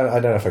I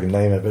don't know if I can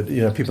name it, but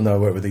you know, people know I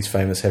work with these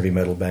famous heavy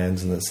metal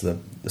bands, and it's a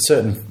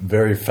certain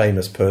very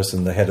famous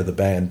person, the head of the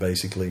band,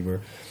 basically.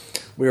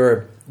 We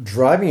were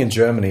driving in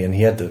Germany, and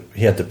he had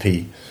to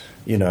pee.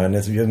 You know, and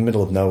it's in the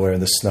middle of nowhere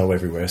and there's snow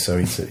everywhere. So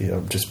he said, you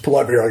know, just pull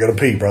over here, I got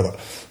to pee, brother.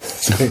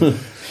 So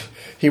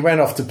he ran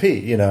off to pee,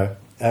 you know,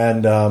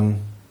 and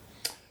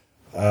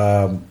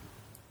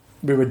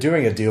we were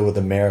doing a deal with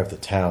the mayor of the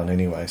town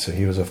anyway. So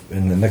he was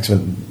in the next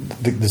one.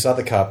 This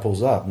other car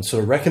pulls up and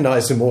sort of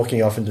recognized him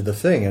walking off into the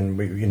thing, and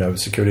we, you know,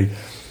 security,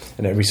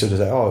 and we sort of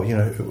say, oh, you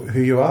know,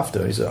 who are you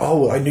after? He said,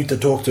 oh, I need to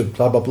talk to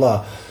blah blah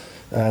blah,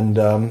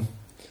 and.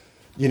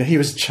 You know, he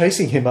was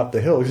chasing him up the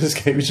hill. He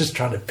was just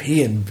trying to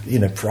pee in, you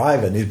know,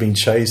 private. And he's being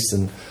chased,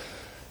 and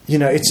you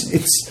know, it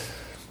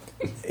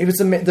was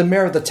the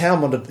mayor of the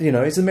town wanted, you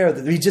know, he's the mayor.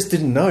 He just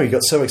didn't know. He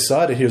got so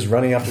excited, he was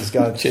running after this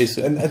guy,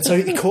 chasing, and so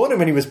he caught him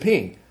when he was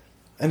peeing,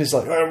 and he's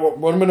like, oh,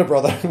 1 minute,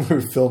 brother.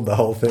 We filmed the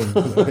whole thing,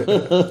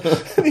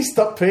 and he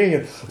stopped peeing,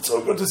 and it's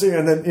so good to see you.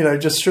 And then, you know,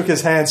 just shook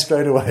his hand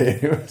straight away.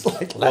 He was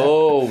like,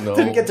 oh no,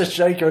 didn't get to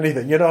shake or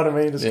anything. You know what I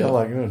mean? It's kind of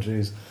like, oh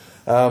geez.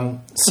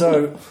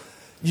 So.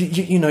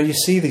 You know, you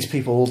see these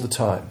people all the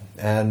time,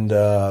 and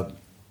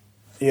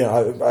you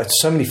know, I have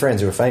so many friends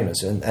who are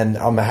famous, and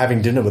I'm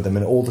having dinner with them,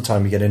 and all the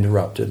time you get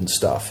interrupted and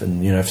stuff.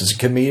 And you know, if it's a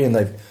comedian,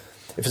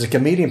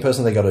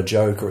 person, they got a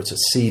joke, or it's a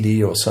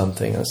CD or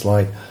something. It's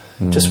like,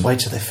 just wait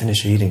till they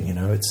finish eating. You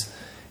know,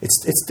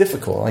 it's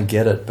difficult. I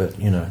get it, but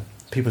you know,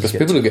 people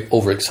get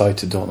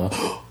overexcited, don't they?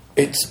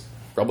 It's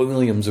Robin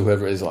Williams, or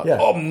whoever it is, like,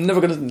 oh,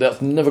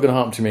 that's never gonna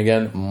happen to me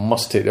again.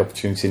 Must take the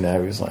opportunity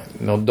now. He's like,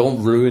 no,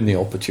 don't ruin the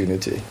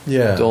opportunity.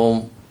 Yeah,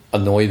 don't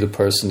annoy the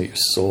person that you're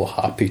so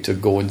happy to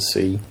go and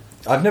see.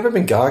 I've never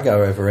been gaga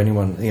over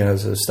anyone, you know,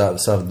 as a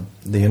start of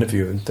the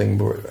interview and thing,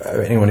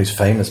 anyone who's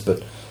famous.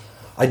 But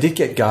I did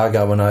get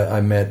gaga when I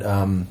met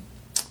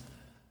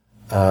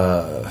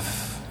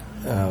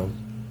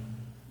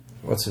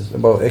what's his?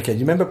 Well, okay, you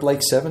remember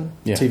Blake Seven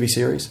TV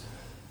series?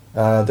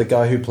 The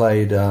guy who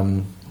played.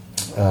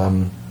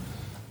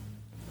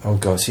 Oh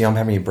god! See, I'm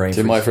having a brain.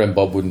 See, my friend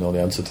Bob wouldn't know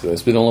the answer to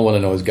this, but the only one I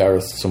know is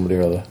Gareth, somebody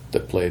or other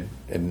that played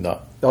in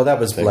that. Oh, that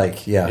was thing.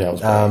 Blake. Yeah, that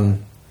was Blake.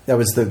 That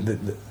was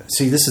the.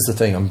 See, this is the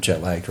thing. I'm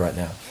jet lagged right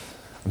now.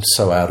 I'm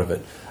so out of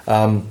it.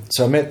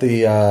 So I met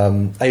the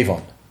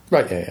Avon.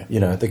 Right, yeah. You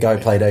know, the guy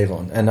who played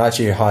Avon. And I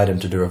actually hired him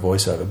to do a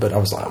voiceover. But I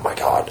was like, oh my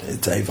God,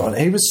 it's Avon.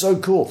 And he was so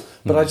cool.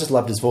 But I just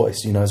loved his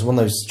voice. You know, it's one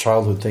of those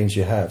childhood things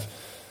you have.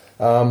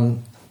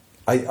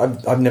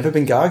 I've never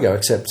been Gaga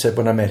except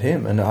when I met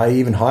him. And I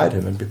even hired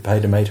him and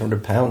paid him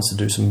 £800 to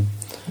do some...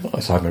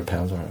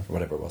 £500 or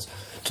whatever it was.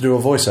 To do a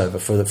voiceover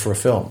for a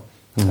film.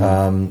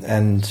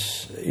 And,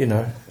 you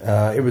know,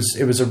 it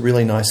was a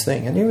really nice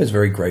thing. And he was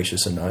very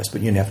gracious and nice.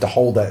 But you have to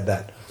hold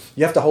that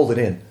you have to hold it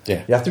in.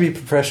 Yeah. You have to be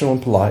professional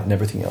and polite and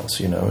everything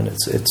else, you know, and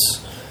it's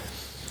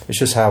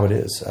just how it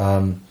is.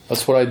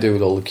 That's what I do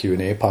with all the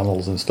Q&A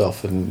panels and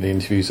stuff and the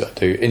interviews that I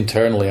do.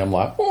 Internally, I'm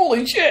like,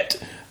 holy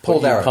shit! Paul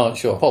Darrow.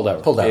 Paul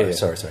Darrow. Yeah.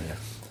 Sorry, yeah.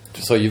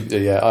 So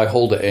I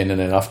hold it in, and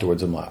then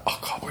afterwards I'm like, oh,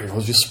 God, I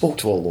just spoke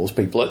to all those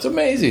people. It's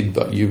amazing,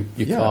 but you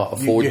can't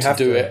afford to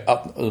do it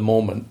at the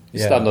moment. You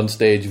stand on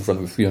stage in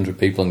front of 300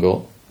 people and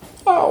go,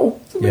 oh,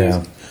 it's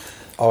amazing. Yeah.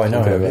 Oh, I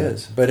know how it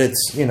is, but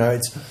it's, you know,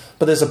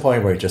 but there's a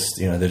point where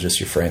they're just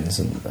your friends,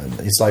 and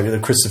it's like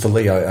with Christopher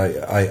Lee.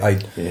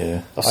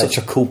 That's such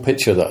a cool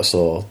picture that I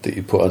saw that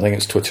you put. I think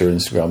it's Twitter,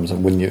 Instagrams,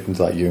 and when you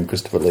and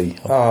Christopher Lee.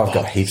 Oh, I've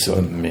got heaps of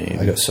them.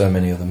 I got so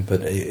many of them,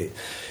 but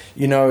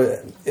you know,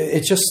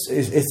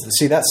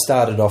 see, that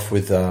started off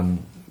with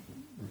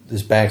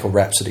this band called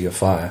Rhapsody of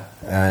Fire,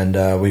 and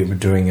we were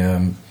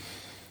doing.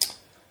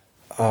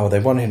 They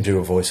wanted him to do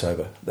a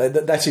voiceover.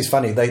 That's just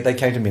funny. They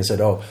came to me and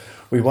said, "Oh,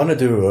 we want to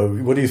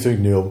do what do you think,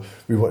 Neil?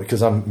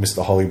 Because I'm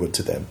Mr. Hollywood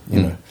to them,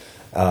 you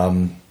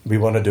know. We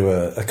want to do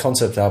a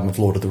concept album of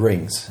Lord of the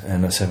Rings."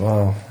 And I said,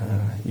 "Well,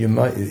 you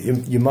might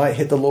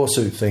hit the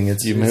lawsuit thing.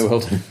 You may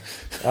well do."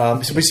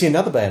 So we see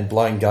another band,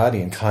 Blind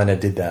Guardian, kind of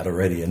did that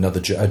already.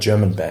 A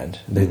German band.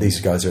 These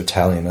guys are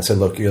Italian. I said,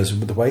 "Look, you guys,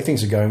 the way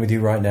things are going with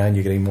you right now, and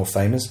you're getting more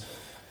famous,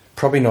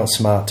 probably not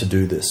smart to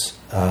do this.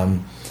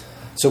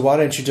 So why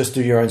don't you just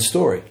do your own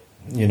story?"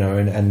 You know,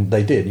 and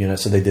they did, you know,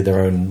 so they did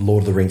their own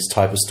Lord of the Rings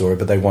type of story,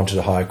 but they wanted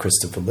to hire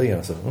Christopher Lee.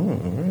 And I thought,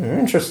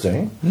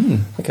 interesting.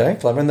 Okay,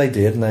 clever. And they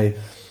did, and they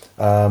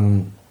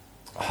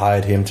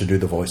hired him to do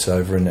the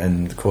voiceover,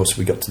 and of course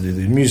we got to do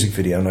the music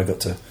video, and I got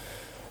to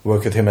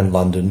work with him in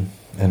London,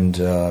 and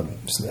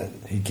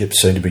he kept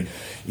saying to me,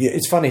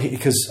 it's funny,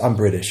 because I'm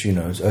British, you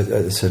know,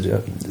 I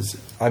said,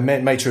 I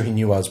made sure he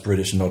knew I was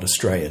British and not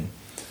Australian,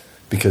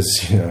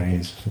 because, you know,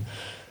 he's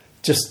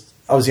just...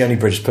 I was the only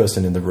British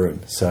person in the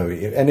room,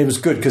 and it was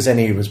good because then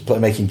he was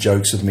making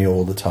jokes with me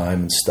all the time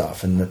and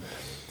stuff, and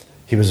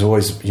he was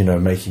always, you know,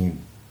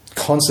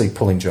 constantly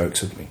pulling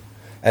jokes with me,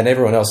 and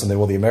everyone else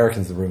the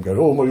Americans in the room go,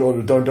 "Oh my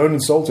God, don't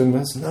insult him!"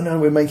 I said, "No,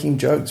 we're making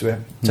jokes,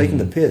 we're taking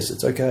the piss.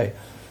 It's okay."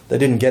 They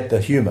didn't get the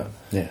humour.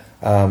 Yeah.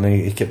 And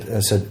he kept.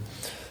 I said,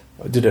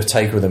 I did a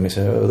take with him. He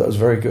said, "Oh, that was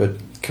very good.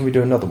 Can we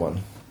do another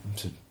one?" I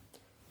said,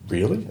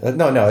 "Really?"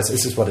 No,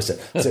 this is what I said.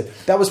 I said,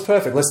 "That was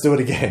perfect, let's do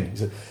it again." He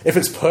said, "If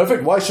it's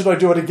perfect, why should I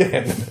do it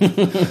again?"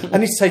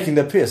 And he's taking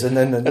the piss. And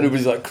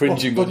everybody's like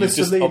cringing. But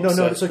Mr. Lee,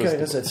 no, it's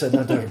okay. I said,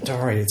 "No, don't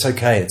worry, it's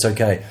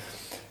okay.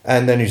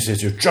 And then he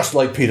says, "You're just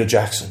like Peter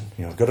Jackson.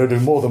 You know, got to do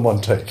more than one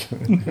take."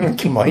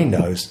 Come on, he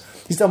knows.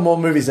 He's done more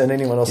movies than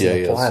anyone else on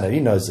the planet. He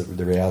knows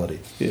the reality.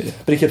 Yeah.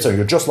 But he kept saying,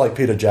 "You're just like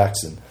Peter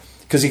Jackson."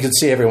 Because he could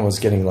see everyone was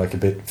getting like a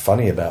bit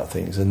funny about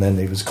things. And then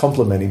he was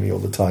complimenting me all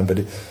the time, but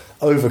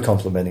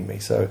over-complimenting me.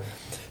 So,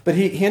 but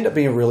he ended up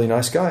being a really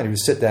nice guy. And he would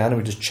sit down and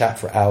we'd just chat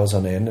for hours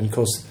on end. And of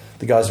course,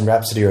 the guys in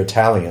Rhapsody are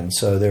Italian,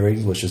 so their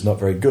English is not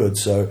very good.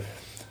 So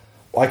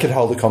I could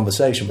hold a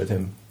conversation with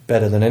him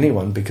better than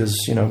anyone because,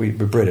 you know, we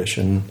were British.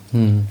 And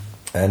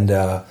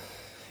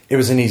it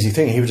was an easy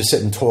thing. He would just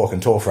sit and talk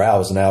for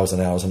hours and hours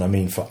and hours. And I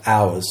mean for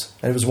hours.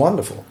 And it was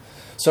wonderful.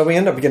 So we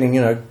ended up getting,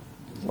 you know,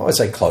 I'd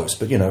say close,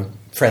 but, you know,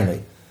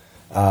 friendly.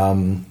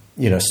 You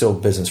know, still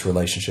business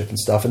relationship and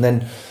stuff. And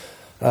then...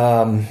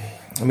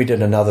 and we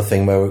did another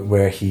thing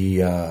where he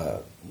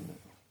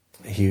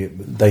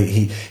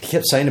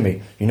kept saying to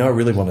me, "You know, I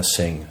really want to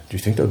sing. Do you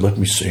think they'd let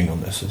me sing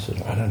on this?" I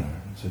said, "I don't know."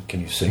 I said,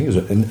 "Can you sing?"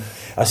 And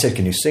I said,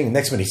 "Can you sing?"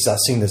 Next minute he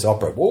starts singing this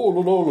opera. Whoa,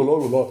 la, la, la,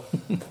 la, la.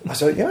 I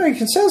said,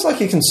 "Yeah, sounds like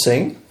he can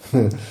sing."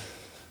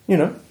 You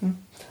know.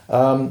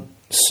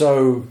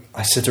 So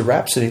I said to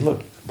Rhapsody,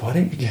 "Look, why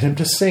don't you get him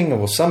to sing?"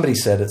 Well, somebody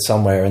said it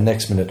somewhere, and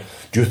next minute,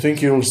 "Do you think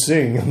he'll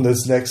sing on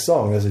this next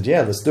song?" I said,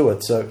 "Yeah, let's do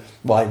it." So,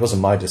 well, it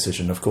wasn't my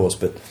decision, of course,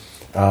 but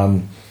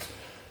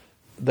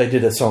they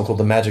did a song called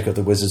 "The Magic of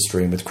the Wizard's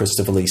Dream" with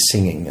Christopher Lee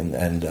singing,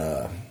 and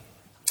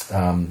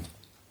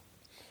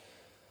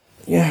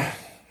yeah.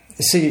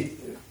 See,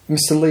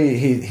 Mr. Lee,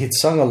 he'd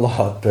sung a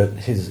lot,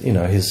 but you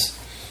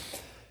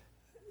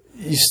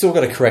still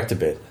got to correct a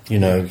bit, you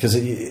know, because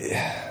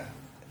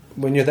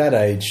when you're that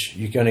age,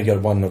 you only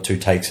got 1 or 2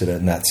 takes at it,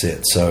 and that's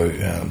it. So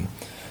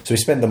we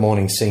spent the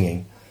morning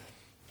singing,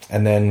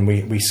 and then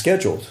we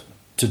scheduled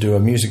to do a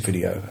music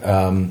video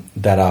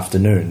that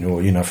afternoon,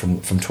 or, you know, from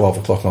 12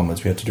 o'clock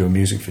onwards, we had to do a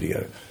music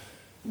video.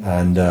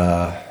 And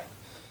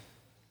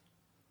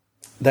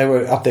they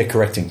were up there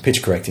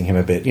pitch correcting him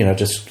a bit, you know,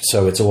 just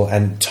so it's all,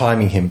 and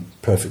timing him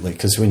perfectly,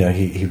 because we know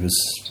he was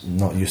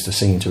not used to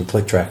singing to a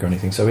click track or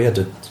anything, so we had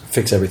to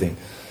fix everything.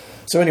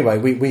 So anyway,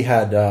 we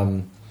had...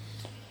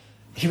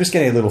 he was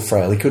getting a little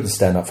frail. He couldn't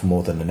stand up for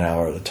more than an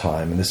hour at a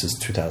time, and this is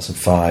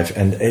 2005.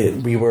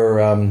 And we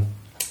were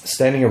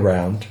standing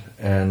around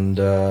and,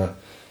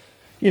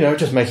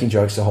 just making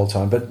jokes the whole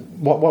time. But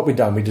what we'd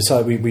done, we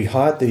decided we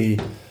hired the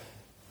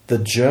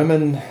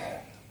German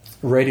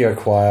radio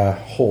choir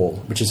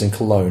hall, which is in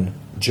Cologne,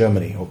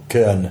 Germany, or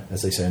Köln,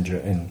 as they say in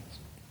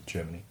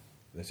Germany.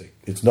 They say,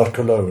 it's not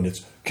Cologne,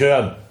 it's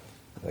Köln.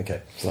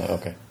 Okay.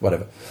 Okay.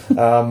 Whatever.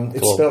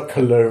 It's spelled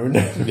Cologne.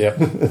 Yeah.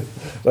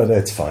 But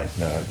it's fine.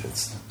 No,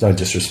 don't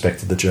disrespect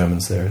to the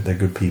Germans. They're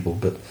good people,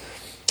 but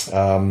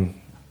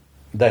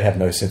they have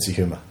no sense of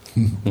humour.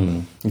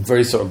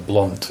 Very sort of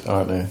blunt,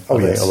 aren't they? Oh,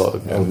 yes. A lot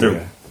of them do.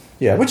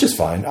 Yeah, which is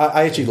fine.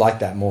 I actually like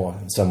that more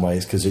in some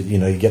ways because,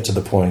 you get to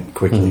the point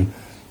quickly,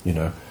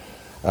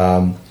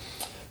 But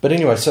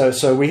anyway,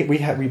 so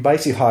we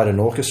basically hired an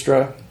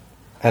orchestra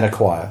and a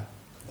choir.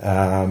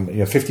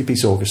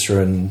 50-piece orchestra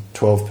and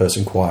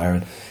 12-person choir,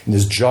 and in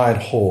this giant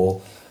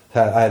hall.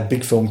 I had a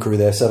big film crew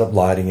there, set up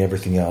lighting,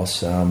 everything else.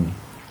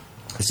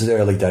 This is the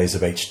early days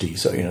of HD,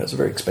 so it's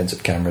very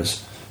expensive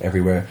cameras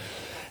everywhere.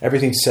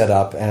 Everything's set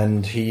up,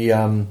 and he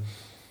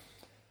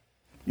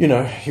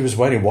was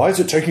waiting. Why is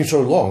it taking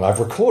so long?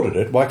 I've recorded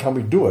it. Why can't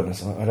we do it?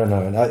 Like, I don't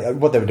know.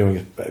 And what they were doing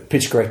is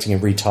pitch correcting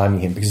and retiming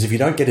him, because if you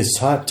don't get his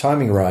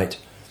timing right,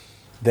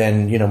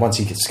 then once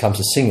he comes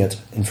to sing it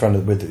in front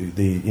of with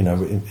the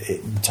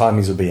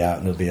timings will be out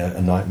and it'll be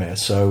a nightmare.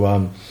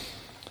 So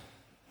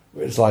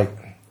it's like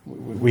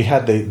we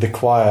had the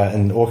choir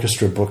and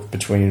orchestra booked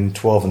between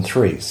 12 and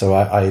 3. So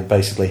I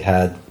basically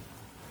had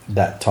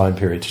that time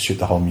period to shoot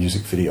the whole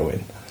music video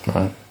in.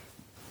 Right.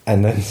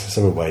 And then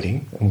so we're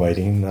waiting and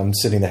waiting. I'm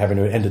sitting there having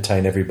to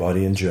entertain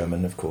everybody in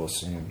German, of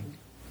course,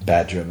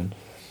 bad German,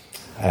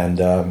 and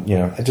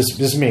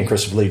just me and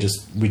Christopher Lee.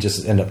 We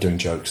just end up doing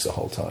jokes the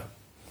whole time.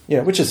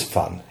 Yeah, which is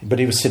fun. But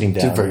he was sitting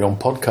down. Did a very on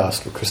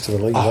podcast with Christopher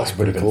Lee. Oh, that's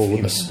pretty cool.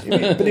 We're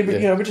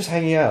just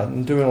hanging out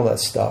and doing all that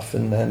stuff,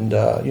 and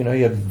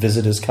he had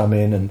visitors come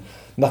in, and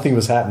nothing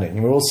was happening.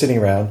 And we're all sitting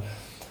around.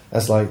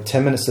 It's like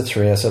 10 minutes to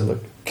 3. I said,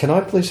 "Look, can I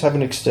please have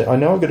an extent? I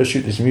know I've got to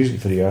shoot this music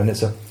video, and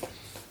it's I've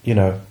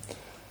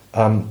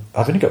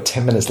only got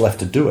 10 minutes left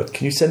to do it.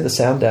 Can you send the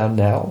sound down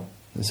now?"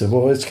 He said,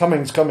 "Well, it's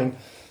coming.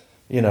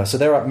 So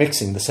they're up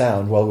mixing the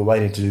sound while we're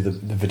waiting to do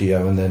the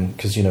video, and then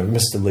because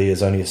Mr. Lee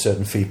is only a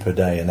certain fee per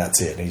day, and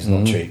that's it. He's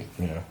not cheap.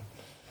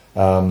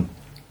 3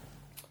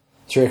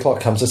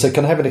 o'clock comes. I said,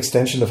 "Can I have an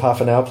extension of half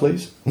an hour,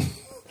 please?"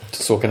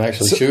 So I can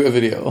actually shoot a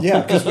video.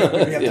 Yeah, because we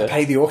have to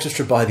pay the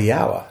orchestra by the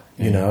hour,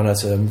 And I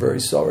said, "I'm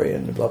very sorry,"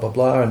 and blah blah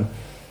blah. And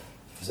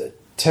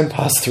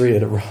 3:10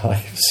 it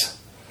arrives.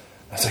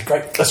 I said,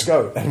 "Great, let's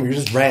go!" And we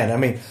just ran.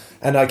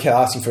 And I kept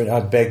asking for it. I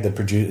begged the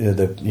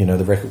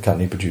record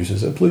company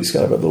producers, "Please, can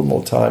I have a little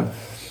more time?"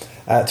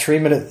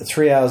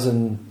 3 hours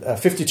and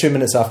 52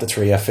 minutes after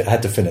 3, I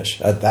had to finish.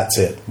 That's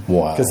it.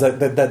 Wow! Because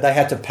they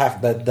had to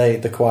pack.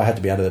 The choir had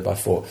to be out of there by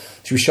 4.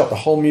 So we shot the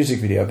whole music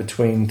video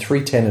between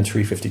 3:10 and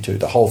 3:52.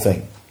 The whole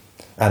thing.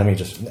 And I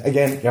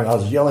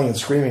was yelling and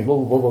screaming, blah,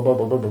 blah, blah, blah,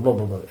 blah, blah,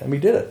 blah, blah, and we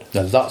did it.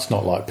 Now that's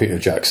not like Peter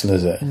Jackson,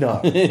 is it?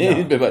 No.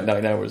 It'd be about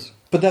 9 hours.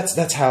 But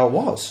that's how it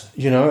was,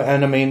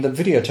 And the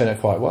video turned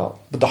out quite well.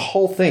 But the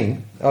whole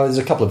thing, there's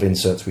a couple of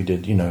inserts we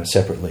did,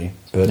 separately.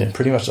 But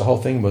pretty much the whole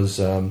thing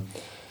was.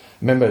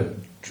 Remember,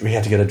 we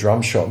had to get a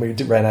drum shot. We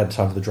ran out of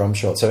time for the drum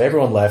shot, so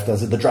everyone left. And I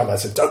said, "I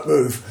said, don't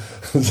move."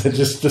 I said,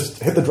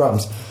 just hit the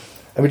drums.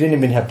 And we didn't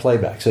even have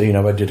playback, so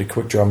I did a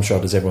quick drum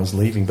shot as everyone's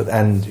leaving,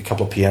 and a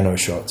couple of piano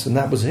shots, and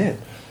that was it.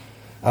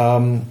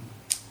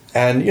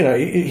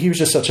 He was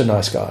just such a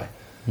nice guy.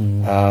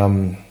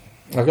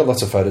 I've got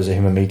lots of photos of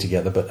him and me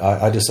together, but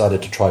I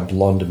decided to try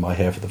blonde in my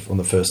hair on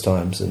the first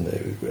times, and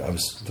I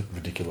was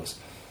ridiculous.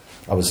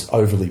 I was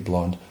overly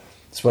blonde.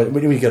 So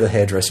when you go to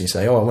hairdressing, you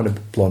say, "Oh, I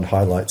want blonde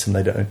highlights," and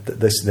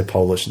they're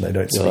Polish and they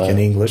don't speak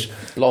any English.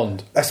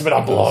 Blonde. That's a bit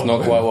of blonde. That's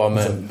not quite what I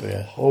meant.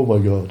 Yeah. Oh my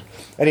God.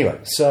 Anyway,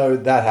 so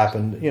that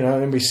happened,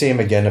 and we see him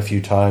again a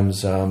few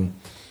times. Then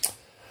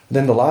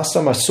the last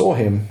time I saw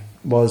him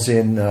was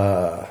in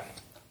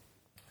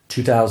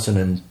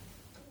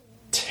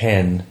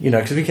 2010,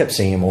 because we kept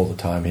seeing him all the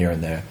time here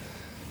and there,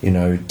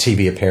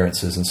 TV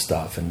appearances and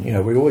stuff. And, he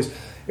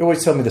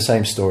always tell me the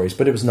same stories,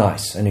 but it was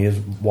nice. And his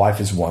wife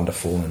is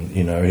wonderful. And,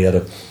 he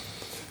had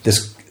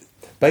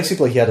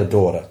he had a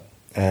daughter,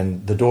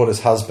 and the daughter's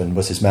husband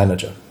was his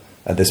manager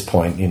at this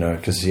point,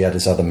 because he had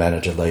this other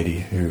manager lady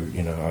who,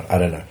 I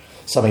don't know,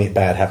 something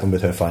bad happened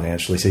with her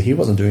financially. So he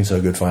wasn't doing so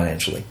good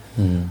financially.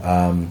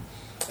 And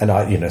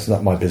it's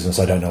not my business.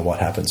 I don't know what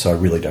happened. So I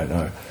really don't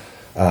know.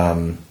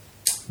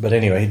 But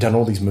anyway, he'd done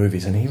all these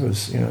movies and he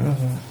was,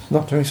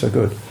 not doing so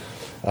good,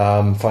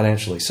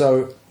 financially.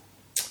 So,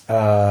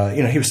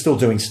 he was still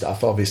doing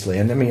stuff, obviously.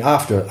 And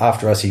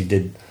after us, he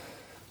did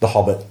The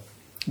Hobbit.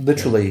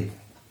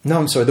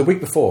 The week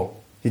before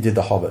he did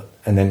The Hobbit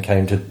and then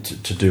came to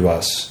do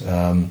us.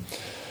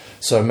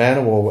 So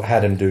Manowar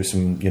had him do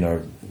some,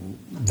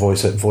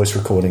 voice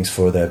recordings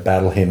for their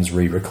Battle Hymns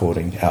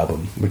re-recording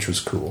album, which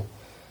was cool.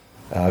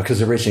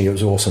 Because originally it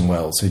was Orson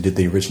Welles who did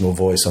the original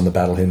voice on the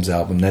Battle Hymns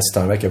album. Next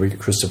time, we get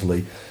Christopher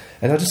Lee.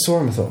 And I just saw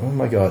him and thought, oh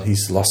my God,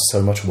 he's lost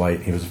so much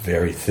weight. He was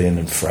very thin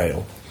and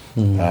frail.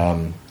 Let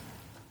me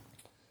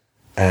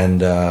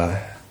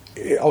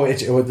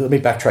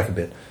backtrack a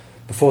bit.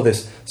 Before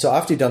this, so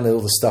after he'd done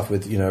all the stuff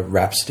with,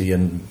 Rhapsody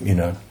and,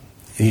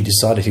 he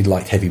decided he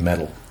liked heavy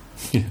metal.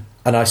 Yeah.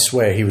 And I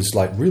swear he was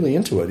like really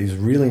into it. He was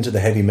really into the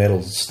heavy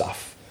metal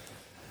stuff.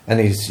 And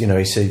he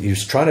said he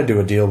was trying to do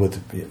a deal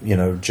with,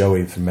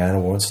 Joey from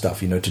Manowar and stuff,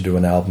 to do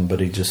an album,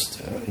 but he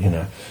just,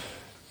 financially,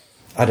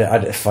 I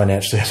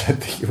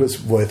don't think it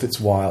was worth its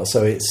while.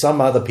 So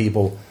some other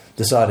people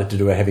decided to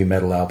do a heavy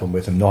metal album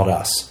with him, not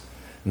us.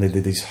 And they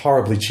did these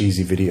horribly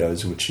cheesy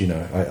videos, which,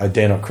 I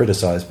dare not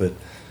criticize, but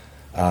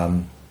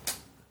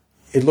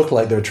it looked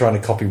like they were trying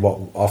to copy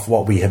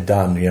what we had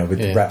done,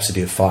 with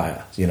Rhapsody of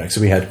Fire,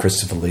 so we had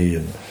Christopher Lee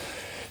and,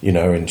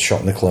 and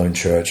Shot in the Clone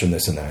Church and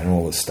this and that and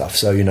all this stuff.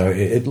 So,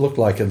 it looked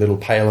like a little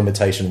pale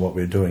imitation of what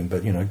we were doing,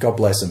 but, God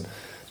bless him.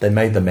 They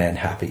made the man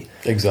happy.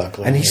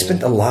 Exactly. And he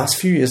spent the last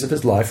few years of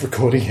his life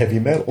recording heavy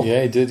metal.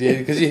 Yeah, he did,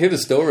 because you hear the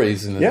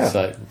stories and it's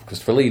like,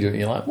 Christopher Lee, and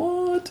you're like,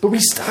 what? But we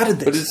started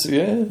this.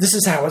 But This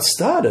is how it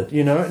started,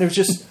 and it was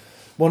just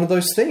one of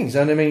those things.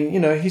 And I mean,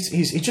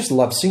 he just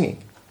loved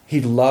singing. He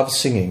loved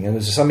singing, and it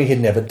was something he'd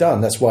never done.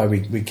 That's why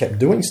we kept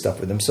doing stuff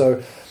with him.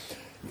 So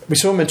we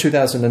saw him in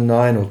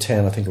 2009 or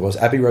 10, I think it was,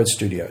 Abbey Road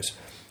Studios.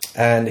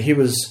 And he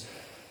was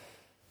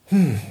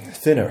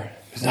thinner.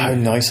 How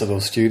nice are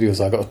those studios?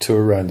 I got a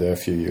tour around there a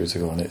few years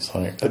ago, and it's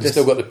like they've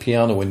still got the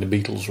piano in the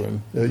Beatles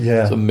room.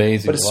 Yeah, it's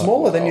amazing. But it's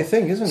smaller than you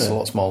think, isn't it? It's a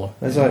lot smaller.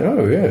 It's like,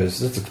 oh yeah,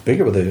 it's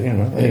bigger with it.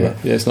 Anyway.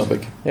 Yeah, it's not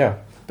big. Yeah,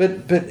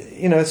 but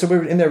so we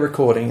were in there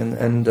recording,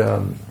 and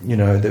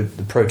the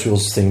Pro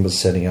Tools thing was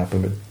setting up,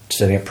 and we're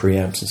setting up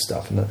preamps and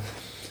stuff,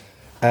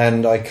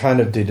 and I kind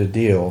of did a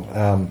deal.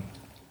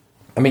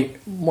 I mean,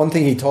 one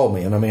thing he told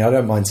me, and I mean, I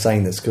don't mind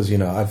saying this because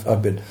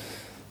I've been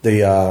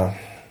the.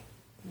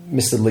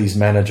 Mr. Lee's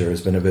manager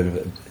has been a bit of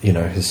a,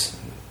 his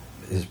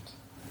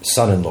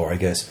son-in-law, I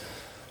guess,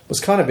 was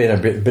kind of been a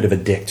bit of a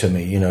dick to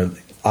me,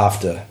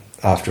 after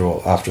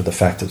the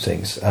fact of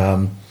things.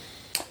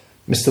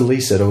 Mr. Lee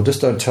said, "Oh,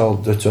 just don't tell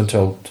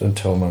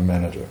my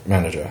manager,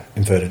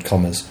 inverted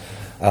commas.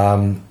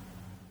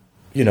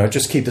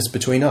 Just keep this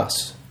between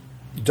us.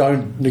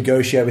 Don't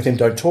negotiate with him.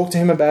 Don't talk to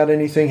him about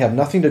anything. Have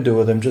nothing to do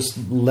with him. Just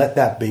let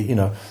that be.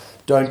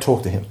 Don't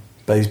talk to him."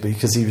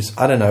 Because he was,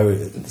 I don't know,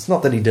 it's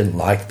not that he didn't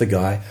like the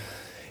guy.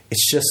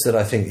 It's just that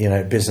I think,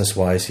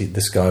 business-wise,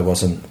 this guy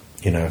wasn't,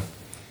 he'd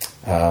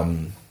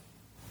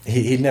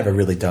never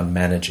really done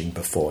managing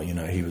before.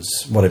 He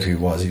was, whatever he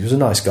was a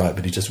nice guy,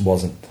 but he just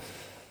wasn't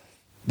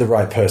the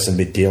right person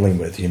to be dealing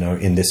with,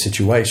 in this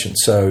situation.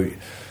 So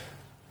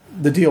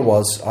the deal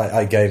was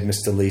I gave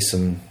Mr. Lee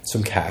some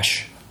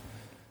cash,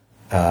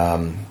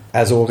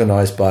 as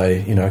organised by,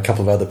 a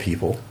couple of other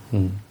people.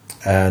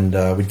 And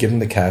we'd give him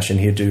the cash, and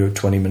he'd do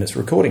 20 minutes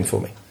recording for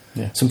me.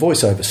 Yeah. Some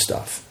voiceover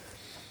stuff,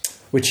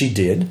 which he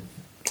did.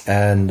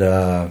 And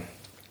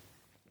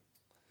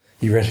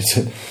he read it and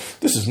said,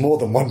 "This is more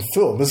than one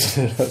film,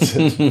 isn't it?" I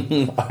said,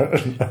 "I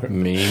don't know.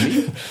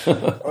 Maybe."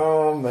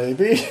 "Oh,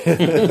 maybe."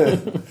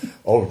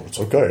 "Oh, it's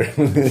okay."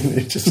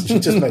 He just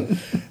made,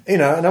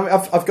 and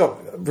I've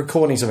got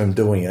recordings of him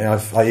doing it.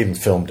 I even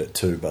filmed it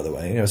too, by the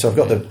way. So I've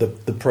got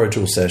the Pro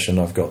Tools session.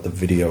 I've got the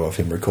video of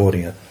him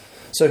recording it.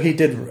 So he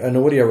did an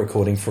audio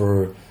recording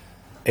for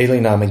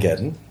Alien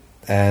Armageddon,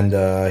 and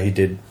he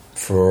did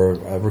for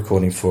a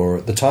recording for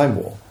The Time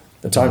War,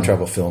 the time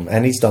travel film,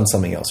 and he's done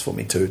something else for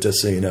me too, just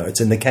so you know. It's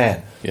in the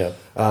can. Yeah.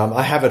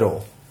 I have it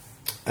all.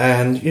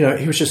 And,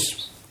 he was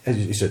just,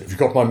 he said, "Have you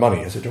got my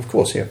money?" I said, "Of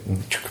course, yeah."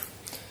 And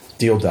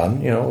deal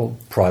done, all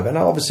private.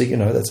 Now, obviously,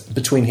 that's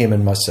between him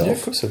and myself. Yeah,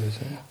 of course it is.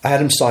 Yeah. I had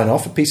him sign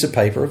off a piece of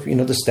paper,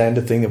 the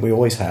standard thing that we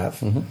always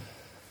have.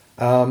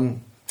 Mm-hmm.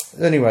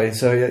 Anyway,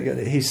 so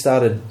he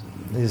started...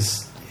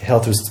 His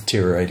health was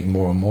deteriorating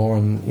more and more,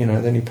 and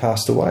then he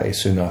passed away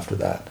soon after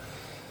that.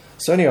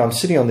 So anyway, I'm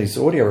sitting on these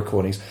audio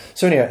recordings.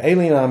 So anyway,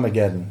 Alien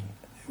Armageddon,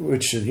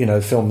 which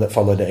the film that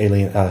followed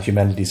Alien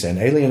Humanity's End.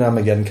 Alien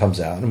Armageddon comes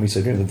out, and we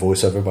said the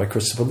voiceover by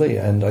Christopher Lee,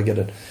 and I get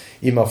an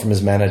email from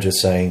his manager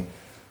saying,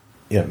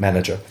 while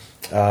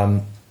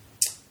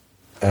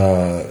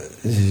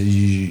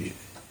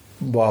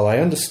I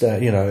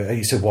understand,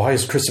 he said, "Why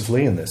is Christopher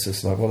Lee in this?"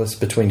 It's like, well, it's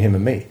between him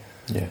and me.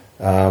 Yeah.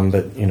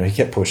 But he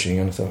kept pushing,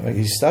 and I thought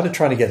he started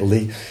trying to get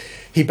Lee.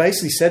 He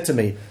basically said to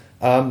me,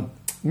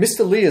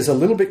 "Mr. Lee is a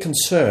little bit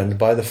concerned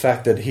by the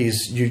fact that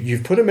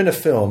you've put him in a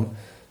film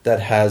that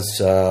has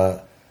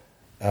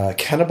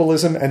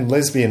cannibalism and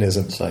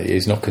lesbianism." So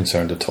he's not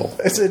concerned at all.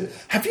 I said,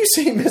 "Have you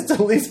seen Mr.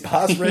 Lee's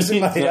past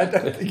resume? I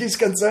don't think he's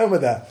concerned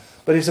with that."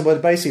 But he said, "Well,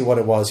 basically what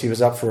it was, he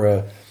was up for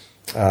a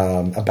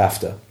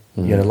BAFTA."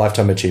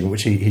 Lifetime achievement,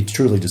 which he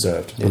truly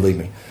deserved, believe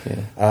me.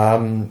 Yeah.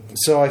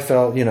 So I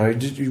felt,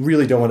 you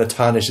really don't want to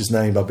tarnish his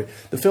name, but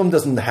the film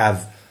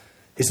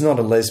it's not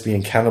a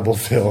lesbian cannibal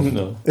film.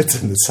 No.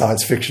 It's a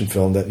science fiction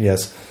film that,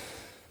 yes,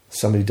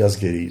 somebody does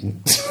get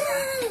eaten.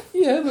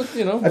 Yeah, but,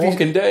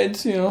 Walking Dead,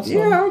 So,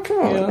 yeah, come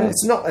on.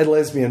 It's not a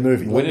lesbian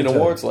movie. Winning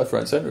awards left,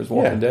 right, centre is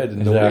Walking Dead,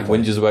 and nobody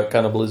whinges about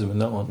cannibalism in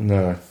that one.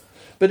 No.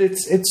 But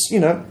it's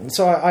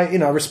so I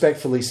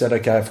respectfully said,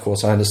 okay, of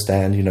course I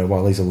understand,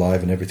 while he's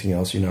alive and everything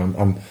else,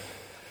 I'm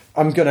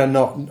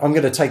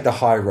gonna take the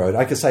high road.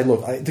 I could say,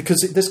 look, because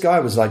this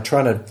guy was like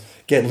trying to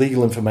get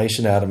legal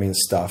information out of me and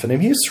stuff,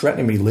 and he was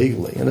threatening me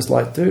legally, and it's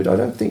like, dude, I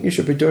don't think you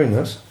should be doing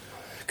this.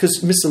 Because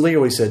Mr. Lee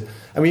always said,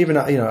 and we even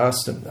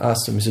asked him,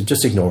 he said,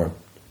 just ignore him.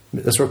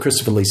 That's what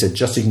Christopher Lee said,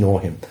 just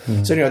ignore him.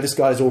 So this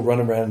guy's all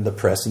running around in the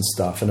press and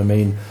stuff,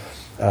 and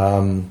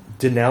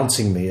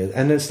denouncing me,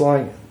 and it's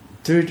like,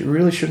 dude, you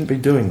really shouldn't be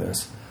doing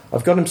this.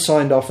 I've got him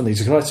signed off on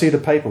these. Can I see the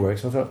paperwork?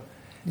 So I thought,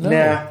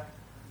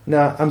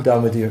 nah, I'm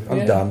done with you.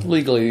 I'm done.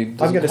 Legally,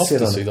 I'm going to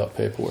sit on see that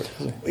paperwork.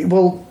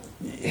 Well,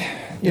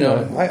 he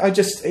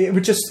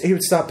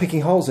would start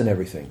picking holes in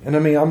everything, and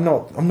I'm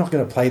not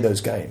going to play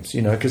those games,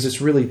 because it's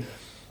really,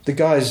 the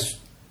guy's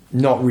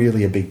not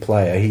really a big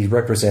player. He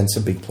represents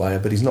a big player,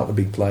 but he's not a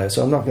big player,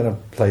 so I'm not going to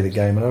play the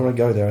game, and I want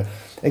to go there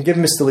and give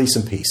Mr. Lee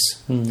some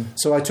peace.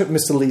 So I took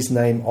Mr. Lee's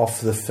name off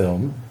the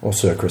film, or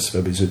Sir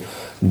Christopher, because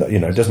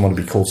doesn't want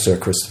to be called Sir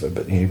Christopher,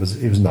 but he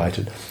was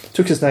knighted.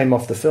 Took his name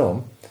off the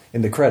film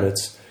in the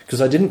credits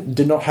because I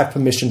did not have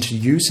permission to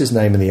use his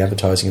name in the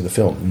advertising of the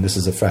film, and this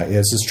is a fact.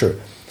 Yes, this is true.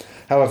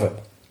 However,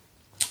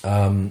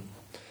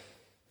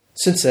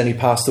 since then he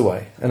passed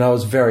away, and I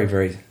was very,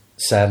 very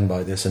saddened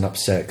by this and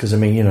upset because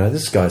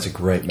this guy's a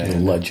great man, a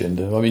legend.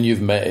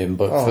 You've met him,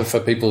 but for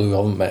people who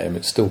haven't met him,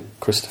 it's still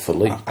Christopher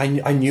Lee.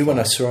 I knew when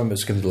I saw him, it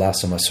was going to be the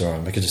last time I saw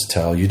him. I could just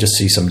tell. You just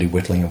see somebody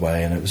whittling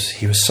away, and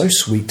he was so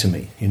sweet to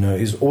me. It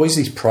was always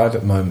these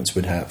private moments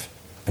we'd have,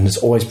 and it's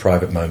always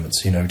private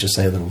moments. Just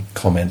say a little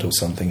comment or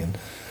something, and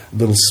a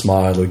little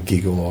smile or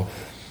giggle, or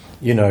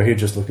he'd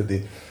just look at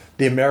the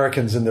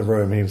Americans in the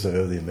room. He was like,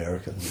 oh, the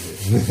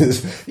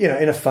Americans,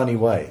 in a funny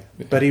way.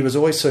 But he was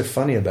always so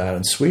funny about it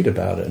and sweet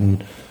about it.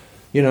 And,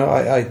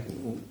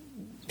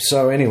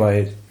 so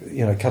anyway,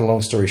 cut a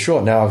long story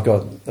short, now I've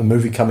got a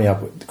movie coming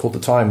up called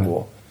The Time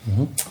War,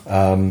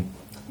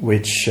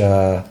 which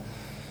I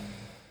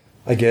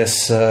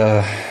guess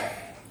I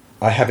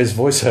have his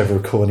voiceover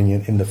recording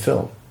in the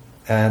film.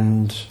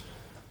 And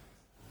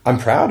I'm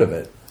proud of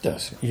it.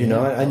 Yes.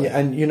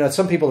 And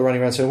some people are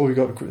running around saying, well, we've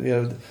got,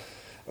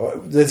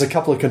 there's a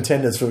couple of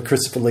contenders for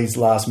Christopher Lee's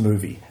last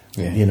movie,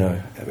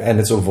 and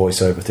it's all a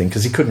voiceover thing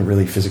because he couldn't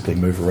really physically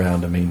move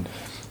around.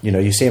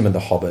 You see him in The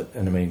Hobbit,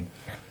 and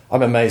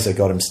I'm amazed they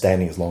got him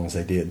standing as long as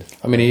they did.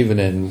 Even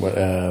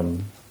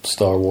in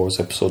Star Wars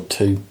Episode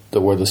 2,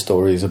 where the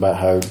story is about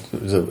how it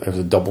was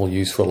a double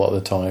use for a lot of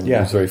the time. Yeah.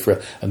 It was very free,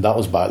 and that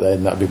was back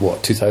then. That'd be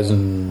what,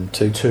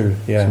 2002,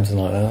 something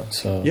like that.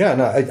 So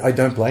I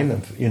don't blame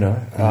them.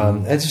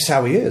 It's just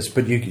how he is.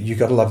 But you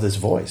got to love this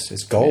voice.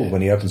 It's gold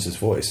when he opens his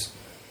voice.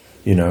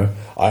 I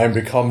am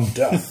become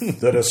death,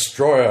 the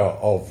destroyer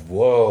of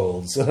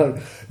worlds.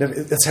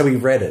 That's how he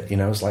read it.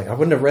 It's like I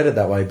wouldn't have read it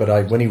that way,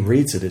 but when he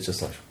reads it, it's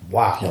just like,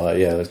 wow.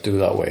 Let's do it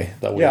that way.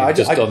 That way, I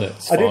done it.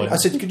 I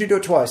said, could you do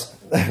it twice?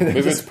 Maybe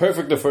it's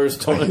perfect the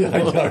first time.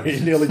 I know. He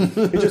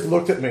just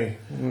looked at me.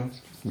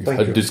 We've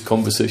had this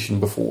conversation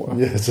before.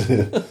 Yes,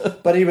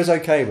 but he was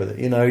okay with it.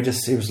 He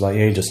was like,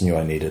 he just knew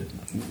I needed,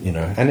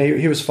 and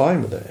he was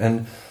fine with it,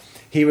 and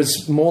he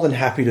was more than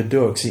happy to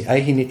do it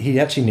because he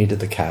actually needed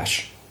the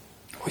cash.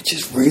 Which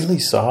is really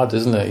sad,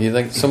 isn't it? You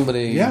think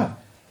somebody... Yeah.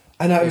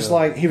 And I was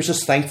like, he was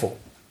just thankful.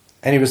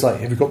 And he was like,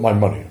 have you got my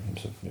money? I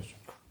said, yes.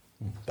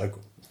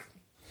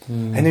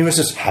 And he was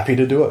just happy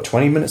to do it.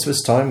 20 minutes of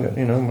his time,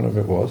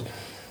 whatever it was.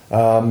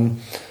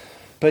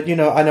 But,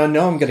 and I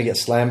know I'm going to get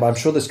slammed. I'm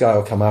sure this guy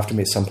will come after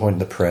me at some point in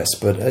the press.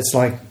 But it's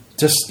like,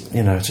 just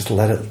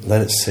let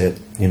it sit.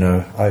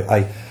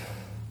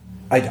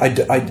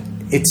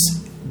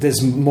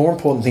 There's more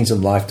important things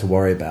in life to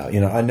worry about.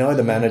 I know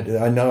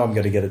I know I'm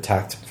going to get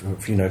attacked,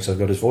 because I've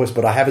got his voice,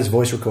 but I have his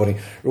voice recording.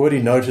 I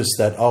already noticed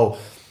that. Oh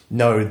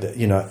no,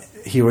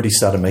 he already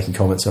started making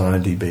comments on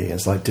IMDb. And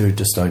it's like, dude,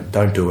 just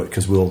don't do it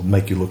because we'll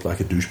make you look like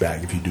a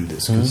douchebag if you do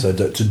this. So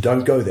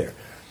don't go there.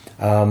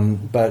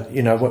 But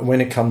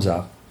when it comes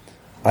up,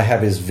 I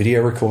have his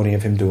video recording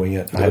of him doing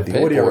it. I have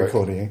the audio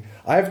recording.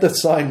 I have the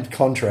signed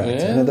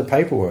contract and the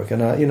paperwork,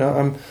 and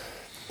I'm.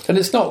 And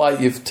it's not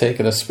like you've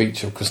taken a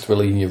speech of Christopher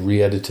Lee and you've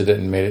re-edited it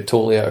and made it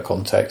totally out of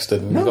context,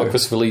 and you've got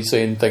Christopher Lee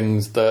saying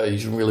things that he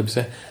shouldn't really be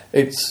saying.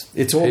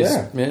 It's all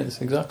there. Yeah,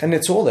 it's exactly. And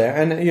it's all there.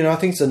 And I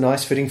think it's a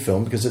nice fitting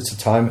film because it's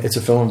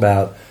a film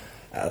about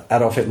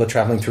Adolf Hitler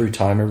traveling through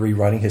time and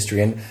rewriting history.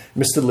 And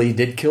Mr. Lee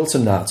did kill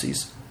some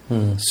Nazis,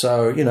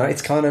 so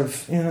it's kind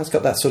of it's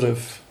got that sort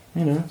of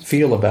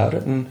feel about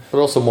it. But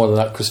also more than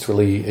that, Christopher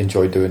Lee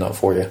enjoyed doing that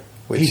for you.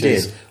 Which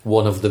is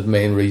one of the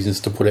main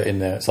reasons to put it in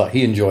there. It's like,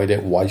 he enjoyed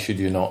it, why should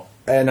you not?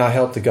 And I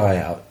helped the guy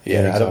out.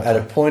 Exactly. At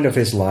a point of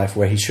his life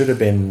where he should have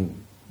been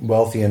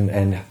wealthy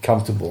and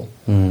comfortable.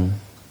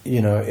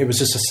 It was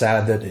just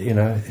sad that,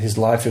 his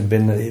life had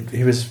been,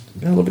 he was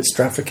a little bit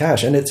strapped for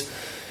cash. And it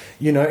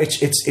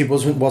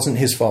wasn't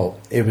his fault.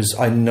 It was,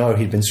 I know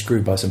he'd been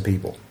screwed by some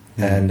people.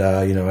 And,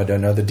 I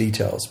don't know the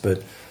details,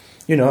 but,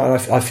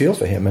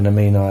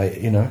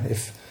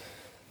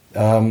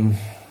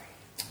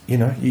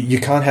 you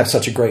can't have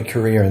such a great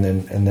career and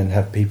then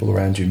have people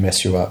around you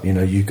mess you up.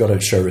 You've got to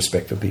show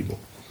respect for people.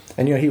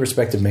 And he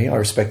respected me, I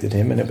respected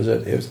him, and it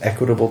was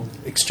equitable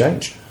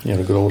exchange. You had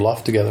a good old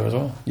laugh together as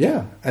well.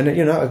 Yeah, and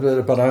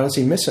but I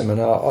honestly miss him,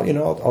 and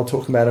I'll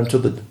talk about him till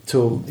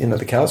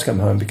the cows come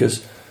home,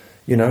 because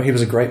he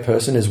was a great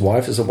person. His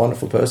wife is a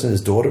wonderful person.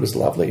 His daughter was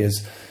lovely.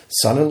 His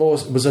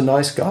son-in-law was a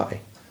nice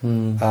guy.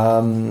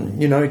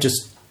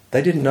 Just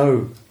they didn't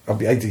know. I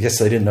guess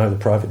they didn't know the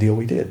private deal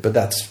we did, but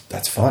that's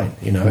fine.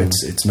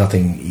 It's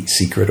nothing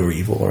secret or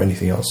evil or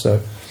anything else. So,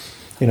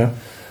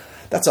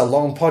 that's a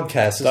long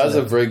podcast. That's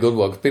a very good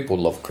one. People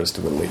love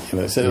Christopher Lee.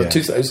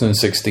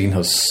 2016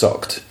 has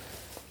sucked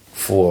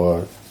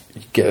for.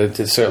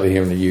 Certainly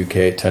here in the UK,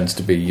 it tends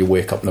to be you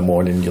wake up in the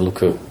morning, you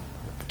look at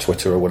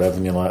Twitter or whatever,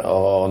 and you're like,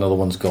 oh, another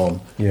one's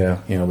gone. Yeah,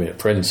 be it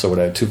Prince or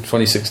whatever.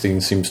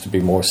 2016 seems to be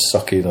more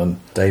sucky than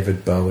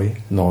David Bowie.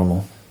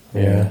 Normal.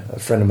 Yeah, a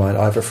friend of mine,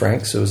 Ivor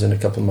Franks, who was in a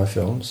couple of my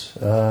films,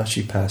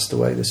 she passed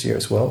away this year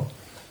as well.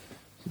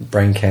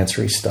 Brain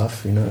cancery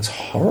stuff, it's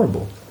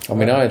horrible. I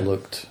mean, I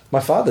looked. My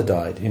father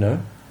died,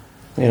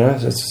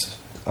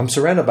 I'm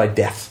surrounded by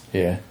death.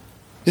 Yeah. Do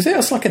you think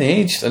that's like an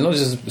age, and not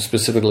just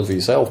specifically for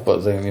yourself,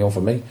 but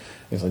for me,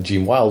 it's like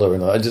Gene Wilder,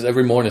 and I just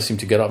every morning I seem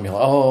to get up and you're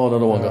like, oh,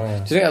 another one. Do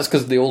you think that's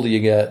because the older you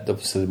get,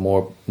 the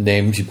more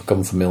names you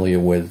become familiar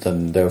with,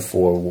 and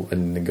therefore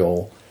when they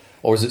go,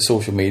 or is it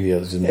social media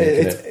that's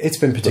making it? It's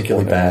been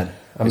particularly bad.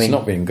 I mean, it's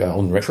not being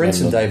unwritten. Prince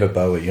and David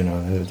Bowie,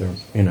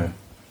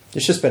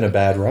 it's just been a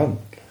bad run.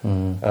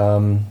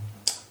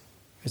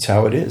 It's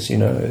how it is,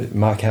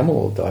 Mark Hamill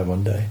will die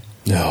one day.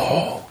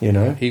 No,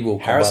 he will.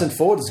 Harrison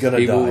Ford is going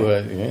to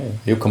die.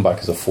 He'll come back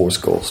as a Force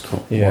ghost.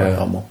 Yeah,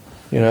 Hamill.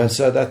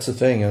 So that's the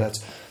thing, and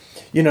that's,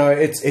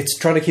 it's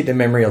trying to keep their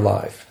memory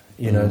alive.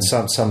 In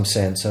some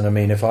sense. And I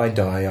mean, if I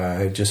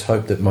die, I just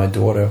hope that my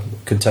daughter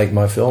could take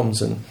my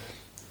films and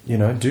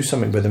do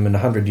something with them. In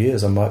 100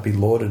 years, I might be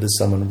lauded as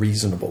someone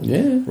reasonable,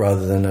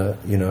 rather than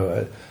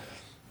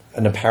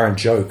an apparent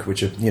joke,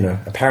 which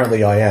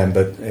apparently I am,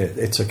 but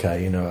it's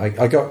okay.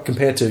 I got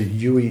compared to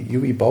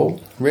Uwe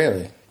Boll.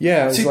 Really?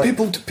 Yeah. See,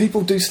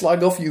 people do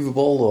slag off Uwe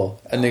Boll though,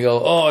 and they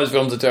go, "Oh, his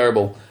films are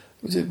terrible."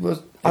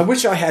 I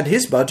wish I had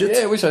his budget.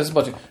 Yeah, I wish I had his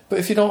budget. But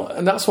if you don't,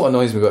 and that's what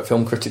annoys me about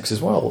film critics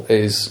as well,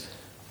 is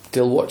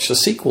they'll watch a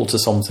sequel to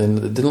something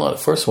that they didn't like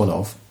the first one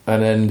of,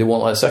 and then they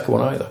won't like the second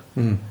one either.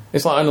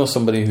 It's like I know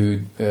somebody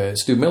who,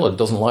 Stu Miller,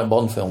 doesn't like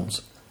Bond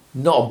films.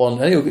 Not a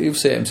Bond. And he'll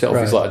say it himself.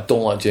 Right. He's like, I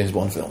don't like James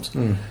Bond films.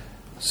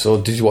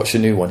 So, did you watch the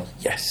new one?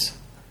 Yes.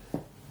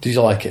 Did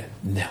you like it?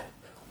 No.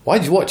 Why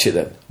did you watch it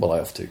then? Well, I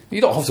have to. You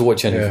don't have to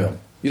watch any film.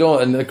 You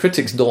don't, and the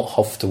critics don't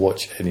have to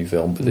watch any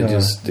film, but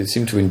they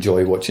seem to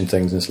enjoy watching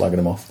things and slagging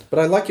them off. But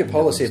I like your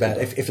policy about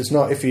if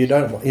you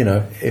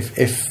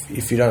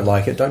don't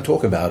like it, don't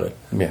talk about it.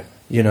 Yeah.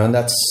 And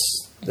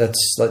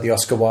that's like the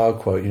Oscar Wilde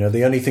quote.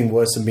 The only thing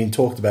worse than being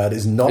talked about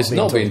is not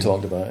being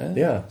talked about.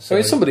 Yeah. So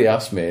if somebody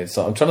asked me,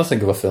 I'm trying to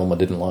think of a film I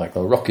didn't like.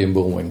 Well, Rocky and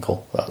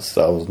Bullwinkle. I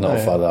was not a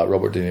fan of that.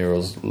 Robert De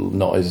Niro's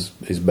not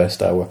his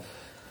best hour.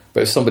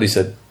 But if somebody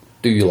said,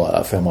 "Do you like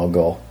that film?" I'll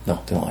go,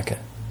 "No, didn't like it."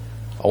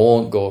 I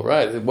won't go,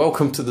 right,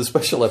 welcome to the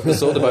special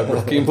episode about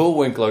Rocky and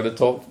Bullwinkle. I'm going to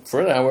talk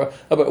for an hour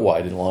about why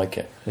I didn't like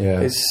it.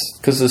 Yeah. It's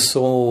because there's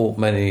so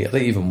many, I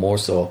think even more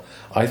so,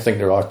 I think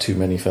there are too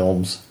many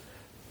films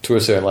to a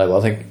certain level.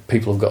 I think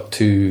people have got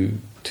too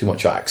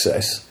much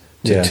access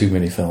to too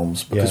many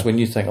films. Because when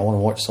you think, I want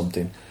to watch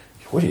something,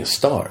 where do you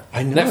start?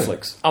 I know.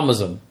 Netflix,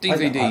 Amazon,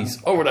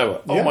 DVDs, or whatever.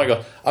 Yeah. Oh my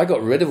God. I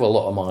got rid of a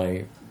lot of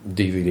my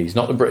DVDs,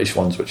 not the British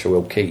ones, which I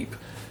will keep,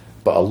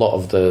 but a lot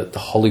of the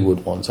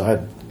Hollywood ones. I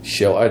had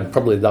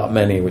probably that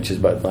many, which is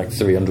about like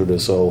 300 or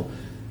so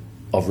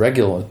of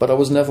regular ones, but I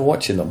was never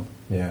watching them.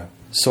 Yeah.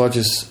 So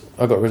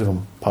I got rid of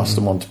them, passed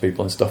them on to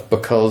people and stuff,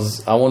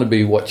 because I want to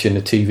be watching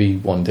the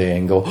TV one day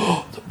and go,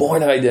 oh, The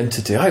Bourne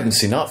Identity, I haven't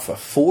seen that for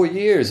 4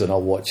 years, and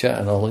I'll watch it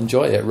and I'll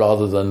enjoy it,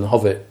 rather than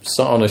have it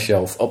sat on a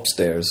shelf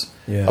upstairs.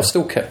 Yeah. I've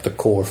still kept the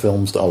core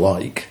films that I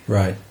like.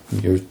 Right.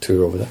 Your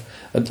tour over there.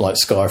 And like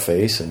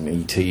Scarface and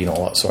E.T. and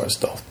all that sort of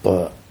stuff,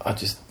 but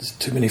there's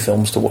too many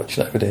films to watch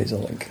nowadays, I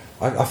think.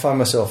 I find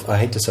myself, I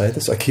hate to say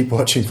this, I keep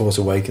watching Force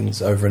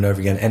Awakens over and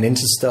over again, and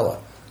Interstellar.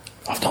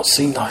 I've not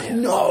seen that yet.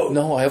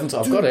 No, I haven't.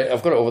 I've got it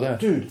over there.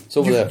 Dude, it's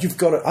over there. You've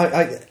got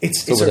it.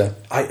 It's over there.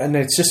 And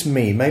it's just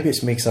me. Maybe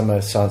it's me because I'm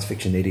a science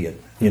fiction idiot.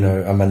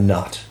 I'm a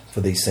nut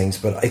for these things,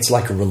 but it's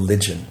like a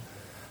religion.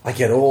 I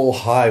get all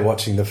high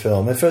watching the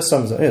film. The first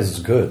time, this is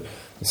good.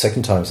 The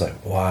second time, it's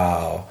like,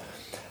 wow.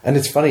 And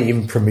it's funny,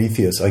 even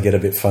Prometheus, I get a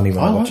bit funny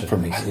when I watch it.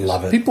 Prometheus. I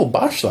love it. People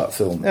bash that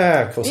film.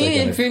 Yeah, of course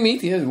they do.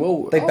 Prometheus,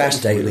 whoa. They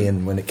bashed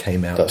Alien when it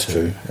came out. That's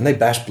true. And they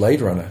bashed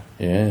Blade Runner.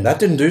 Yeah. That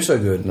didn't do so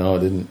good. No, it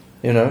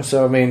didn't.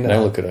 So I mean...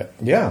 Now look at it.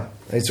 Yeah,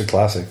 it's a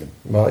classic.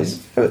 Well,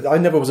 I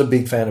never was a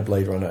big fan of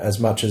Blade Runner as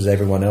much as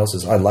everyone else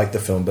is. I like the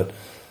film, but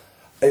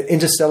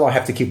Interstellar I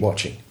have to keep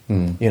watching.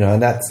 And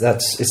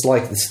it's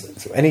like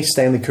any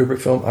Stanley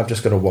Kubrick film I've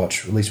just got to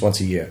watch at least once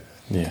a year.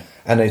 Yeah.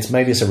 And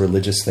maybe it's a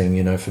religious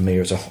thing, for me,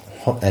 or it's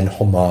an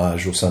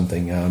homage or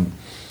something.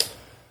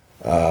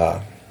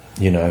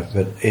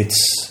 but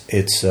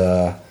it's.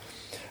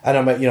 And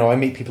I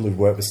meet people who've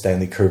worked with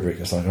Stanley Kubrick.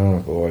 It's like, oh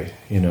boy,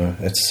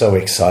 it's so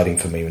exciting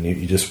for me when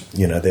you just,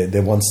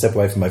 they're one step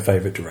away from my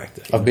favourite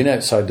director. I've been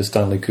outside the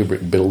Stanley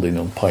Kubrick building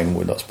on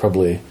Pinewood. That's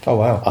probably, oh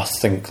wow, I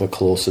think the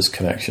closest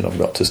connection I've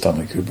got to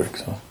Stanley Kubrick.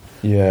 So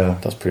yeah,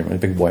 that's pretty much a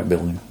big white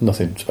building.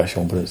 Nothing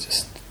special, but it's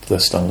just the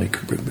Stanley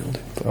Kubrick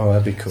building. But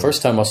that'd be cool.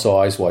 First time I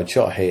saw Eyes Wide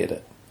Shut, I hated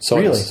it.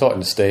 Really? Saw it in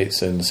the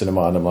States in the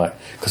cinema, and I'm like,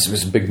 because there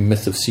was a big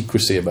myth of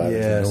secrecy about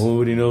it.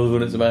 Nobody knows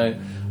what it's about.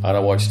 And I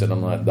watched it, and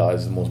I'm like, that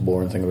is the most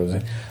boring thing I've ever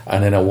seen.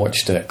 And then I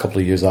watched it a couple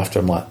of years after.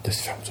 I'm like,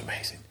 this film's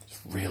amazing. It's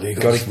really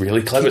good. It's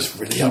really clever. It's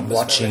really keep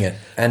watching it,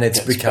 and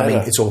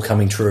it's all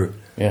coming true.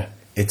 Yeah,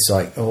 it's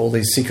like all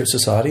these secret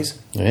societies.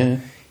 Yeah,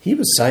 he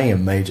was saying a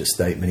major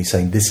statement. He's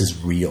saying this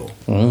is real.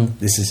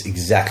 This is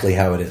exactly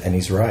how it is, and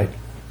he's right.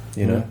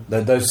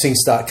 Those things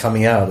start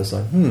coming out. It's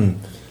like,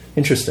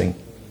 interesting.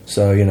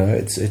 So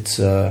it's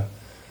there's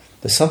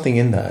something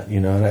in that.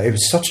 And it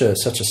was such a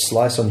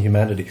slice on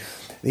humanity.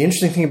 The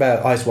interesting thing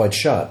about Eyes Wide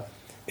Shut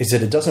is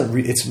that it doesn't.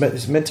 It's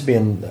meant to be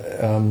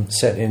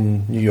set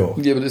in New York.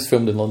 Yeah, but it's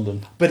filmed in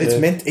London. But it's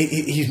meant.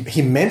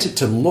 He meant it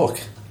to look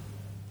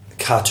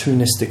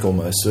cartoonistic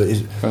almost.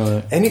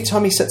 So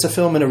anytime he sets a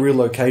film in a real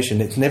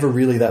location, it's never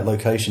really that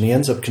location. He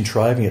ends up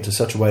contriving it to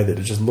such a way that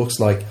it just looks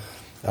like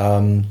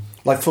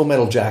Full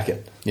Metal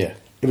Jacket. Yeah,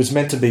 it was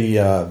meant to be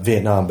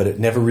Vietnam, but it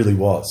never really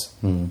was.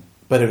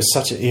 But it was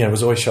such a it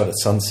was always shot at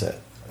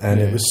sunset, and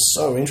it was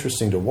so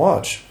interesting to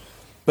watch.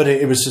 But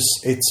it was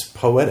just, it's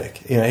poetic.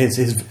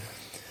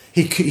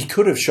 He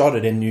could have shot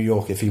it in New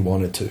York if he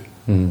wanted to.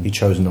 He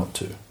chose not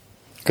to.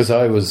 Because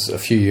a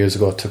few years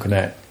ago, I took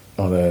Annette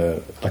on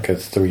a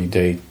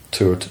 3-day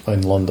tour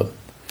in London,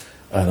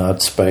 and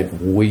I'd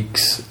spent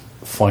weeks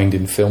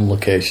finding film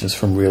locations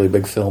from really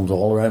big films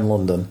all around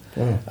London,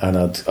 and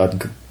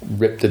I'd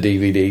ripped the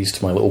DVDs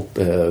to my little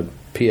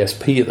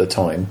PSP at the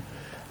time.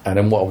 And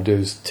then what I would do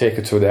is take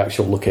her to the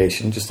actual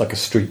location, just like a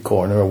street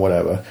corner or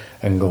whatever,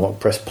 and go and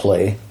press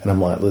play. And I'm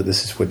like, look,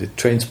 this is where the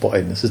train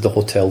spotted. This is the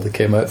hotel that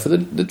came out for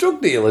the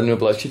drug deal.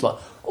 And she's like,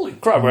 holy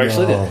crap, I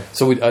actually did.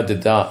 So I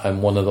did that,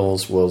 and one of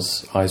those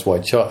was Eyes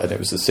Wide Shut, and it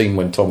was the scene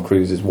when Tom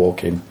Cruise is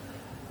walking,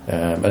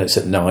 and it's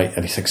at night,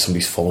 and he thinks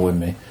somebody's following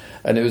me.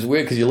 And it was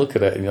weird because you look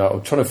at it, and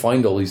I'm trying to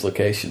find all these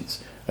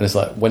locations, and it's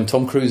like when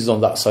Tom Cruise is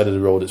on that side of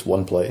the road, it's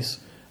one place.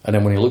 And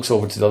then when he looks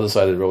over to the other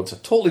side of the road, it's a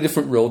totally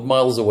different road,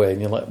 miles away.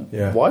 And you're like,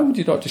 why would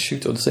you not just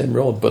shoot on the same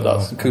road? But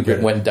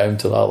Kubrick went down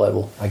to that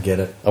level. I get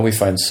it. And we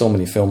found so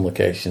many film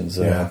locations,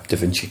 Da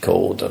Vinci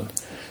Code and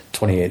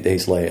 28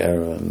 Days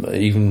Later, and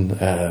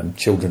even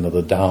Children of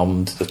the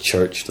Damned, the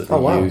church that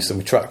they used. And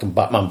we tracked them,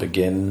 Batman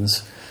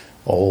Begins,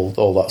 all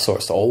that sort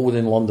of stuff. All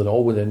within London,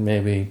 all within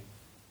maybe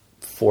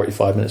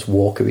 45 minutes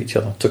walk of each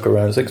other. Took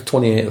around, it was like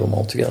 28 of them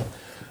all together.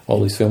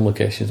 All these film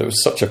locations. It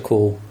was such a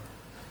cool...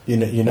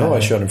 I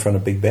shot in front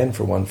of Big Ben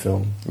for one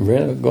film.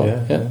 Really?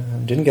 Yeah.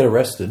 Didn't get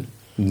arrested.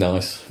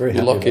 Nice. Very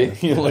You're lucky.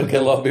 You're lucky.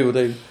 A lot of people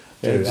do.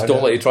 Just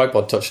don't let your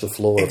tripod touch the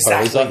floor.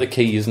 Exactly. Is that the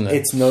key, isn't it?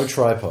 It's no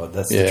tripod.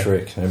 That's the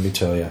trick. Let me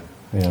tell you.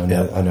 I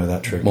know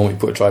that trick. The moment you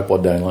put a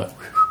tripod down, like...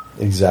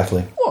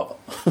 Exactly. What?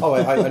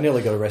 I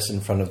nearly got arrested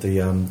in front of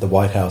the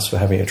White House for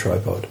having a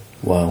tripod.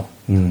 Wow.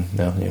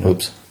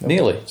 Oops.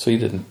 Nearly. So you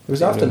didn't. It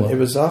was after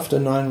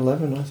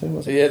 9/11, I think,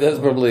 wasn't it? Yeah, that's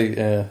probably...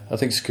 I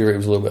think security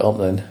was a little bit up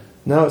then.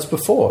 No, it's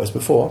before,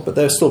 but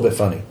they're still a bit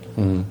funny,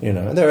 and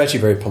they're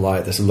actually very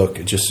polite. They said, look,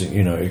 it just,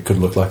 it could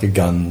look like a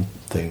gun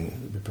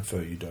thing. We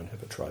prefer you don't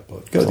have a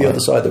tripod. Go to the other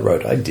side of the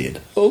road. I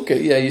did.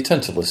 Okay, yeah, you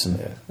tend to listen.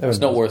 Yeah. It's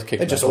not worth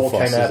kicking. It just all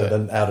came out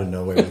of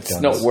nowhere with guns. It's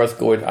not worth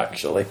going,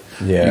 actually.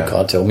 Yeah. You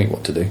can't tell me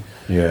what to do.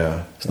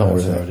 Yeah. It's not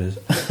worth it. It is.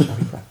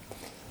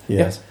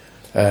 Yes.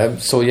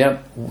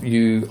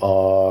 You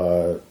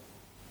are...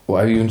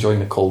 Well, are you enjoying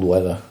the cold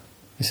weather?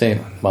 You're saying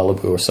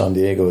Malibu or San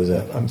Diego, is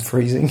it? I'm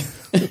freezing.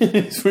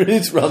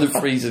 It's rather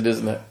freezing,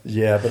 isn't it?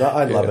 Yeah, but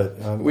I love it.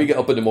 We get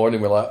up in the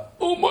morning, we're like,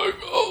 oh my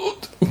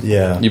god!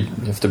 Yeah, you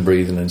have to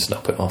breathe and then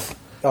snap it off.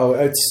 Oh,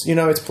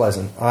 it's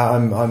pleasant.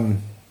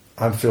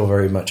 I feel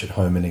very much at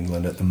home in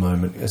England at the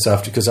moment. It's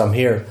because I'm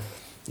here,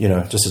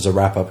 just as a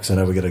wrap up, because I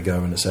know we're going to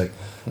go in a sec.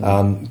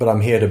 But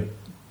I'm here to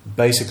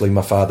basically.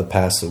 My father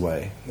passed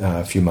away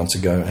a few months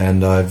ago,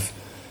 and I've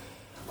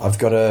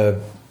got to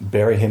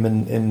bury him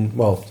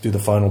do the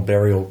final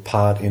burial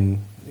part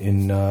in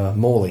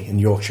Morley in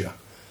Yorkshire.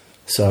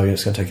 So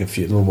it's going to take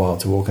a little while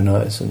to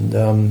organise, and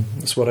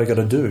that's what I got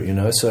to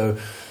do, So,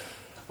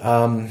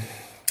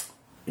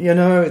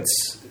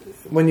 it's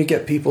when you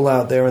get people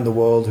out there in the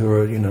world who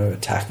are,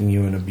 attacking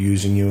you and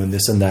abusing you and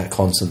this and that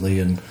constantly,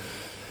 and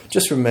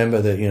just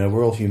remember that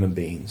we're all human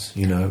beings.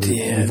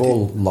 We've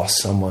all lost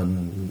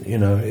someone.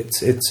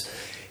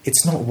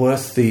 It's not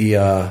worth the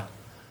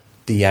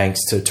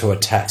angst to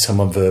attack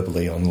someone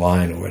verbally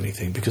online or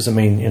anything, because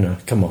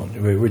come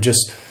on,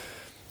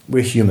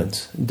 we're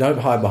humans. Don't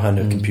hide behind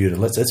a computer.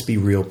 Let's be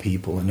real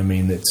people. And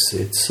it's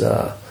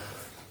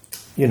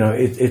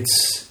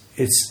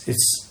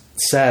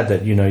sad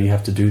that you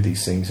have to do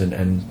these things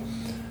and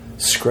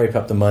scrape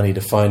up the money to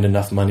find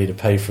enough money to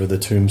pay for the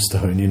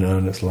tombstone.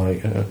 And it's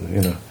like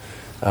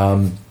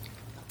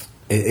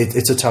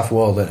It's a tough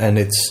world, and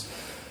it's,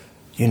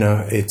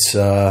 I'm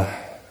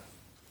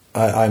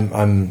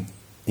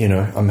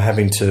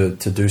having to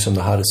do some of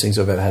the hardest things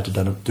I've ever had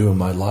to do in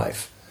my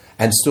life,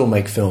 and still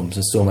make films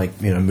and still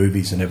make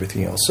movies and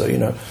everything else. So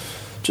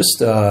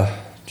just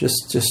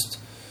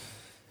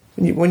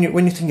when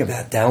you think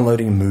about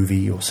downloading a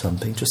movie or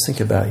something, just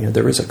think about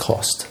there is a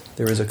cost.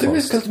 There is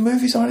because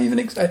movies aren't even.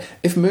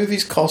 If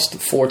movies cost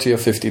 $40 or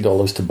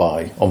 $50 to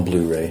buy on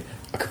Blu-ray,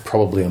 I could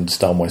probably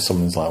understand why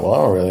someone's like, well, I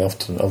don't really have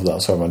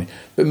that sort of money.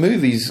 But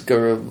movies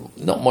go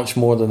not much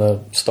more than a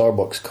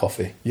Starbucks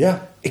coffee.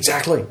 Yeah,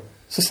 exactly.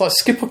 So it's like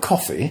skip a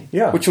coffee,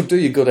 yeah, which will do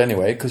you good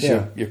anyway because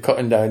you're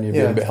cutting down, you're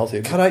being a bit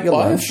healthier. Cut out your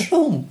lunch,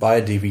 buy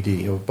a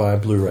DVD or buy a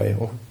Blu-ray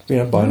or buy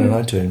it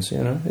on iTunes.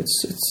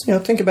 It's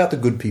think about the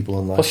good people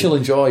in life. Plus, you'll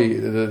enjoy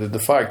the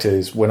fact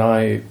is when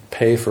I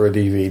pay for a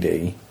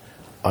DVD,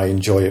 I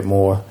enjoy it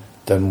more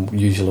than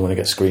usually when I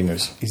get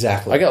screeners.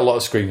 Exactly, I get a lot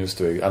of screeners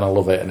through, and I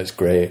love it, and it's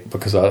great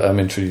because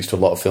I'm introduced to a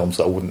lot of films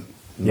that I wouldn't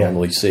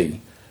normally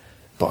see.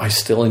 But I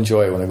still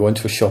enjoy it when I go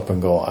into a shop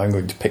and go, I'm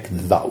going to pick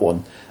that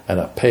one, and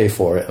I pay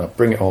for it, and I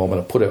bring it home,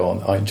 and I put it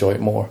on. I enjoy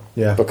it more.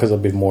 Yeah. Because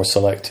I've been more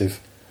selective.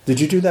 Did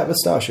you do that with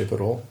Starship at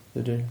all?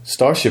 Did you?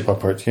 Starship, I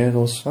purchased. Yeah,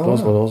 those were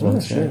those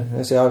ones.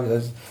 Yeah. See,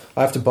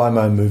 I have to buy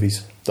my own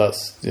movies.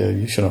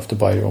 You shouldn't have to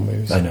buy your own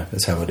movies. I know,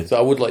 that's how it is. So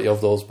I would let you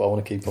have those, but I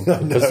want to keep them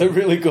because they're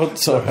really good.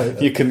 So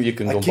you can go buy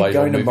your own movies. I keep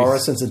going to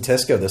Morrison's and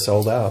Tesco; they're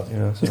sold out.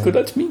 So. It's good.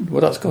 That's me.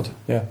 Well, that's good.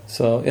 Yeah.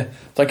 So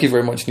thank you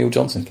very much, Neil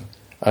Johnson.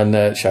 And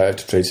shout out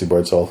to Tracy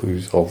Birdsall,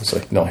 who's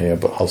obviously not here,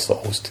 but has the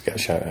host to get a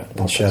shout out.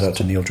 And shout out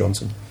to Neil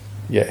Johnson.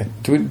 Yeah.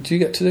 Do you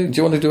get to do? Do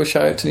you want to do a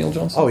shout out to Neil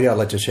Johnson? Oh yeah, I'd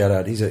like to shout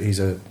out. He's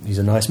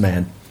a nice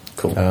man.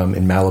 Cool.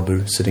 In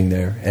Malibu, sitting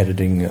there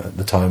editing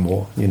the Time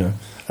War.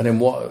 And then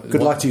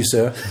Good luck to you,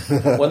 sir.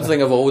 One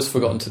thing I've always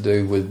forgotten to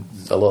do with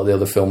a lot of the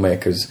other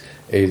filmmakers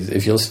is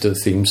if you listen to the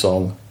theme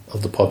song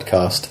of the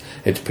podcast,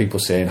 it's people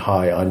saying,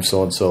 "Hi, I'm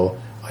so and so.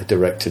 I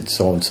directed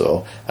so and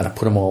so," and I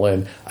put them all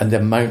in. And the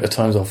amount of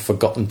times I've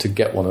forgotten to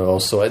get one of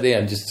those. So at the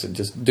end,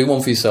 just do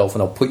one for yourself,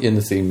 and I'll put you in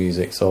the theme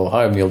music. So,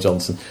 hi, I'm Neil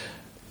Johnson,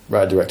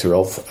 writer director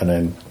of, and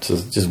then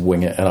just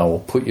wing it, and I will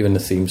put you in the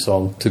theme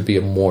song to be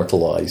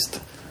immortalised.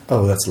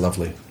 Oh, that's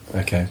lovely.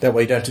 Okay, that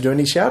way you don't have to do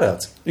any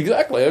shout-outs.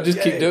 Exactly, I'll just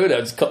keep doing it.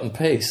 I'll just cut and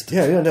paste.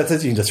 Yeah, that's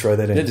it. You can just throw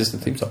that in. Yeah, just the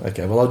theme song.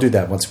 Okay, well, I'll do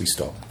that once we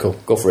stop. Cool,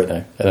 go for it now,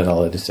 and then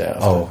I'll edit it out.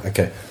 Oh,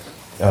 okay.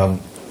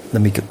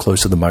 Let me get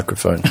close to the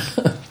microphone.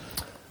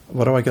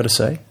 What do I got to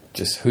say?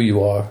 Just who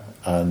you are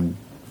and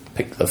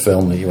pick the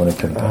film that you want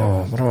to pick.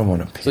 Oh, what do I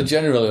want to pick? So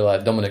generally,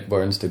 like Dominic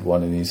Burns did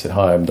one, and he said,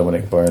 "Hi, I'm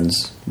Dominic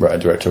Burns, writer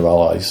director of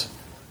Allies,"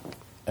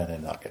 and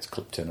then that gets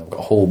clipped in. I've got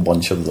a whole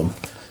bunch of them.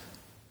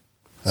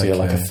 So you're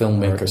like a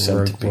filmmaker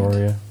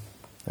centipede.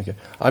 Okay,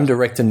 I'm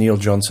director Neil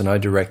Johnson. I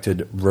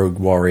directed Rogue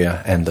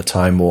Warrior and The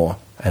Time War,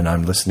 and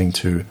I'm listening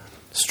to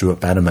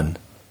Stuart Bannerman.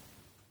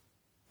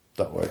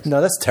 That works.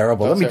 No, that's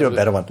terrible. Let me do a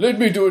better one. Let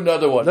me do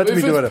another one. If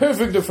it's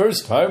perfect the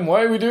first time,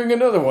 why are we doing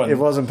another one? It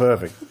wasn't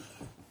perfect.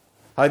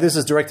 Hi, this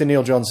is director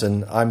Neil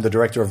Johnson. I'm the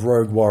director of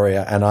Rogue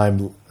Warrior, and I'm.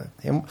 Do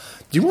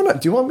you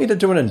want me to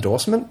do an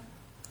endorsement?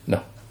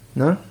 No.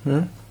 No.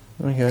 Okay.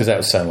 Because that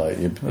would sound like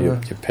you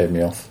paid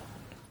me off.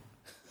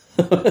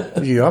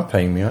 You are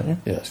paying me, aren't you?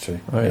 Yeah, that's true.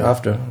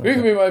 After. Give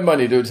me my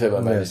money, don't say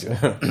my money.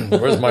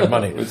 Where's my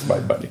money? Where's my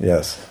money?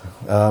 Yes.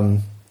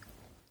 I'm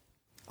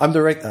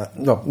director.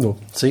 No.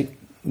 See,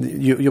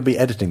 you'll be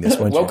editing this,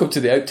 won't you? Welcome to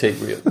the outtake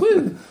reel.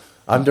 Woo!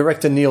 I'm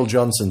director Neil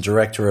Johnson,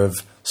 director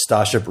of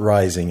Starship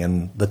Rising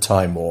and The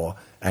Time War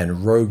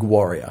and Rogue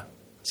Warrior.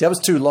 See, that was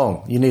too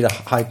long. You need a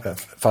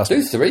fast.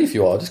 Do 3 if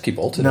you are. Just keep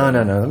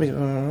alternating. No. Let me.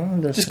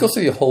 Just go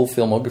through your whole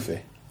filmography.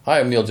 Hi,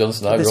 I'm Neil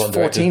Johnson. I wrote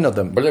 14 of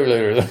them.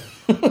 A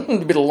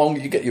bit longer.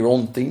 You get your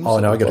own themes. Oh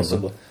no, I get it.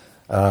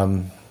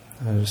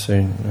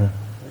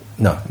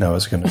 No, I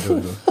was going to do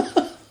it.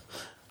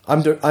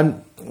 I'm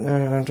directing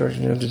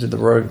the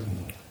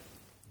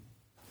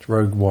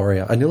Rogue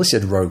Warrior. I nearly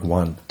said Rogue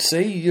One.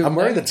 See, I'm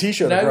wearing the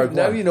T-shirt of Rogue One.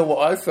 Now you know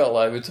what I felt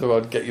like until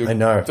I'd get your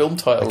film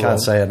title. I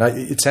can't say it. No,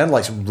 it sounded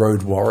like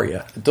Road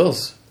Warrior. It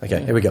does.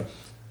 Okay, here we go.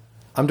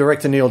 I'm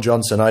director Neil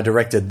Johnson. I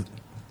directed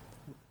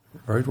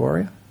Road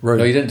Warrior.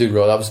 No, you didn't do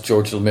Road. That was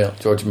George Miller.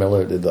 George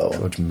Miller did that one.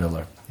 George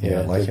Miller.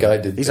 Yeah, the guy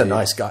did. He's a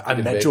nice guy. I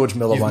met George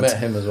Miller once. You've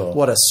met him as well.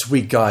 What a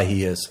sweet guy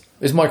he is.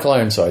 Is Michael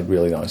Ironside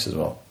really nice as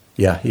well?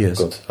 Yeah, he is.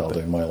 Good. I'll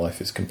do. My life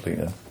is complete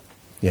now.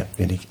 Yeah,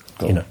 and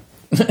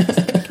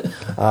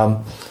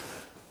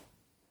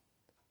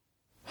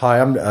Hi,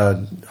 I'm.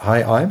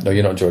 No,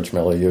 you're not George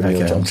Miller. You're Neil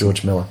Johnson. I'm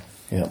George Miller.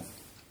 Yeah.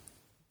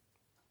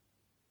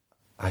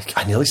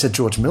 I nearly said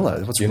George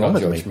Miller. What's wrong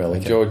with me? George Miller.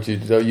 Okay. George,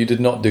 you did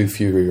not do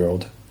Fury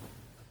Road.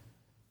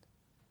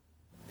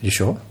 You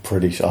sure?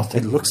 Pretty sure.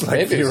 It looks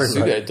like Fury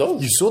Road. It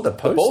does. You saw the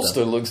poster. The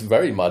poster looks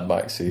very Mad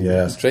Maxy.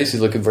 Yes. Tracy's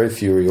looking very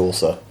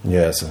Furiosa.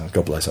 Yes.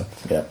 God bless her.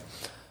 Yeah.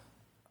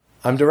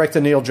 I'm director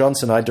Neil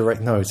Johnson. I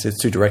direct. No, it's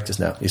 2 directors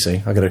now. You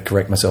see, I got to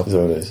correct myself.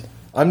 So it is.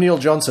 I'm Neil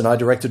Johnson. I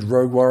directed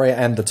Rogue Warrior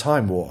and The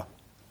Time War,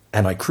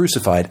 and I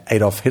crucified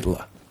Adolf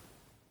Hitler.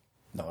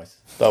 Nice.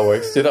 That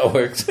works. See, that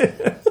works.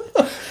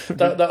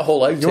 that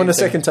whole outtake. You want a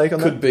second take on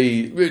that? Could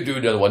be. We'll do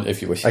another one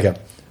if you wish. Okay.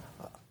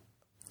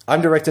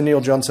 I'm director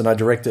Neil Johnson. I'm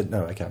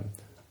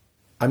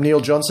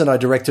Neil Johnson. I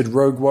directed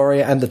Rogue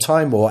Warrior and The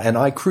Time War, and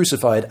I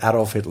crucified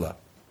Adolf Hitler.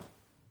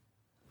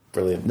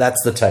 Brilliant.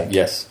 That's the take.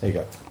 Yes. There you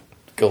go.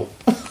 Cool.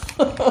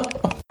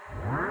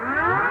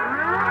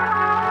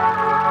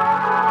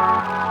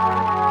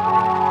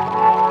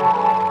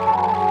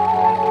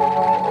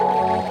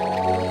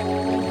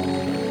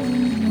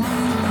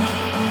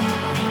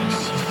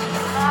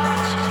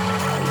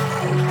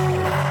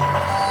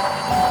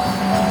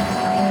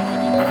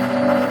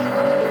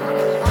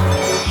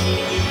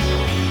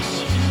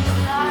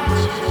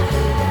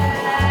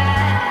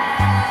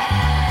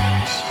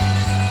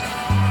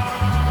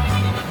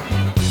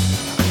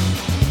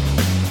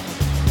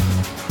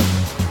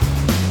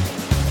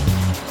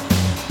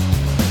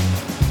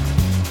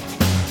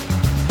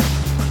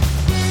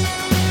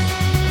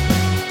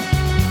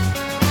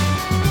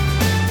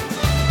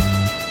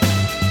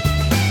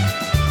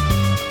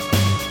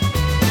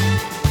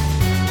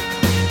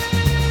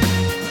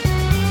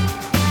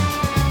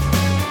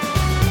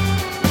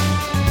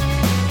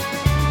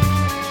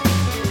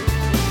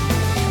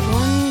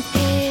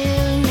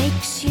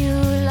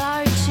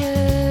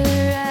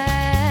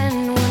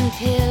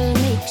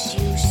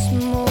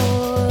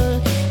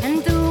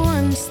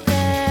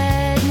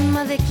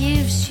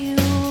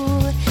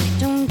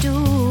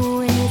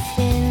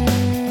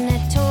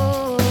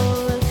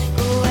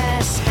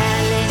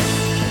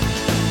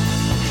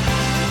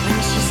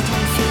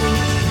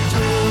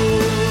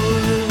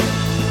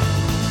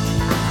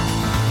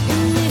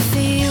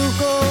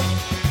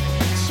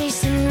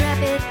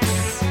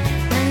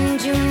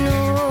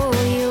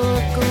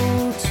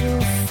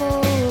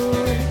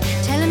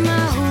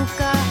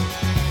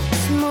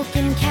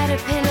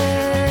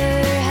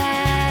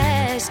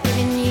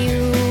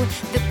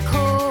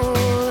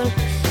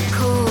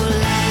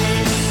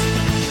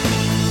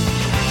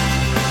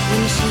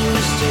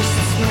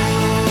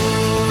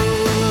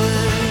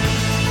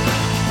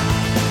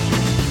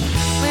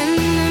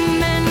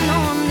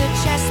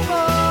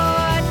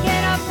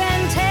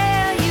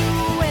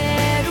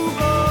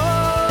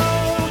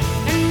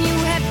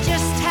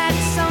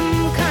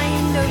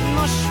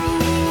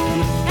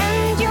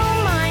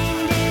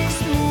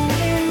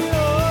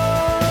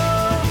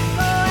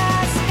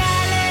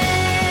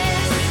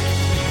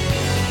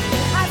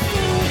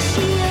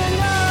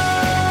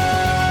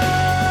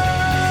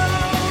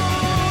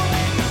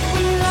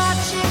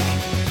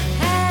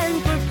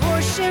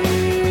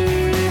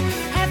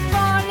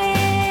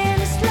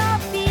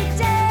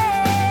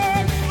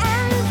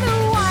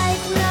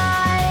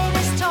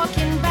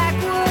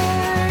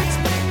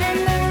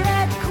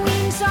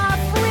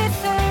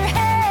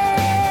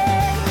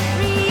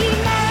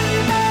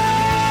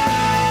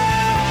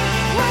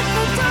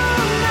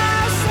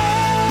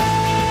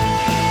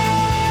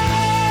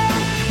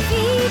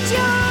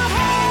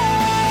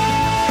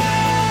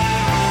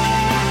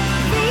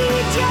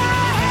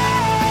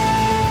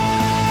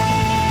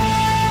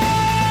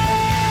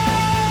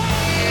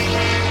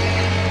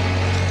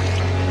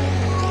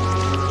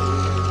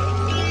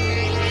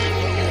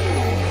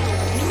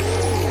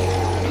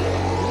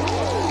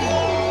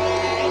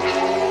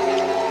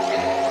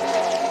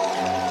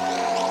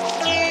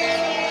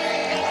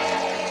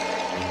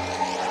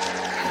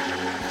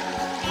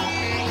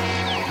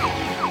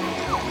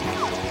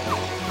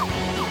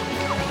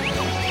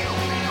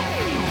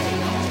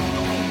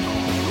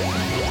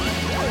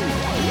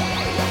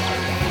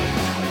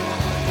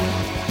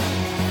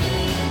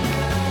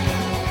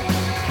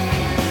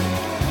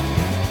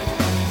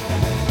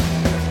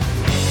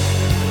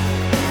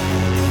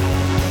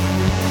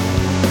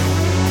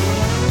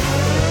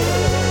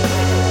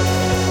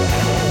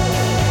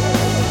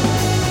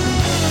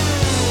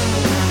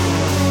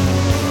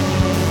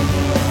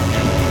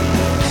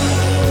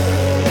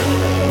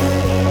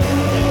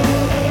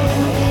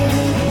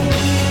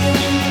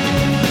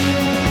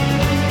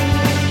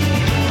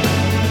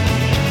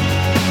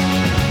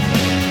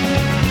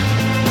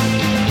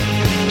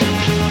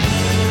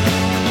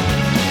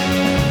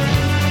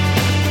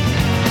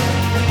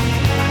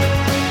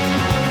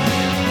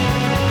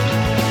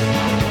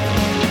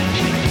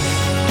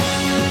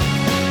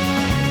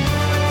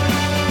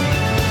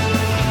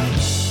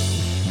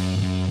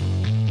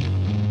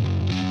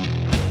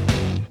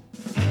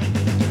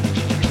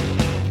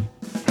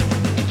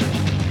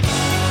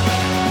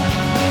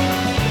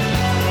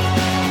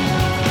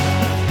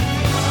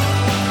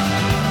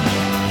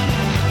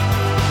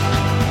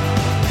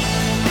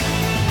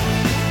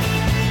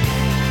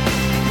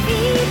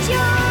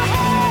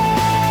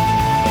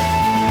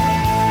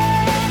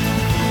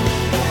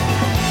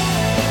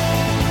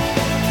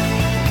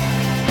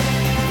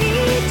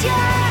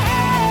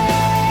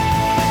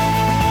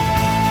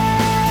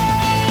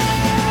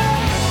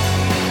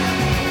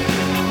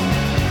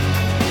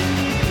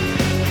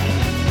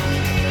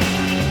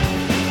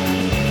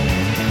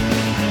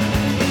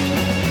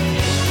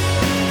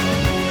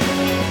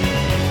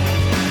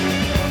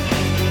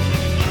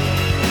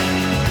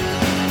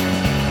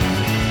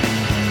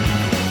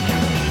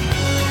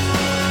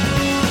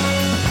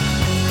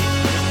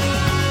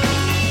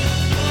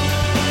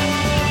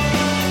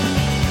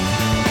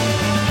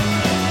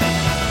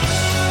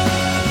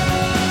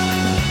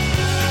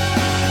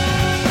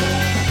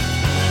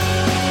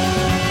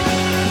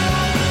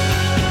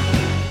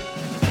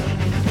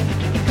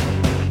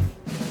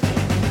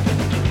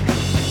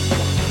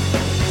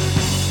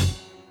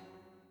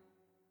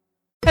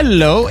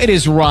 Hello, it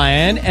is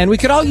Ryan, and we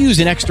could all use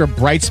an extra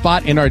bright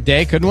spot in our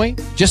day, couldn't we?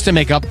 Just to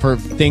make up for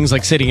things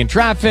like sitting in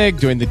traffic,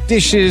 doing the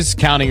dishes,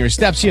 counting your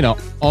steps, you know,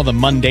 all the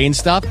mundane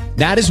stuff.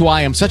 That is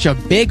why I'm such a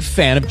big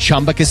fan of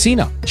Chumba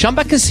Casino.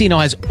 Chumba Casino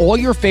has all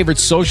your favorite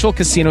social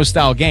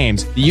casino-style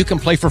games that you can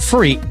play for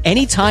free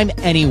anytime,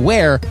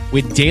 anywhere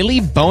with daily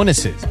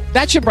bonuses.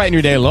 That should brighten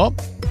your day a little.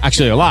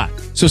 Actually, a lot.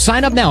 So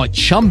sign up now at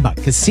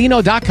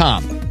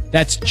ChumbaCasino.com.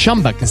 That's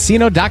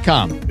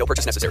ChumbaCasino.com. No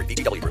purchase necessary.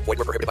 VGW Group. Void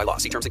where prohibited by law.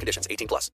 See terms and conditions. 18+.